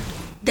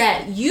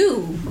that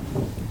you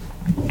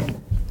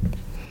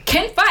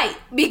can fight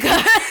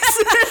because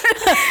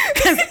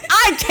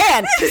I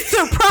can.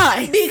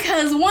 Surprise.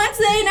 Because once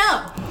they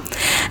know.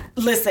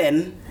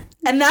 Listen,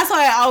 and that's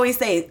why I always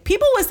say,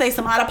 people would say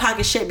some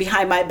out-of-pocket shit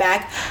behind my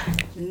back.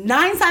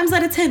 9 times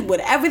out of 10,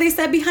 whatever they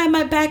said behind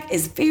my back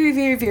is very,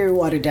 very, very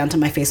watered down to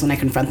my face when I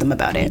confront them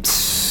about it.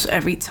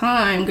 Every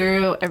time,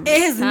 girl. It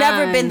has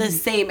never been the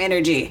same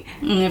energy.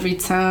 Every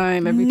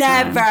time.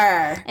 Never.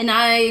 And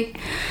I,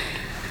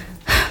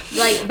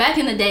 like, back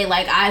in the day,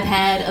 like, I've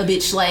had a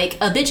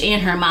bitch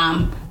and her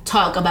mom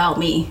talk about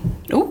me.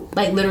 Ooh.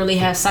 Like, literally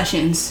have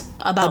sessions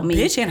about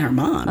me. A bitch and her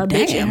mom.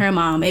 Bitch and her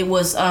mom. It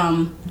was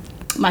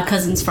my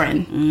cousin's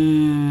friend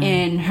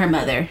and her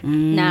mother.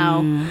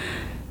 Now,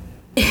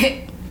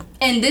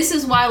 and this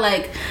is why,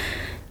 like,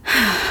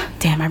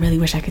 damn, I really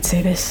wish I could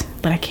say this,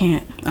 but I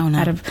can't. Oh no!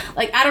 Out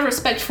of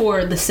respect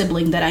for the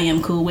sibling that I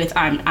am cool with,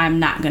 I'm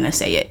not gonna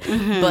say it,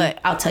 but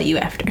I'll tell you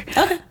after.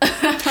 Okay.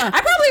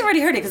 I probably already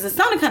heard it because it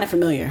sounded kind of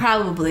familiar.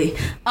 Probably.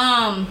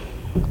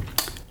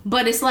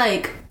 But it's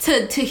like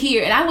to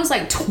hear, and I was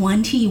like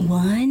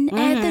 21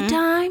 at the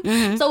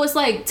time, so it's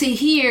like to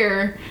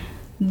hear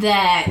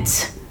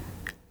that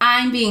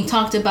I'm being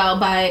talked about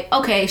by,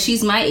 okay,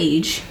 she's my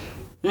age.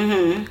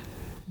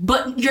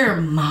 But your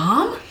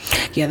mom?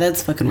 Yeah,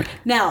 that's fucking weird.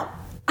 Now,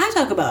 I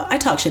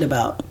talk shit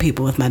about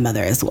people with my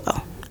mother as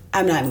well.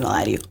 I'm not even gonna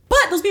lie to you. But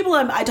those people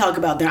I talk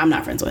about, I'm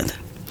not friends with.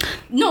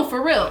 No,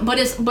 for real. But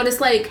it's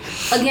like,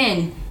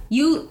 again,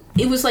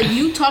 it was like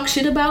you talk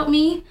shit about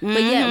me,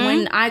 but yet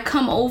when I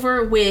come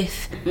over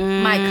with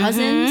my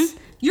cousins,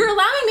 you're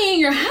allowing me in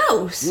your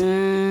house. So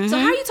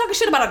how are you talking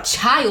shit about a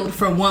child,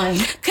 for one?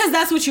 Because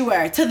that's what you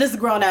were to this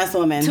grown-ass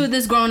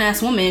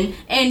woman.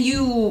 And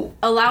you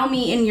allow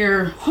me in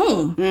your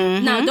home.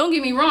 Now, don't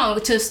get me wrong.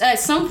 Just at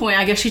some point,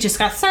 I guess she just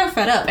got so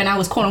fed up, and I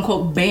was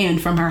quote-unquote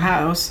banned from her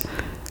house.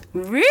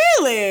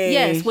 Really?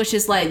 Yes, which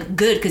is like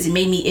good because it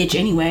made me itch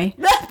anyway.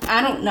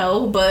 I don't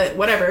know, but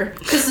whatever.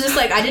 Because it's just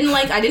like I didn't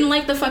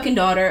like the fucking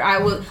daughter. I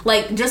would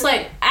like just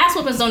like ass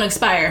whoopings don't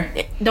expire.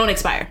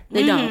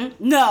 They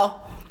don't. No.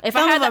 If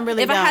I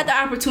had the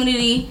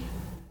opportunity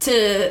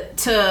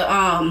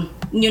to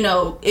you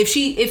know,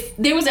 if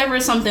there was ever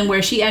something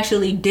where she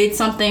actually did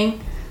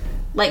something,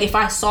 like if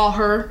I saw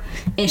her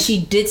and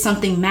she did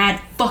something mad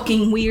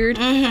fucking weird,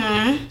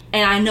 and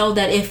I know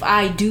that if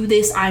I do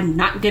this, I'm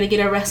not gonna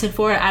get arrested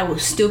for it, I will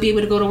still be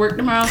able to go to work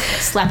tomorrow,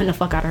 slapping the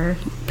fuck out of her.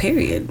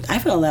 Period. I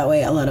feel that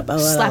way a lot of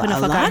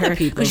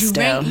people. Because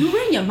you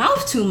ran your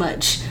mouth too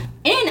much.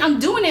 And I'm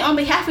doing it on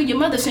behalf of your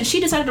mother since she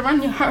decided to run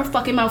her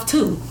fucking mouth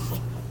too.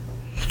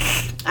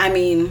 I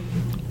mean,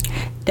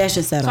 that's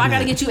just that. So I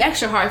gotta get you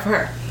extra hard for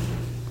her.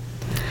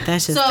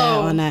 That's just that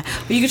on that.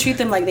 But you could treat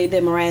them like they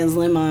did Mariah's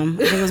Lynn mom. I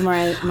think it was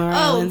Mariah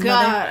oh Lynn's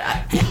God.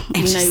 mother.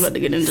 I'm not about to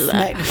get into that.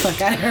 Smack the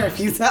fuck out of her a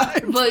few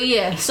times. But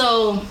yeah,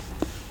 so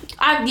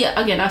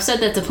I've said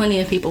that to plenty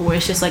of people where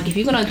it's just like, if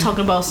you're gonna talk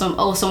about so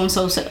and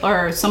so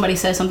or somebody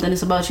says something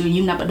that's about you and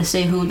you're not about to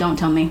say who, don't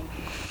tell me.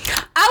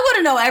 I want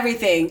to know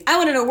everything. I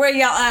want to know where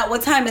y'all at,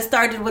 what time it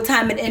started, what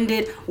time it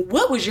ended.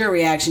 What was your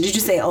reaction? Did you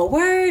say, oh,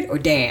 word or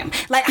damn?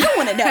 Like, I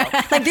want to know.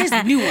 Like, there's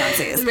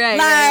nuances.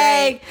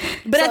 Right.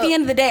 But at the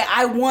end of the day,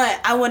 I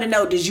want to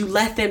know, did you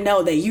let them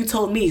know that you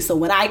told me? So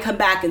when I come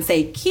back and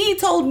say, Key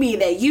told me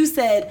that you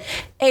said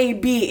A,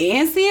 B,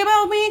 and C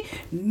about me,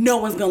 no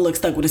one's going to look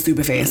stuck with a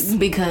stupid face.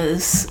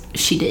 Because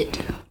she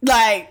did.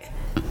 Like...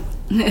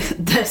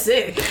 That's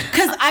it.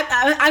 Because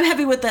I'm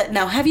happy with that.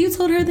 Now, have you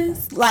told her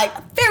this? Like,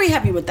 very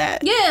happy with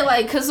that. Yeah,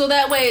 like, because so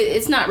that way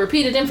it's not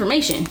repeated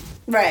information.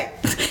 Right.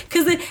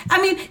 Because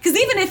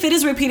even if it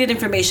is repeated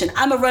information,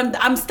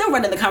 I'm still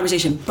running the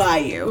conversation by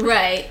you.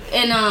 Right.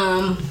 And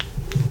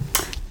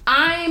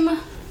I'm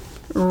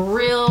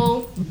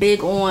real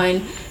big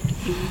on,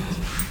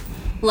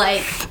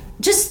 like,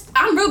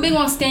 I'm real big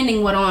on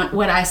standing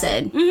what I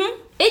said.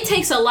 Mm-hmm. It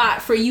takes a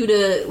lot for you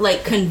to,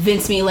 like,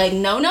 convince me, like,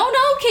 no,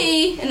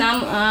 Key. And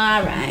I'm,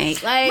 all right.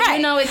 Like, right.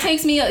 You know, it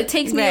takes me a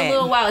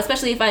little while,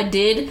 especially if I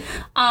did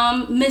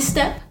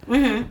misstep.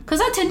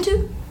 Because I tend to.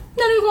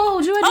 Not even gonna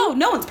hold you.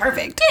 No one's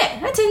perfect.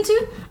 Yeah, I tend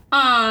to.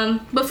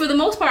 But for the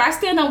most part, I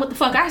stand on what the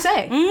fuck I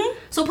say. Mm-hmm.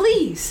 So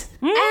please,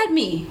 add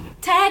me.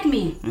 Tag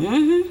me.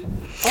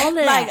 Mm-hmm. All of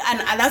that. Like,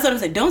 and that's what I'm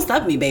saying. Don't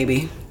stub me,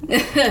 baby.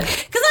 Because 9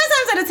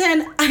 times out of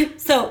 10,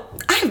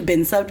 I've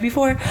been subbed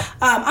before.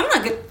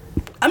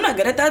 I'm not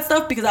good at that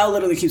stuff because I'll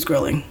literally keep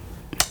scrolling.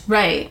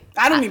 Right.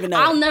 I don't even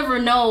know. I'll never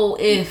know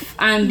if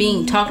I'm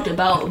being talked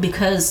about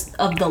because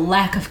of the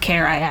lack of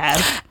care I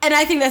have. And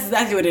I think that's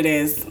exactly what it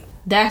is.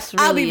 That's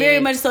really I'll be very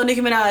much so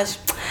Nicki Minaj.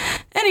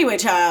 Anyway,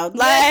 child.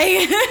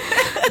 Like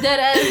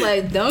that ass,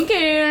 like, don't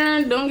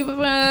care, don't give a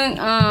fuck.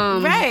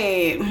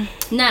 Right.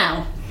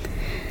 Now,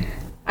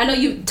 I know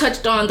you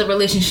touched on the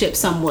relationship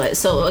somewhat.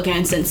 So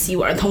again, since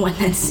you are the one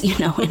that's,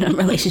 in a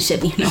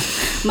relationship,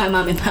 my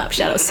mom and pop,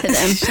 shout out to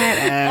them. Shut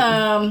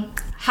up.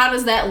 How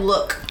does that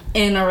look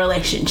in a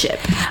relationship?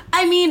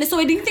 I mean, so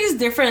I think there's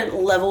different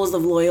levels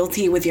of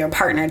loyalty with your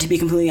partner, to be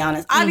completely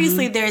honest.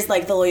 Obviously, there's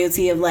like the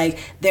loyalty of like,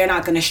 they're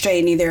not going to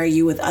stray, neither are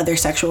you with other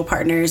sexual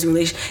partners,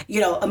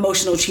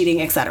 emotional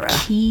cheating, etc.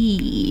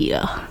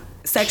 Yeah.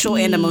 Sexual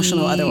and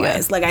emotional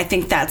otherwise. Like, I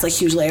think that's a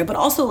huge layer. But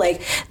also,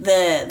 like,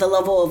 the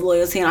level of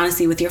loyalty and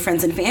honesty with your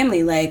friends and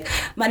family. Like,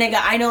 my nigga,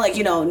 I know, like,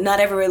 not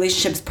every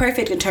relationship is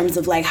perfect in terms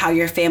of, like, how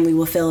your family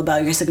will feel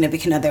about your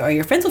significant other or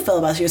your friends will feel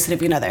about your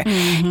significant other.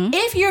 Mm-hmm.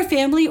 If your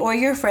family or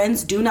your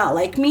friends do not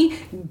like me,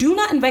 do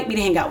not invite me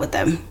to hang out with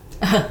them.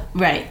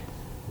 Right.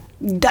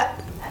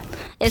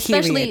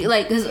 Especially, period.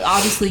 Like, because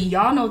obviously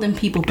y'all know them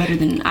people better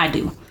than I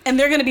do. And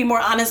they're going to be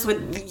more honest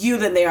with you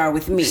than they are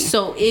with me.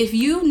 So if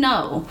you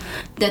know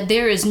that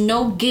there is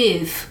no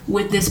give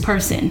with this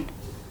person,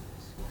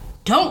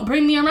 don't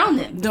bring me around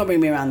them. Don't bring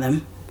me around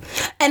them.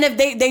 And if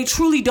they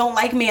truly don't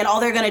like me and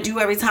all they're going to do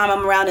every time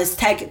I'm around is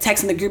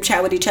text in the group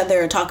chat with each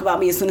other or talk about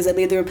me as soon as I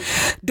leave the room,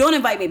 don't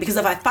invite me. Because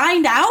if I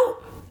find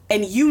out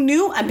and you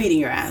knew, I'm beating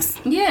your ass.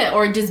 Yeah,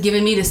 or just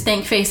giving me the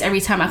stank face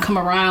every time I come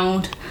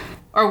around.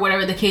 Or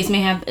whatever the case may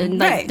have.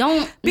 Like,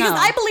 right. Because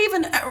I believe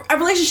in a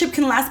relationship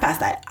can last past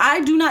that. I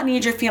do not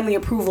need your family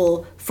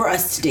approval for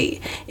us to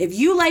date. If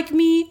you like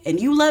me and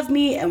you love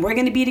me and we're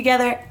going to be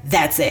together,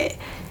 that's it.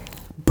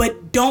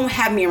 But don't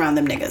have me around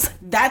them niggas.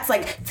 That's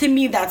like, to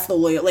me, that's the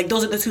loyal. Like,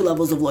 those are the two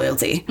levels of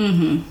loyalty.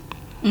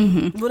 Mm-hmm.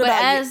 Mm-hmm. What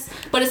about you?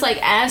 But it's like,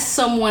 as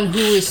someone who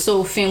is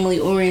so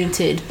family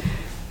oriented,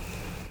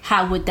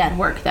 how would that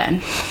work then?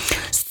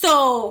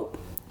 So...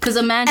 Because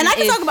imagine and I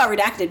can talk about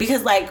Redacted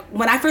because, like,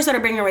 when I first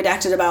started bringing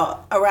Redacted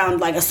around,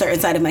 like, a certain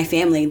side of my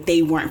family,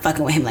 they weren't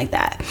fucking with him like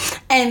that.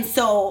 And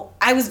so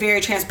I was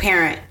very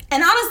transparent.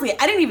 And honestly,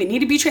 I didn't even need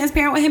to be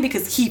transparent with him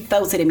because he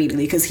felt it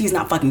immediately because he's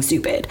not fucking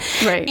stupid.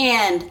 Right.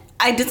 And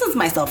I distanced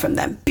myself from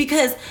them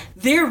because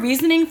their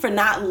reasoning for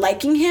not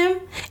liking him,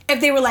 if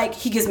they were like,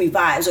 he gives me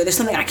vibes or there's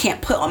something I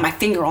can't put on my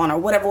finger on or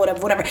whatever.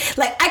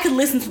 Like, I could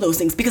listen to those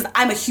things because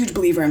I'm a huge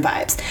believer in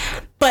vibes.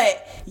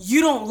 But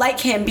you don't like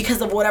him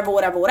because of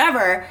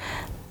whatever.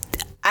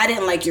 I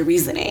didn't like your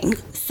reasoning.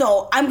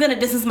 So I'm going to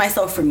distance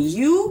myself from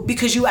you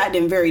because you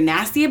acting very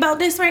nasty about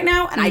this right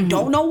now. And I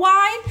don't know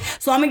why.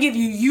 So I'm going to give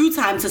you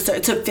time to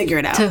figure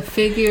it out. To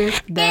figure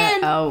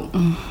that out.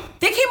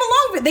 They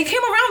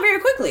came around very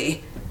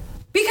quickly.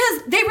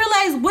 Because they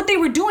realized what they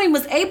were doing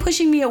was A,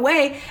 pushing me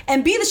away,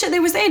 and B, the shit they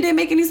were saying didn't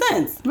make any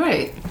sense.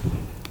 Right.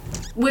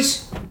 Which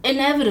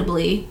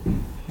inevitably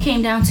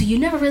came down to you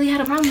never really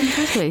had a problem in the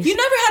first place. You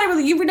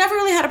never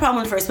really had a problem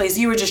in the first place.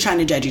 You were just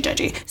trying to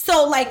judgy.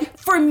 So like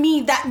for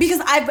me, that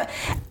because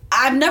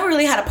I've never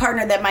really had a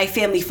partner that my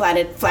family flat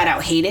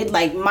out hated.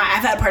 Like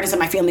I've had partners that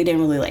my family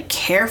didn't really like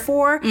care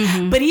for.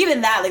 Mm-hmm. But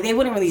even that, like they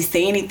wouldn't really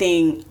say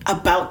anything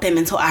about them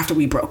until after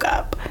we broke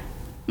up.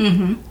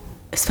 Mm-hmm.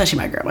 Especially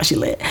my girl when she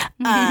lit.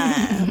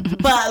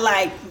 But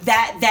like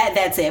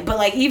that's it. But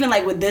like even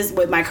like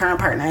with my current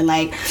partner,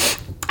 like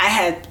I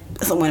had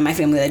someone in my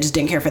family that just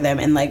didn't care for them,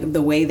 and like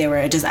the way they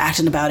were just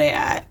acting about it,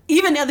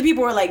 even other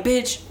people were like,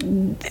 bitch,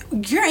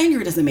 your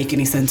anger doesn't make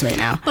any sense right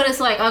now. But it's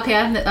like, okay,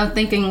 I'm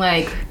thinking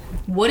like,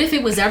 what if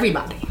it was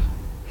everybody?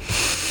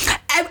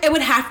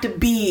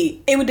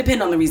 It would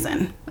depend on the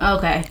reason.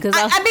 Okay. Because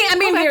I'm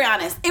being very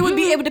honest. It would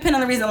depend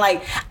on the reason.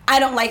 Like, I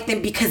don't like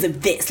them because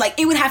of this. Like,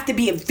 it would have to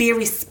be a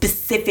very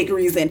specific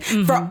reason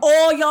for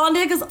all y'all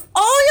niggas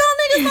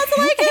not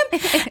to like him.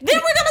 Then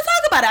we're gonna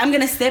talk about it. I'm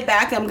gonna sit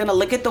back. I'm gonna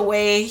look at the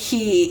way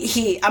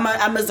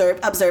I'm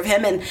observe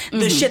him, and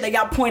the shit that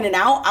y'all pointing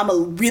out. I'm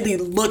gonna really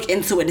look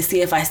into it to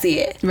see if I see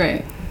it.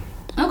 Right.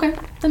 Okay,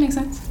 that makes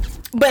sense.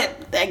 But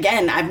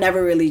again, I've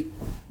never really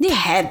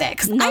had that,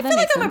 because I feel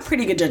like I'm a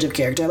pretty good judge of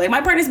character. Like,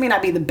 my partners may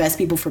not be the best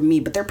people for me,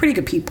 but they're pretty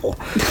good people.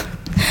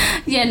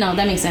 Yeah, no,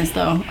 that makes sense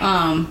though.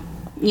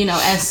 You know,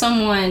 as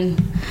someone,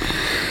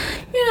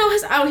 you know,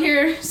 is out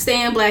here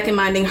staying black and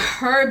minding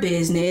her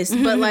business,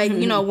 but like,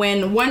 you know,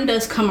 when one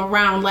does come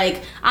around,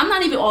 like, I'm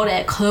not even all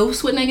that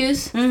close with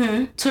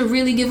niggas to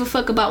really give a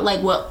fuck about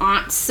like what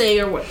aunts say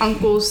or what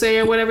uncles say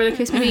or whatever the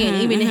case may be,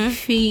 and even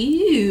if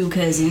you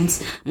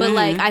cousins, but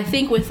like I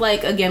think with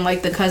like, again,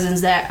 like the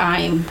cousins that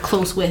I'm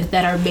close with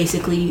that are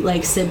basically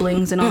like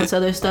siblings and all this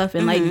other stuff,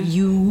 and like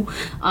you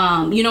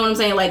know what I'm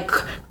saying, like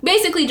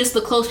basically just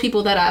the close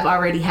people that I've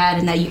already had,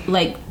 and that you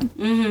like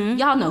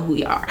y'all know who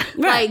you are,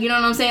 right? Like, you know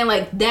what I'm saying,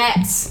 like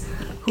that's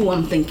who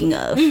I'm thinking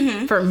of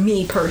for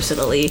me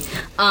personally,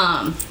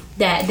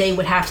 that they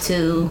would have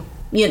to,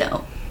 you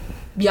know,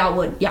 y'all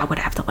would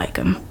have to like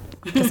him,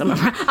 because I'm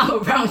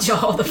around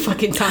y'all all the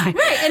fucking time,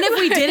 right? And if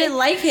we didn't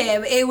like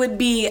him, it would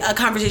be a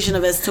conversation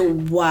of as to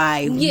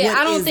why. Yeah,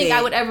 I don't think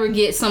I would ever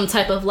get some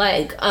type of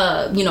like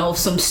you know,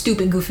 some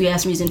stupid goofy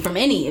ass reason from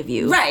any of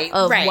you, right?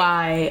 Of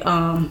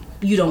why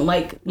you don't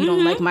like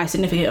my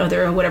significant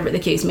other or whatever the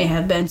case may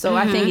have been. So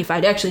I think if I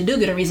actually do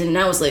get a reason, and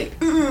I was like,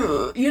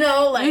 you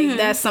know, like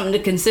that's something to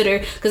consider,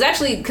 because that's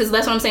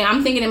what I'm saying.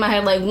 I'm thinking in my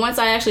head, like, once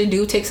I actually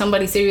do take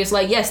somebody serious,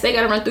 like, yes, they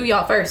gotta run through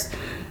y'all first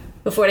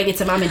before they get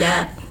to mom and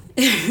dad.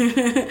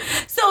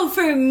 So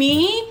for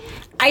me,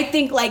 I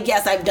think, like,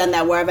 yes, I've done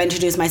that where I've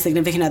introduced my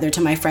significant other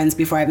to my friends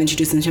before I've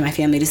introduced them to my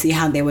family to see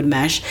how they would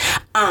mesh.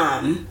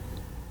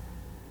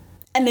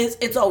 And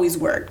it's always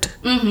worked.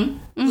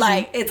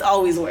 Like, it's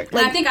always worked.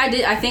 Like, and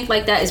I think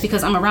like that is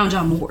because I'm around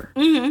y'all more.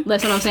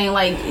 That's what I'm saying.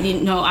 Like, you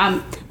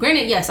know,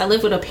 granted, yes, I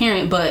live with a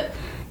parent, but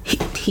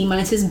he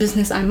minds his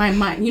business, I mind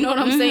mine. You know what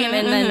I'm saying?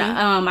 And then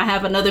I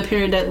have another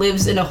parent that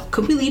lives in a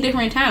completely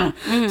different town.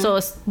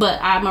 But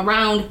I'm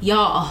around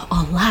y'all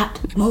a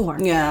lot more.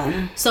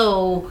 Yeah.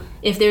 So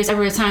if there's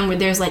ever a time where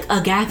there's like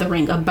a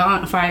gathering, a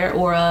bonfire,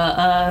 or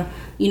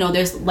you know,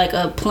 there's like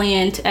a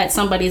plan at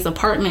somebody's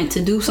apartment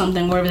to do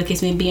something, whatever the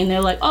case may be, and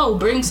they're like, oh,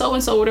 bring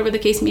so-and-so, whatever the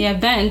case may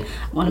have been,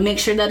 I want to make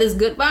sure that is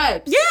good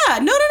vibes. Yeah,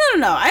 no.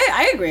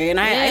 I agree, and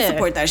I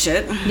support that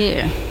shit.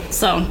 Yeah.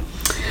 So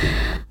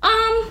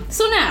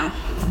now,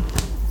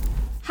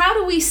 how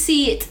do we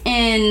see it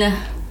in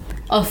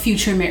a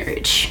future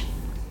marriage?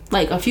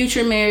 Like a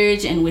future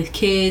marriage and with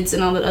kids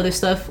and all that other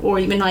stuff, or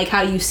even like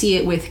how you see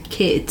it with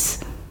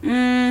kids?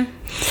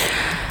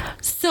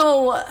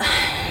 So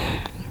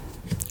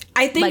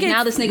I think, like,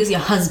 now this nigga's your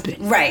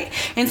husband, right?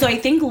 And so I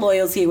think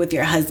loyalty with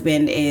your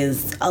husband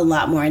is a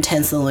lot more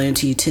intense than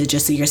loyalty to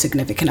just your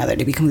significant other,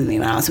 to be completely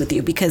honest with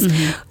you, because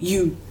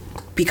you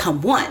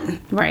become one,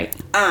 right?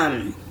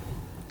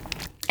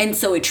 And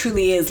so it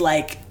truly is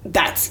like,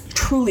 that's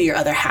truly your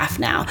other half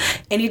now.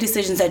 Any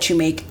decisions that you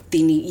make,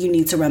 you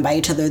need to run by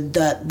each other.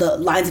 The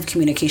lines of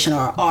communication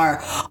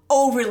are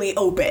overly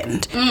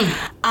opened.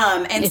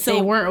 And if they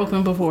weren't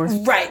open before.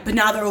 Right, but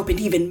now they're opened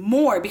even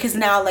more, because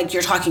now, like,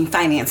 you're talking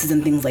finances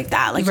and things like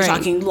that. Like, you're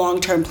talking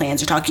long-term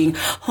plans. You're talking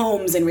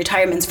homes and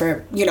retirements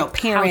for, you know,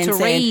 parents. How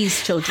to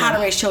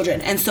raise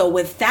children. And so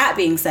with that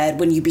being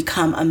said, when you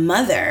become a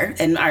mother,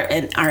 in our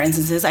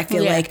instances, I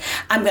feel like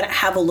I'm going to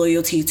have a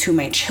loyalty to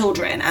my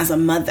children as a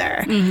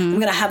mother. I'm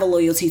going to have a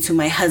loyalty to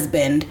my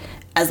husband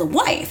as a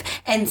wife.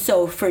 And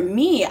so for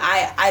me,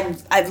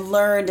 I've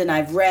learned and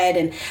I've read,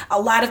 and a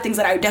lot of things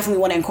that I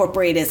definitely want to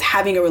incorporate is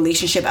having a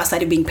relationship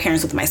outside of being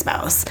parents with my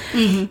spouse.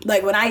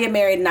 Like, when I get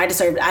married and I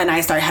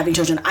start having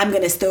children,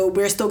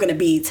 we're still gonna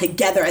be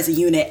together as a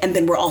unit, and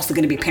then we're also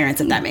gonna be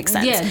parents, if that makes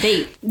sense. Yeah,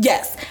 date.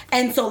 Yes.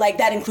 And so, like,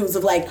 that includes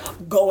of like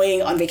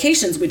going on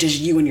vacations with just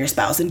you and your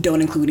spouse, and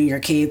don't including your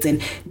kids,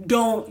 and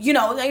don't, you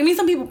know, I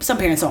mean, some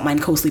parents don't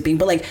mind co-sleeping,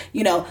 but, like,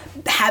 you know,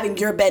 having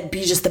your bed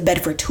be just the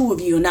bed for two of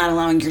you and not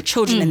allowing your children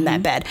children in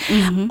that bed.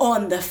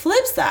 On the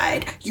flip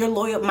side,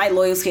 my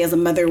loyalty as a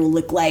mother will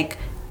look like,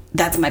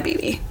 that's my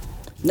baby.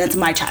 That's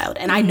my child.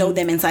 And I know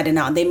them inside and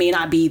out. They may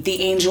not be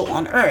the angel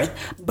on earth,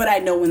 but I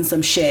know when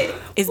some shit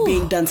is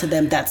being done to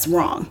them that's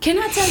wrong. Can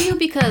I tell you?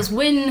 Because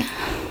when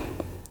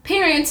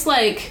parents,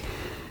 like,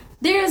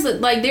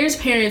 there's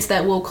parents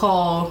that will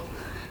call,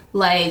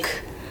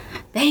 like,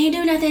 they ain't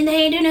do nothing.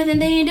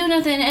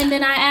 And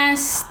then I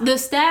ask the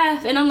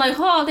staff, and I'm like,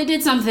 oh, they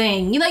did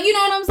something. You know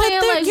what I'm saying?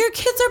 But like, your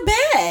kids are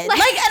bad. And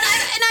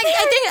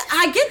I think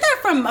I get that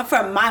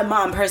from my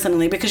mom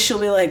personally, because she'll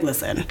be like,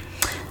 listen,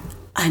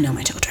 I know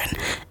my children,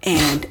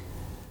 and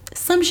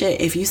some shit,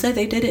 if you said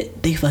they did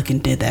it, they fucking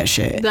did that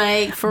shit.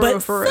 Like, for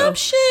real. Some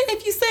shit,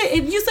 if you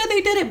said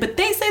they did it, but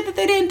they said that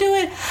they didn't do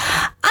it,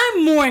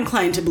 I'm more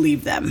inclined to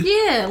believe them.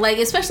 Yeah, like,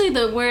 especially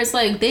where it's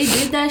like they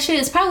did that shit.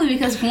 It's probably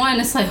because, one,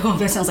 it's like, oh,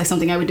 that sounds like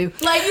something I would do.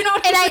 Like, you know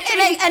what I'm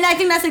saying? And I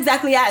think that's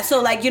exactly it.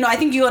 So, like, I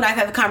think you and I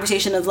have a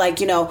conversation of, like,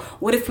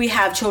 what if we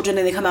have children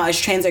and they come out as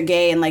trans or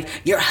gay, and, like,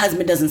 your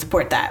husband doesn't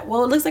support that?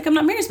 Well, it looks like I'm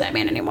not married to that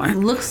man anymore. It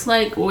looks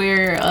like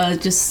we're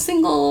just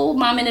single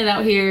momming it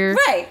out here.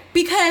 Right,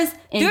 because...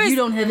 And you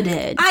don't have a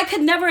dad. I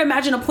could never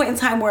imagine a point in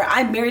time where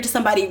I'm married to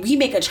somebody, we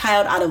make a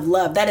child out of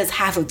love. That is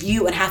half of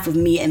you and half of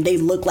me, and they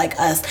look like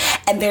us.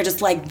 And they're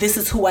just like, this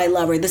is who I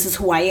love, or this is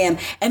who I am.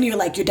 And you're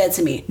like, you're dead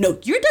to me. No,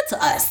 you're dead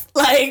to us.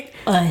 Like...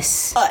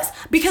 Us.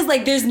 Because,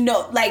 like, there's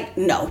no... Like,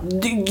 no.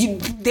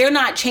 They're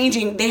not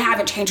changing. They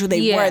haven't changed who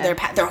they were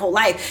their whole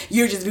life.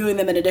 You're just viewing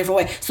them in a different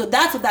way. So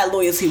that's what that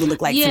loyalty would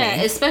look like to me.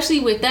 Yeah,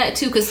 especially with that,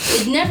 too,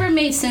 because it never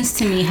made sense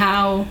to me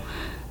how...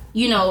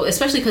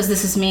 especially because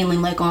this is mainly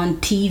like on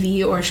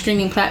TV or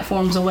streaming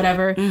platforms or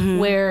whatever,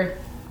 where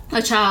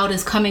a child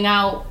is coming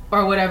out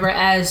or whatever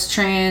as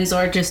trans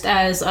or just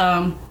as,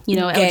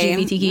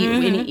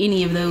 LGBTQ,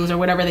 any of those or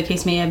whatever the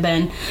case may have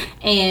been.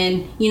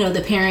 And,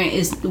 the parent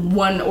is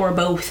one or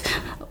both,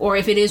 or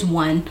if it is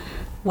one,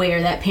 where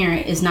that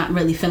parent is not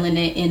really feeling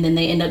it and then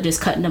they end up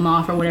just cutting them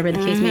off or whatever the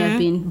case may have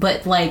been.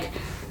 But, like...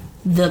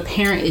 the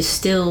parent is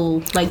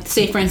still, like,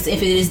 say for instance,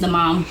 if it is the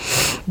mom,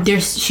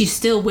 she's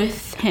still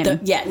with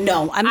him.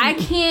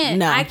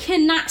 I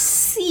cannot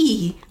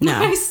see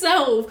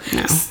myself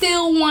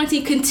still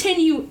wanting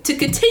continue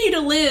to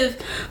live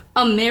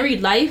a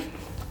married life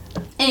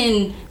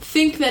and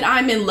think that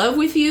I'm in love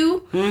with you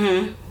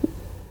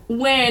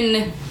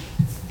when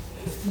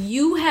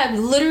you have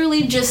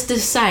literally just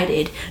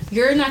decided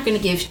you're not going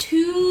to give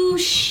two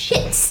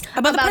shits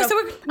about a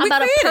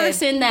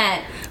person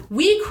that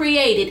we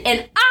created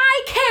and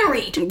I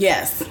carried.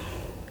 Yes.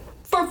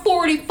 For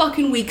 40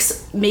 fucking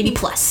weeks, maybe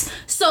plus.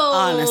 So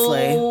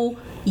honestly,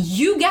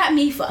 you got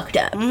me fucked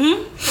up.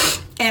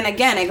 And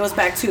again, it goes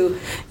back to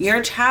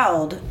your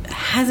child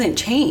hasn't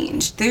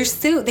changed. They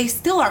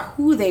still are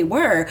who they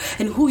were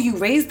and who you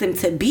raised them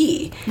to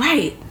be.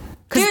 Right.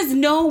 There's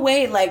no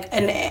way, like,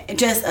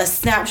 just a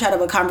snapshot of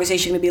a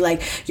conversation to be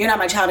like, you're not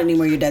my child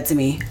anymore, you're dead to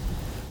me.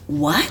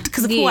 What?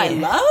 Because of who I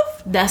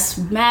love? That's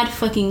mad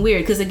fucking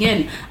weird. Because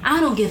again, I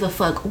don't give a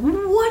fuck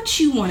what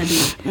you want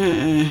to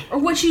be or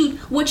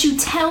what you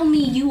tell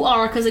me you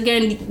are. Because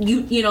again,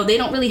 you know they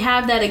don't really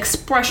have that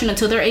expression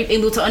until they're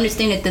able to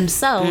understand it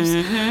themselves.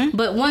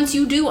 But once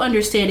you do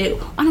understand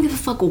it, I don't give a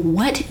fuck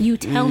what you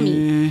tell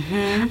me,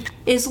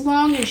 as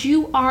long as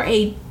you are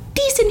a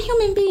decent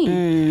human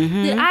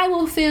being, that I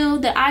will feel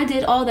that I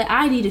did all that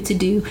I needed to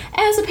do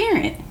as a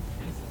parent.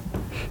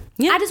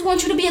 I just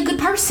want you to be a good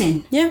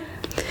person.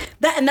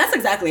 That's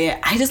exactly it.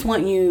 I just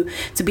want you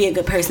to be a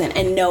good person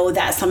and know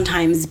that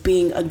sometimes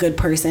being a good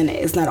person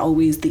is not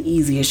always the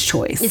easiest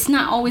choice. It's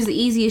not always the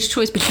easiest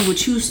choice, but you would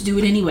choose to do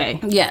it anyway.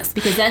 Yes.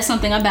 Because that's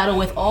something I battle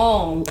with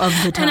all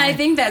of the time. And I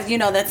think that,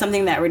 that's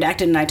something that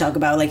Redacted and I talk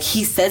about. Like,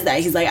 he says that.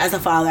 He's like, as a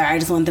father, I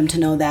just want them to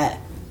know that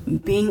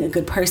being a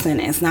good person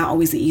is not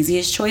always the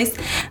easiest choice,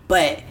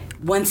 but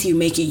once you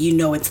make it,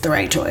 it's the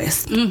right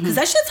choice. Because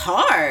that shit's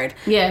hard.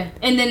 Yeah.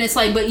 And then it's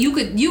like, but you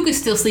could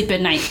still sleep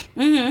at night.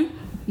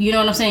 You know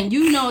what I'm saying?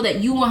 You know that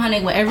you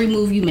 100 with every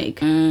move you make.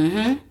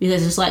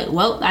 Because it's like,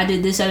 well, I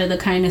did this out of the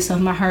kindness of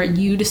my heart.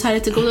 You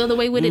decided to go the other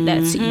way with it.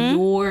 That's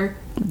your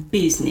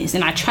business.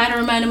 And I try to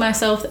remind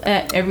myself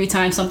that every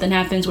time something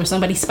happens where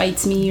somebody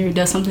spites me or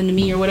does something to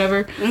me or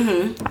whatever.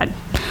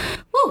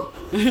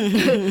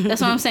 That's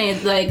what I'm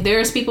saying. Like,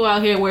 there's people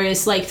out here where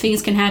it's like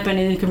things can happen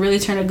and it can really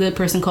turn a good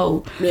person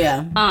cold.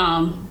 Yeah.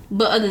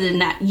 But other than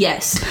that,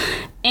 yes.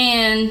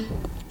 And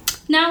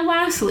now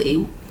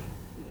lastly,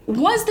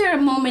 was there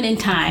a moment in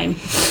time,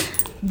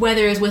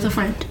 whether it's with a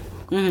friend,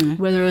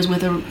 whether it was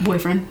with a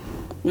boyfriend,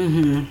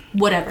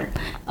 whatever,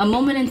 a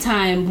moment in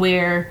time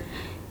where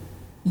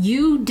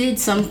you did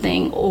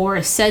something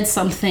or said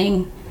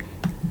something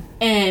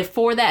and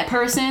for that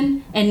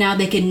person, and now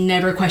they can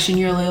never question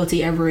your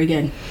loyalty ever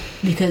again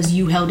because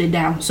you held it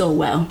down so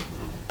well?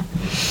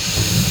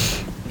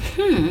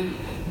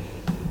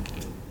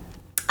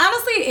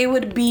 Honestly, it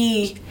would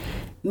be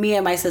me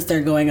and my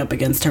sister going up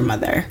against her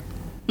mother.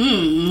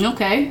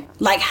 Okay.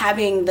 Like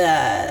having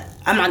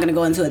I'm not going to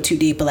go into it too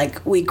deep, but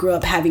like we grew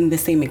up having the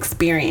same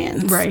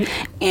experience. Right.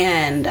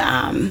 And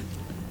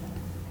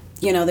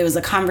there was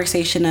a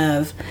conversation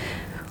of,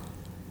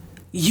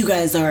 you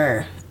guys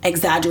are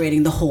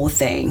exaggerating the whole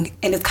thing.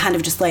 And it's kind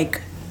of just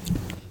like,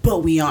 but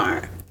we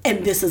aren't.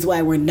 And this is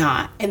why we're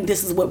not. And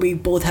this is what we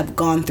both have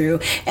gone through.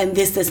 And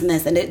this, and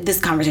this. And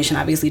this conversation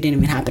obviously didn't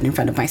even happen in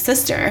front of my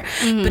sister.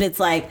 But it's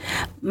like,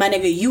 my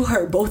nigga, you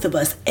hurt both of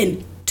us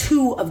in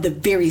two of the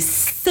very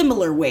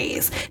similar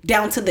ways,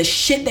 down to the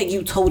shit that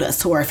you told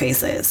us to our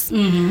faces.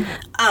 And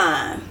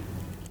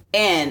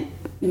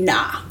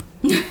nah.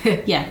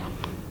 Yeah.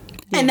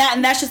 And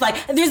that's just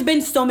like, there's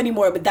been so many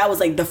more, but that was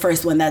like the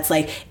first one that's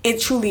like,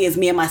 it truly is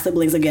me and my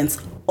siblings against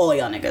all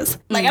y'all niggas.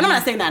 Like, and I'm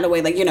not saying that in a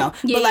way like,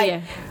 but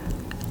like,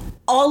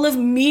 all of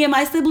me and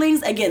my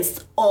siblings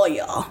against all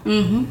y'all.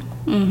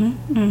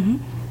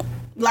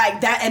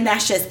 Like that, and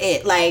that's just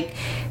it. Like,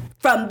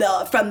 from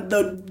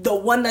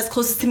the one that's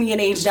closest to me in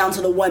age down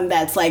to the one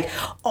that's like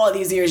all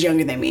these years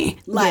younger than me.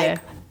 Like,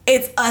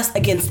 it's us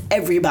against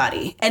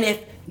everybody. And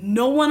if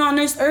no one on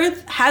this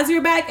earth has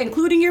your back,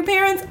 including your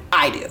parents,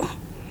 I do.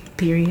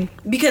 Period.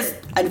 Because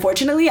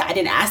unfortunately, I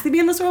didn't ask to be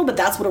in this role, but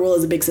that's what a role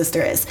as a big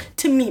sister is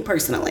to me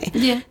personally.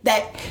 Yeah.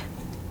 That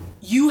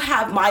you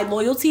have my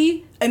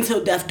loyalty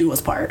until death do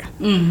us part.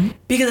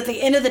 Because at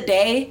the end of the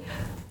day,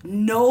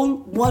 no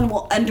one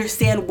will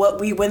understand what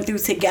we went through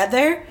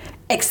together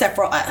except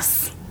for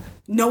us.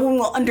 No one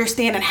will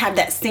understand and have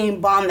that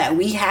same bond that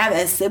we have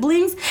as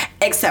siblings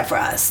except for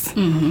us.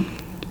 And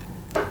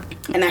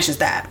that's just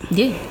that.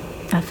 Yeah,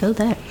 I feel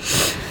that.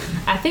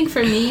 I think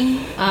for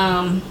me,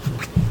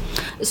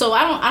 so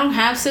I don't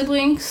have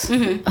siblings,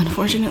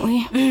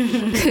 unfortunately.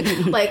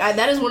 Like,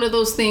 that is one of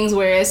those things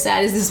where, as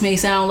sad as this may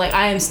sound, like,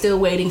 I am still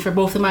waiting for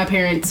both of my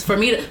parents for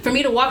me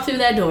to walk through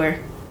that door,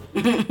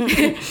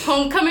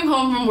 coming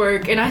home from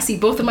work, and I see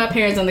both of my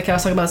parents on the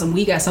couch talking about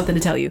we got something to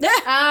tell you.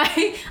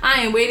 I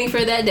am waiting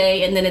for that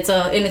day, and then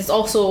it's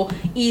also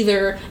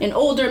either an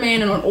older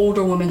man or an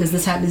older woman, because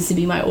this happens to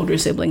be my older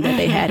sibling that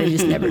they had and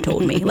just never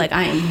told me. Like,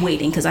 I am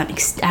waiting because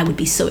I would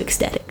be so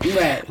ecstatic.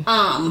 Right.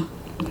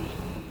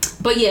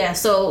 But yeah,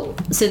 so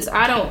since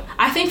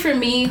I think for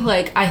me,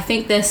 like, I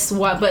think that's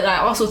why, but I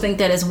also think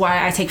that is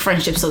why I take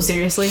friendship so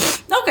seriously.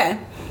 Okay.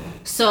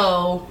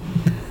 So,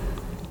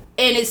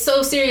 and it's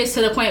so serious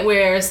to the point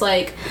where it's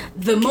like,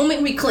 the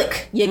moment we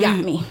click, you got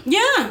me.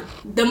 Yeah.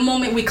 The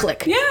moment we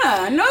click.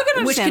 Yeah, no, I can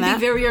understand which could that.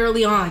 be very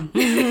early on.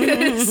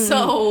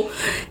 So,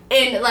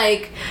 and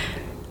like,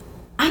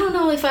 I don't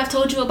know if I've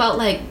told you about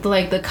like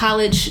the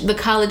college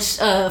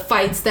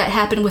fights that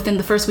happened within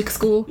the first week of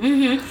school.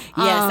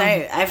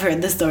 Yes, I've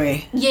heard this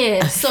story.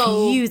 Yeah, a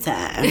few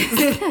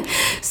times.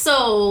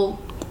 So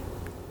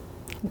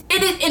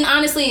and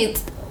honestly,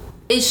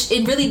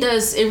 it really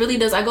does.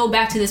 I go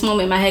back to this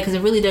moment in my head because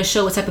it really does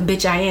show what type of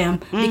bitch I am,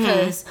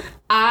 because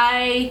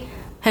I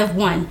have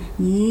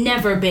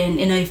never been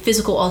in a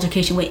physical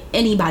altercation with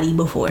anybody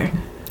before.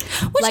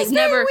 Which like is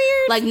never very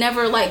weird. like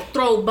never like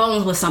throw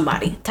bones with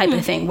somebody type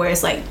of thing, where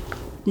it's like,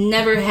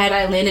 never had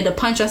I landed a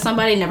punch on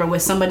somebody, never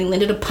was somebody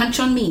landed a punch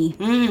on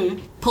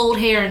me. Pulled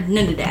hair,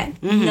 none of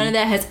that. None of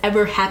that has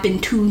ever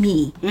happened to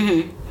me.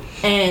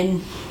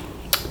 And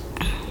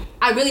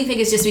I really think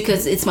it's just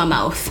because it's my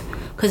mouth,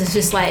 because it's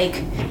just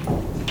like,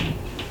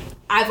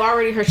 I've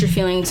already hurt your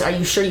feelings, are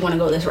you sure you want to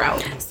go this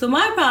route? So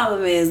my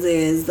problem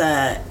is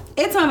that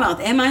it's my mouth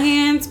and my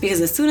hands,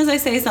 because as soon as I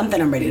say something,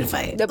 I'm ready to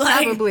fight.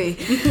 Probably.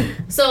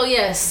 So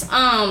yes,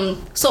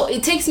 so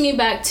it takes me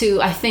back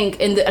to, I think,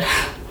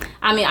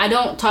 I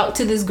don't talk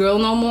to this girl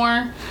no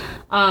more,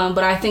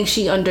 but I think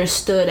she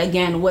understood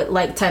again what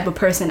like type of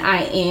person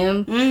I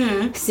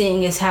am.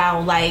 Seeing as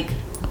how like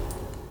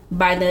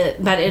by the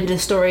end of the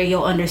story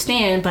you'll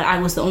understand, but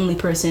I was the only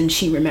person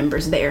she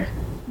remembers there,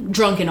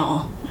 drunk and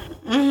all.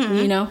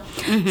 You know.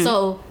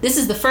 So this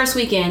is the first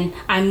weekend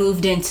I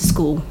moved into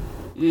school.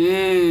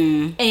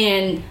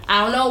 And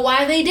I don't know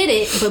why they did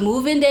it, but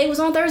move-in day was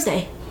on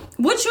Thursday.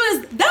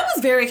 That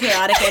was very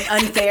chaotic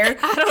and unfair.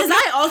 Because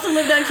I also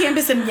lived on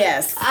campus, and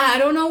yes. I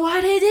don't know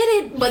why they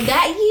did it, but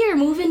that year,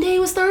 move-in day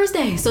was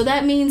Thursday. So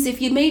that means if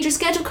you made your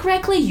schedule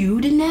correctly, you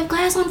didn't have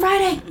class on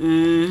Friday.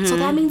 So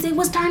that means it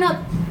was turn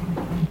up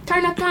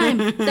time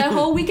that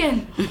whole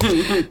weekend.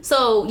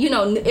 So,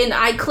 and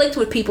I clicked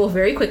with people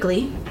very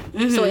quickly.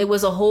 So it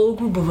was a whole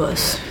group of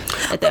us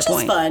at that point.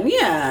 Which is fun,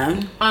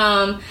 yeah.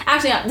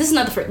 Actually, this is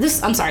not the first.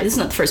 This is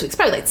not the first week. It's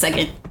probably like the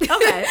second.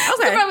 Okay. It's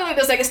probably like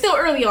the second. Still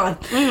early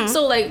on.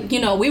 So like,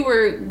 we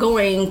were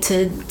going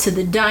to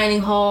the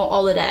dining hall,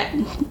 all of that.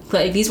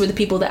 Like, these were the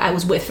people that I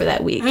was with for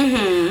that week.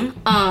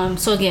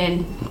 So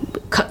again,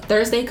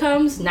 Thursday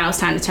comes. Now it's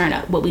time to turn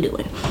up. What we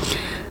doing?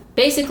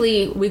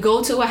 Basically, we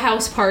go to a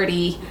house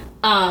party.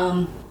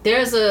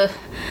 There's a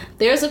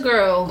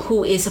girl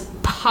who is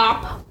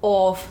pop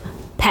off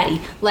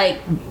Patty, like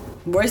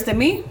worse than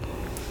me.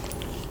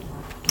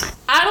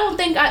 I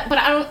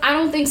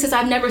don't think since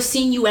I've never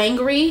seen you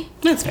angry.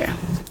 That's fair.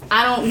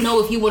 I don't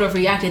know if you would have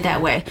reacted that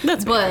way.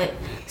 But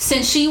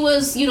since she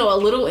was, a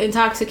little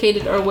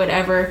intoxicated or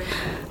whatever,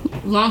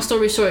 long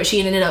story short,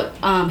 she ended up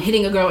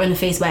hitting a girl in the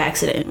face by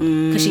accident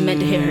because she meant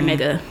to hit her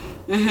nigga.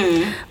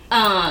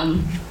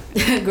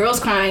 girls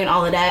crying and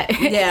all of that.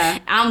 Yeah.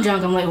 I'm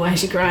drunk. I'm like, why is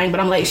she crying? But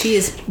I'm like, she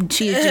is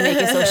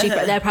Jamaican, so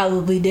that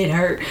probably did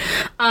hurt.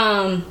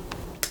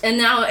 And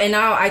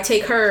now I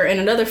take her and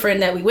another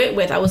friend that we went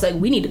with. I was like,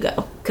 we need to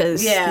go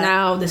because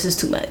now this is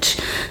too much.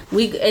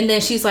 And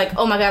then she's like,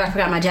 oh my God, I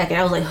forgot my jacket.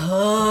 I was like,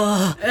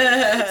 oh.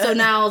 So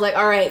now I was like,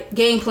 all right,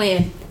 game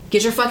plan.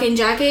 Get your fucking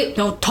jacket.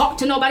 Don't talk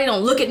to nobody.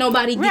 Don't look at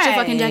nobody. Get your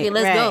fucking jacket.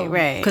 Let's go.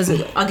 Right. Because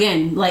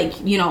again, like,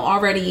 you know,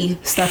 already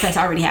stuff has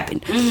already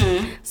happened.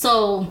 Mm-hmm.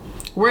 So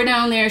we're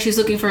down there. She's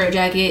looking for her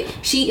jacket.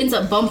 She ends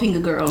up bumping a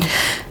girl.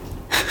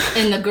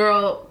 And the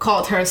girl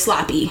called her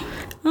sloppy.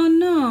 Oh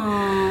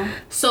no.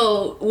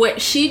 So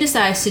what she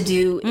decides to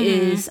do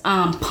is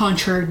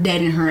punch her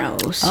dead in her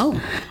nose.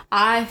 Oh.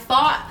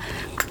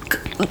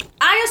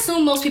 I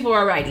assume most people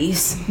are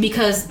righties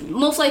because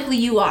most likely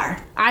you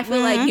are. I feel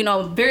like, you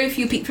know, very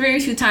few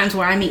times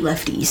where I meet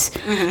lefties.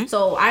 Mm-hmm.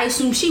 So I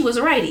assume she was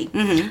a righty.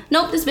 Mm-hmm.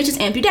 Nope, this bitch is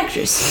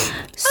ambidextrous.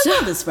 I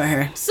love this for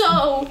her.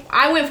 So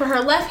I went for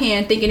her left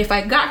hand thinking if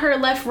I got her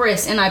left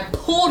wrist and I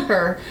pulled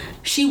her,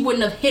 she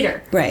wouldn't have hit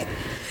her. Right.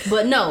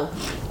 But no,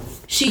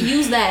 she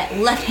used that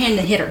left hand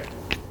to hit her.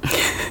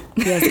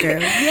 Yes, girl.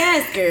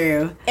 Yes,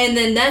 girl. And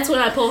then that's when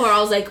I pulled her.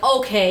 I was like,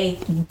 okay,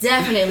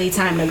 definitely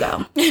time to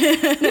go.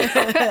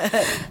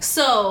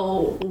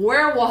 So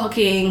we're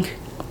walking,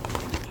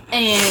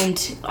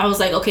 and I was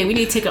like, okay, we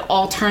need to take an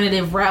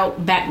alternative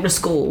route back to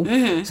school,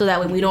 so that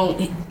way we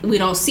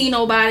don't see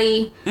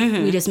nobody.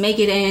 Mm-hmm. We just make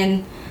it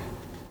in,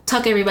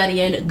 tuck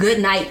everybody in. Good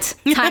night.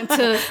 Time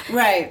to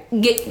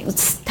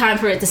time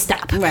for it to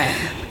stop. Right.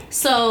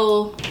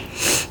 So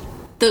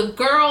the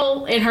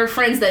girl and her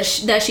friends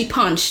that she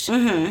punched,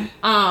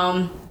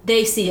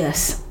 they see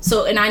us.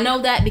 So, and I know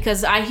that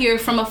because I hear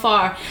from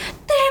afar,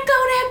 there go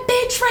that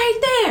bitch right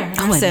there.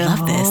 Oh, I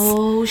love this.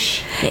 Oh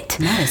shit!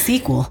 Not a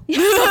sequel.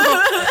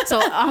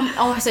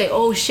 I say,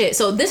 oh shit.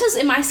 So this is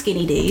in my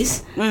skinny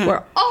days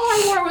where all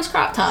I wore was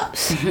crop tops.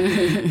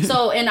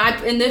 So,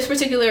 and in this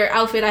particular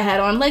outfit, I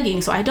had on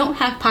leggings, so I don't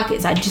have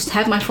pockets. I just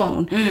have my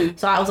phone.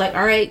 So I was like,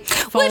 all right.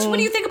 Phone. Which, when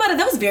you think about it,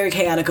 that was very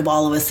chaotic of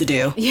all of us to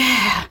do.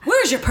 Yeah.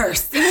 Where's your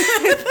purse?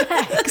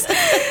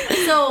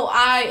 So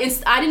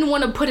I didn't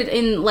want to put it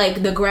in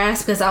like the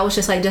grass because I was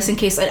just like, just in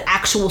case an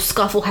actual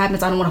scuffle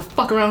happens, I don't want to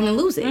fuck around and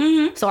lose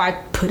it. So I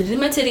put it in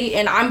my titty,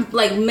 and I'm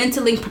like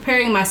mentally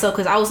preparing myself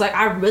because I was like,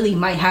 I really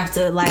might have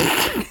to like,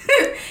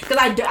 because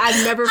I've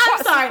never.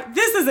 I'm sorry,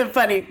 this isn't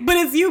funny, but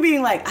it's you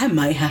being like, I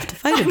might have to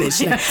fight a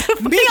bitch now.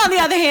 Me on the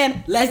other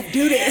hand, let's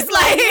do this.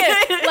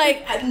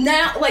 Like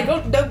now, like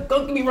don't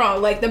get me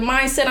wrong, like the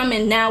mindset I'm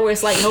in now where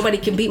it's like nobody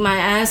can beat my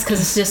ass because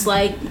it's just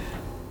like,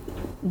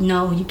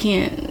 no, you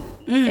can't.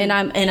 And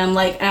I'm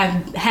like,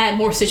 I've had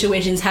more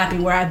situations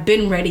happen where I've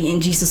been ready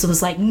and Jesus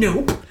was like,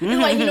 nope.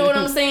 Like, you know what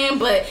I'm saying?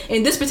 But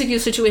in this particular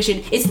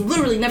situation, it's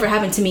literally never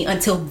happened to me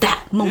until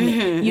that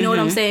moment. You know what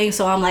I'm saying?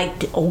 So I'm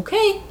like,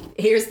 okay,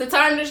 here's the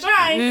time to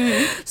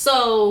shine.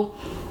 So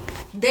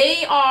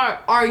they are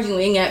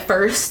arguing at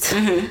first.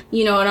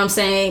 You know what I'm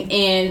saying?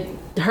 And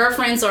her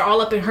friends are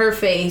all up in her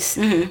face.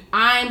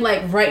 I'm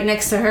like right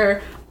next to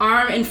her,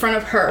 arm in front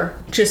of her,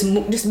 just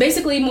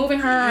basically moving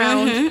her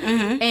around.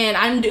 And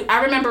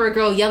I remember a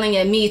girl yelling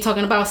at me,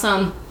 talking about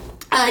some,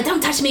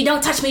 don't touch me,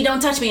 don't touch me,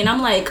 don't touch me. And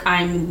I'm like,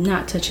 I'm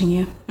not touching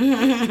you.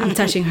 I'm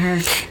touching her.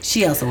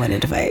 She also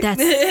wanted to fight.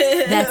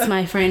 That's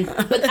my friend.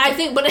 But I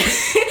think,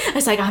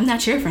 it's like, I'm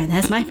not your friend.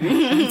 That's my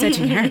friend. I'm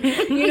touching her.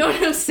 You know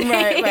what I'm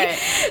saying? Right.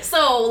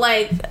 So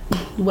like,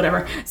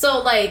 whatever.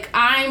 So like,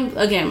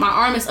 my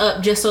arm is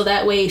up just so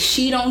that way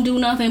she don't do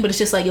nothing, but it's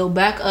just like, yo,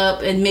 back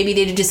up. And maybe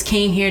they just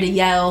came here to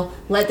yell,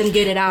 let them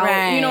get it out.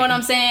 Right. You know what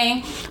I'm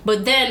saying?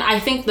 But then I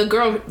think the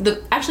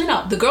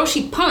girl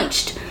she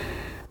punched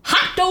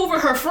hopped over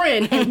her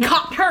friend and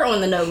copped her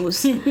on the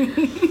nose.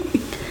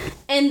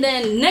 And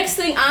then next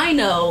thing I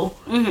know,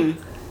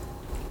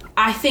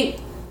 I think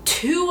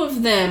two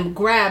of them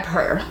grab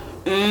her.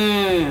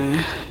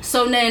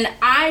 So then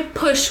I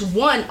push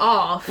one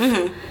off.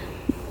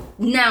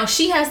 Now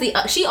she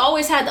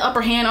always had the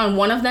upper hand on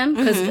one of them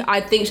because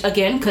I think,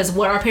 again, because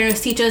what our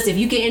parents teach us, if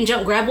you get in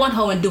jump, grab one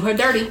hoe and do her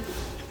dirty.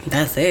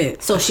 That's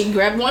it. So she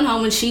grabbed one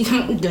hoe and she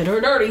did her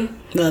dirty.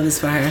 Love is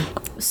for her.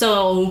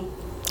 So,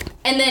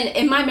 and then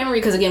in my memory,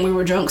 because again, we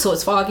were drunk, so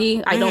it's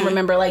foggy. I don't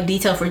remember like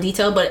detail for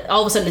detail, but all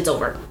of a sudden it's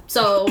over.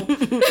 So,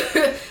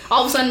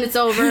 all of a sudden it's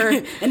over.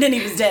 And then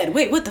he was dead.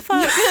 Wait, what the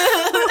fuck?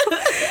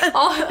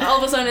 all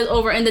of a sudden it's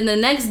over. And then the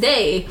next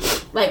day,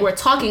 like we're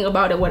talking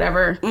about it,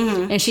 whatever.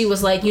 And she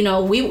was like, you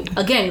know,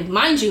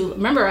 mind you,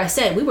 remember I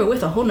said we were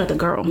with a whole nother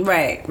girl.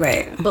 Right.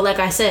 But like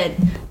I said,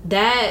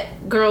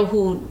 that girl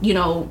who, you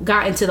know,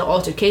 got into the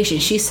altercation,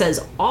 she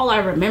says, all I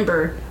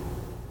remember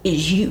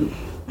is you.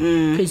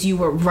 Because you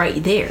were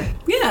right there.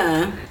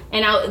 Yeah.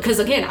 And because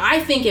again, I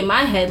think in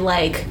my head,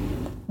 like,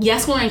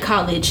 yes, we're in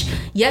college.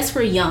 Yes,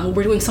 we're young.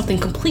 We're doing something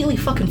completely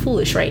fucking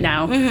foolish right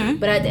now.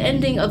 But at the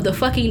ending of the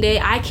fucking day,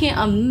 I can't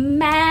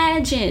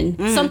imagine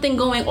something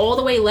going all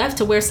the way left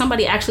to where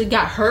somebody actually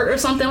got hurt or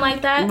something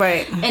like that.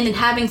 Right. And then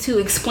having to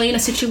explain a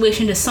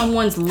situation to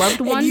someone's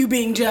loved one. And you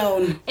being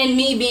Joan. And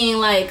me being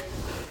like,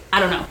 I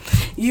don't know.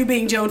 You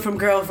being Joan from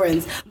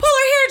Girlfriends. Pull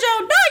her hair,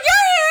 Joan. No, your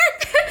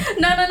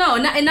hair. No.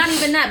 Not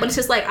even that. But it's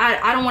just like,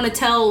 I don't want to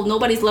tell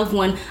nobody's loved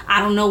one, I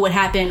don't know what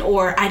happened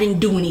or I didn't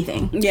do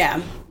anything.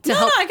 Yeah. To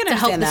help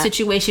the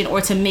situation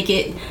or to make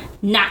it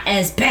not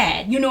as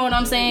bad. You know what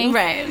I'm saying?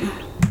 Right.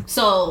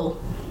 So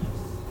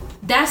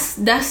that's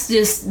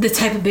just the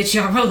type of bitch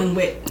y'all rolling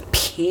with.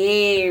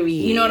 Period.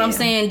 You know what I'm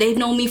saying? They've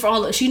known me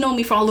she known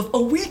me for all of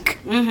a week.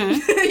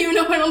 Mm-hmm. You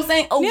know what I'm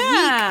saying? A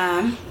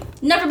week.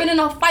 Never been in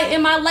a fight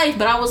in my life,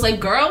 but I was like,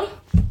 girl,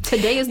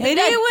 today is the day. It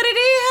is what it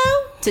is,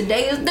 ho.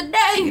 Today is the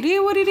day. It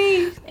is what it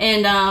is.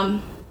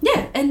 And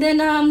yeah, and then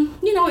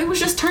it was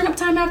just turn up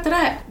time after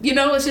that. You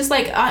know, it's just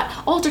like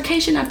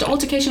altercation after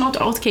altercation after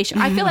altercation.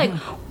 I feel like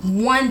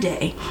one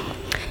day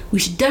we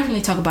should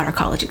definitely talk about our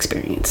college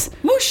experience.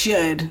 We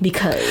should.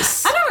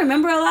 Because I don't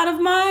remember a lot of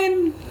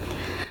mine.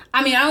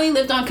 I mean, I only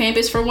lived on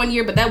campus for 1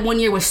 year, but that 1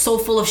 year was so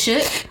full of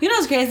shit. You know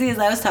what's crazy is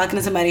I was talking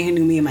to somebody who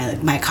knew me in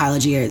my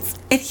college years,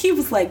 and he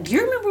was like, do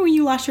you remember when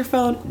you lost your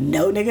phone?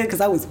 No, nigga,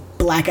 because I was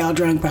blackout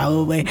drunk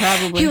probably.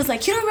 He was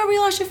like, you don't remember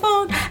you lost your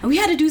phone? And we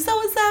had to do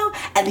so-and-so,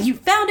 and then you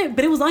found it,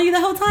 but it was on you the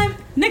whole time?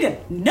 Nigga,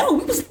 no,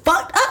 we was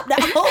fucked up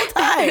that whole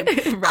time.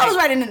 Right. I was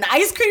riding in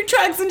ice cream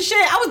trucks and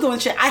shit. I was doing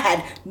shit.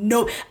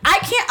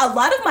 A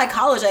lot of my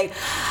college, like,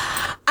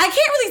 I can't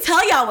really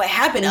tell y'all what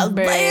happened.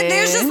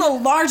 There's just a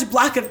large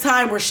block of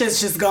time where shit's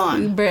just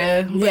gone.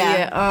 Bruh.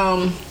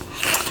 Yeah.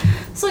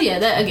 So yeah,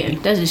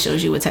 that just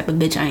shows you what type of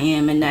bitch I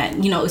am, and that,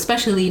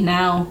 especially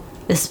now,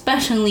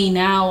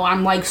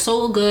 I'm like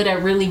so good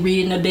at really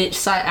reading a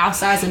bitch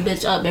outside a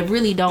bitch up. It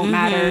really don't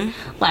matter.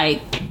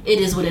 Like, it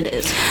is what it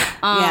is.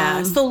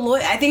 Yeah. So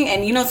I think,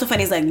 and what's so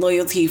funny is like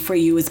loyalty for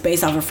you is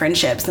based off of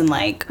friendships, and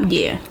like,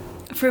 yeah,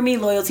 for me,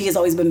 loyalty has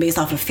always been based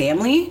off of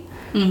family.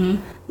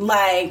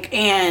 Like,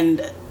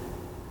 and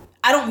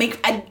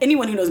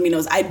anyone who knows me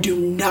knows I do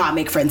not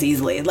make friends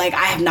easily. Like,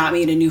 I have not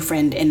made a new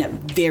friend in a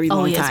very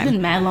long time. It's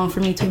been mad long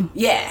for me too.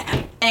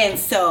 Yeah. And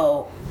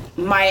so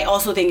my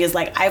also thing is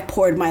like, I've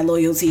poured my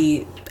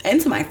loyalty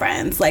into my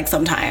friends, like,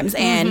 sometimes,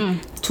 and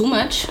too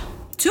much,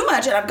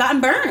 and I've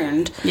gotten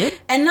burned. Yeah.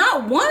 And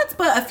not once,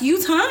 but a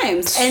few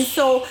times. And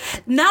so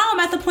now I'm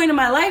at the point in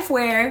my life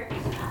where,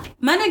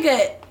 my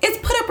nigga, it's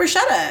put up or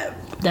shut up.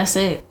 That's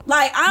it.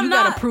 Like, you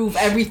gotta prove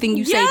everything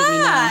you say to me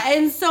now.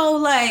 And so,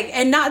 like,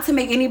 and not to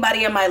make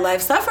anybody in my life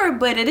suffer,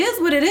 but it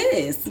is what it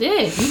is.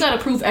 Yeah, you gotta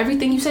prove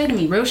everything you say to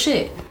me. Real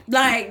shit.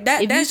 Like,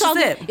 that's just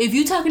it. If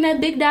you talking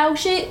that big dog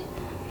shit,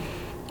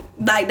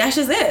 like, that's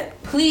just it.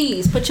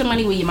 Please put your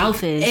money where your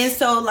mouth is. And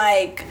so,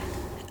 like,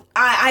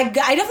 I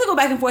definitely go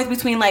back and forth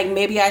between, like,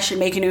 maybe I should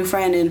make a new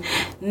friend and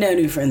no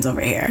new friends over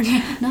here.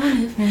 No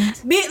new friends.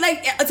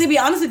 To be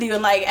honest with you,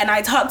 and like, and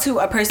I talked to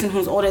a person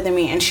who's older than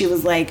me, and she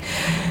was like,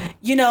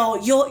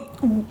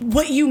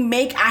 what you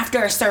make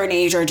after a certain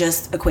age are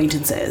just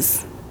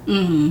acquaintances.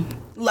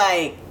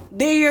 Like,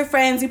 they're your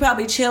friends, you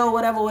probably chill,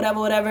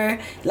 whatever.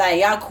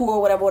 Like, y'all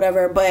cool,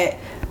 whatever, but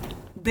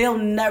they'll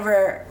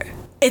never,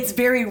 it's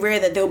very rare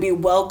that they'll be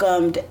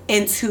welcomed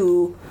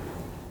into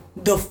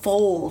the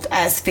fold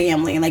as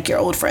family like your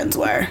old friends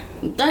were.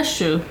 That's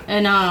true.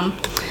 And I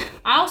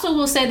also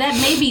will say that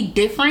may be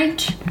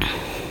different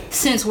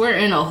since we're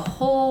in a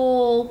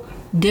whole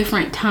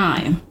different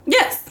time.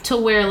 Yes. To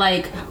where,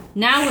 like,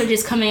 now we're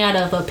just coming out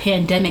of a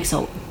pandemic,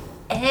 so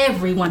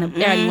everyone want to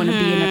be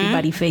in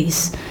everybody's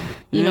face.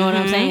 You know what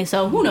I'm saying?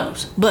 So who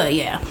knows? But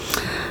yeah.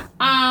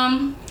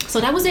 So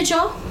that was it,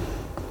 y'all.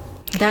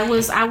 That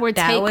was our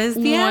take on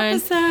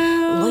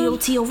episode.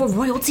 Loyalty over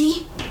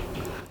royalty.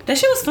 That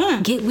shit was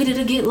fun. Get with it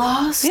or get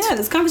lost. Yeah,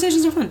 these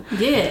conversations are fun.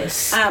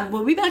 Yes.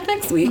 We'll be back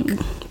next week.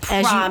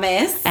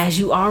 Promise. As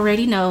you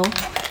already know.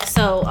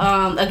 So,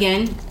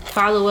 again,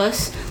 follow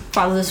us.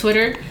 Follow the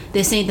Twitter.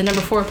 This ain't the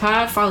number 4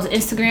 pod. Follow the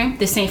Instagram.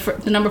 This ain't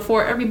the number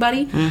 4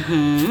 everybody.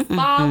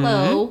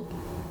 Follow.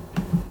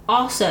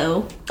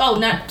 Also,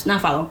 not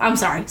follow. I'm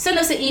sorry. Send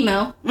us an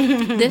email.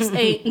 This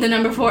ain't the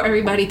number 4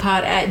 everybody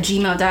pod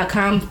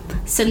 @gmail.com.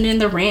 Send in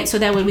the rant so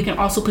that way we can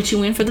also put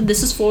you in for the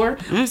This Is For.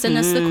 Send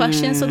us the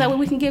questions so that way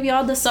we can give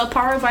y'all the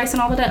subpar advice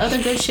and all of that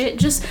other good shit.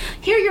 Just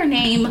hear your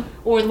name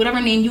or whatever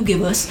name you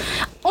give us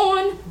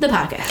on the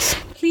podcast.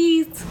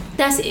 Please.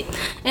 That's it.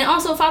 And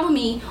also follow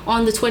me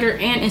on the Twitter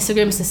and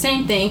Instagram. It's the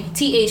same thing.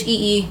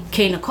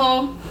 TheeK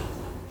Nicole.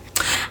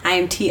 I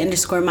am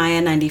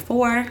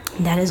T_Maya94.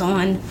 That is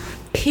on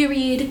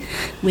period.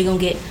 We gonna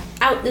get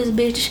out this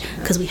bitch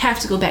because we have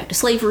to go back to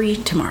slavery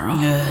tomorrow.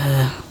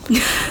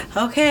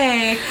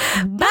 Okay.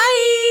 Bye.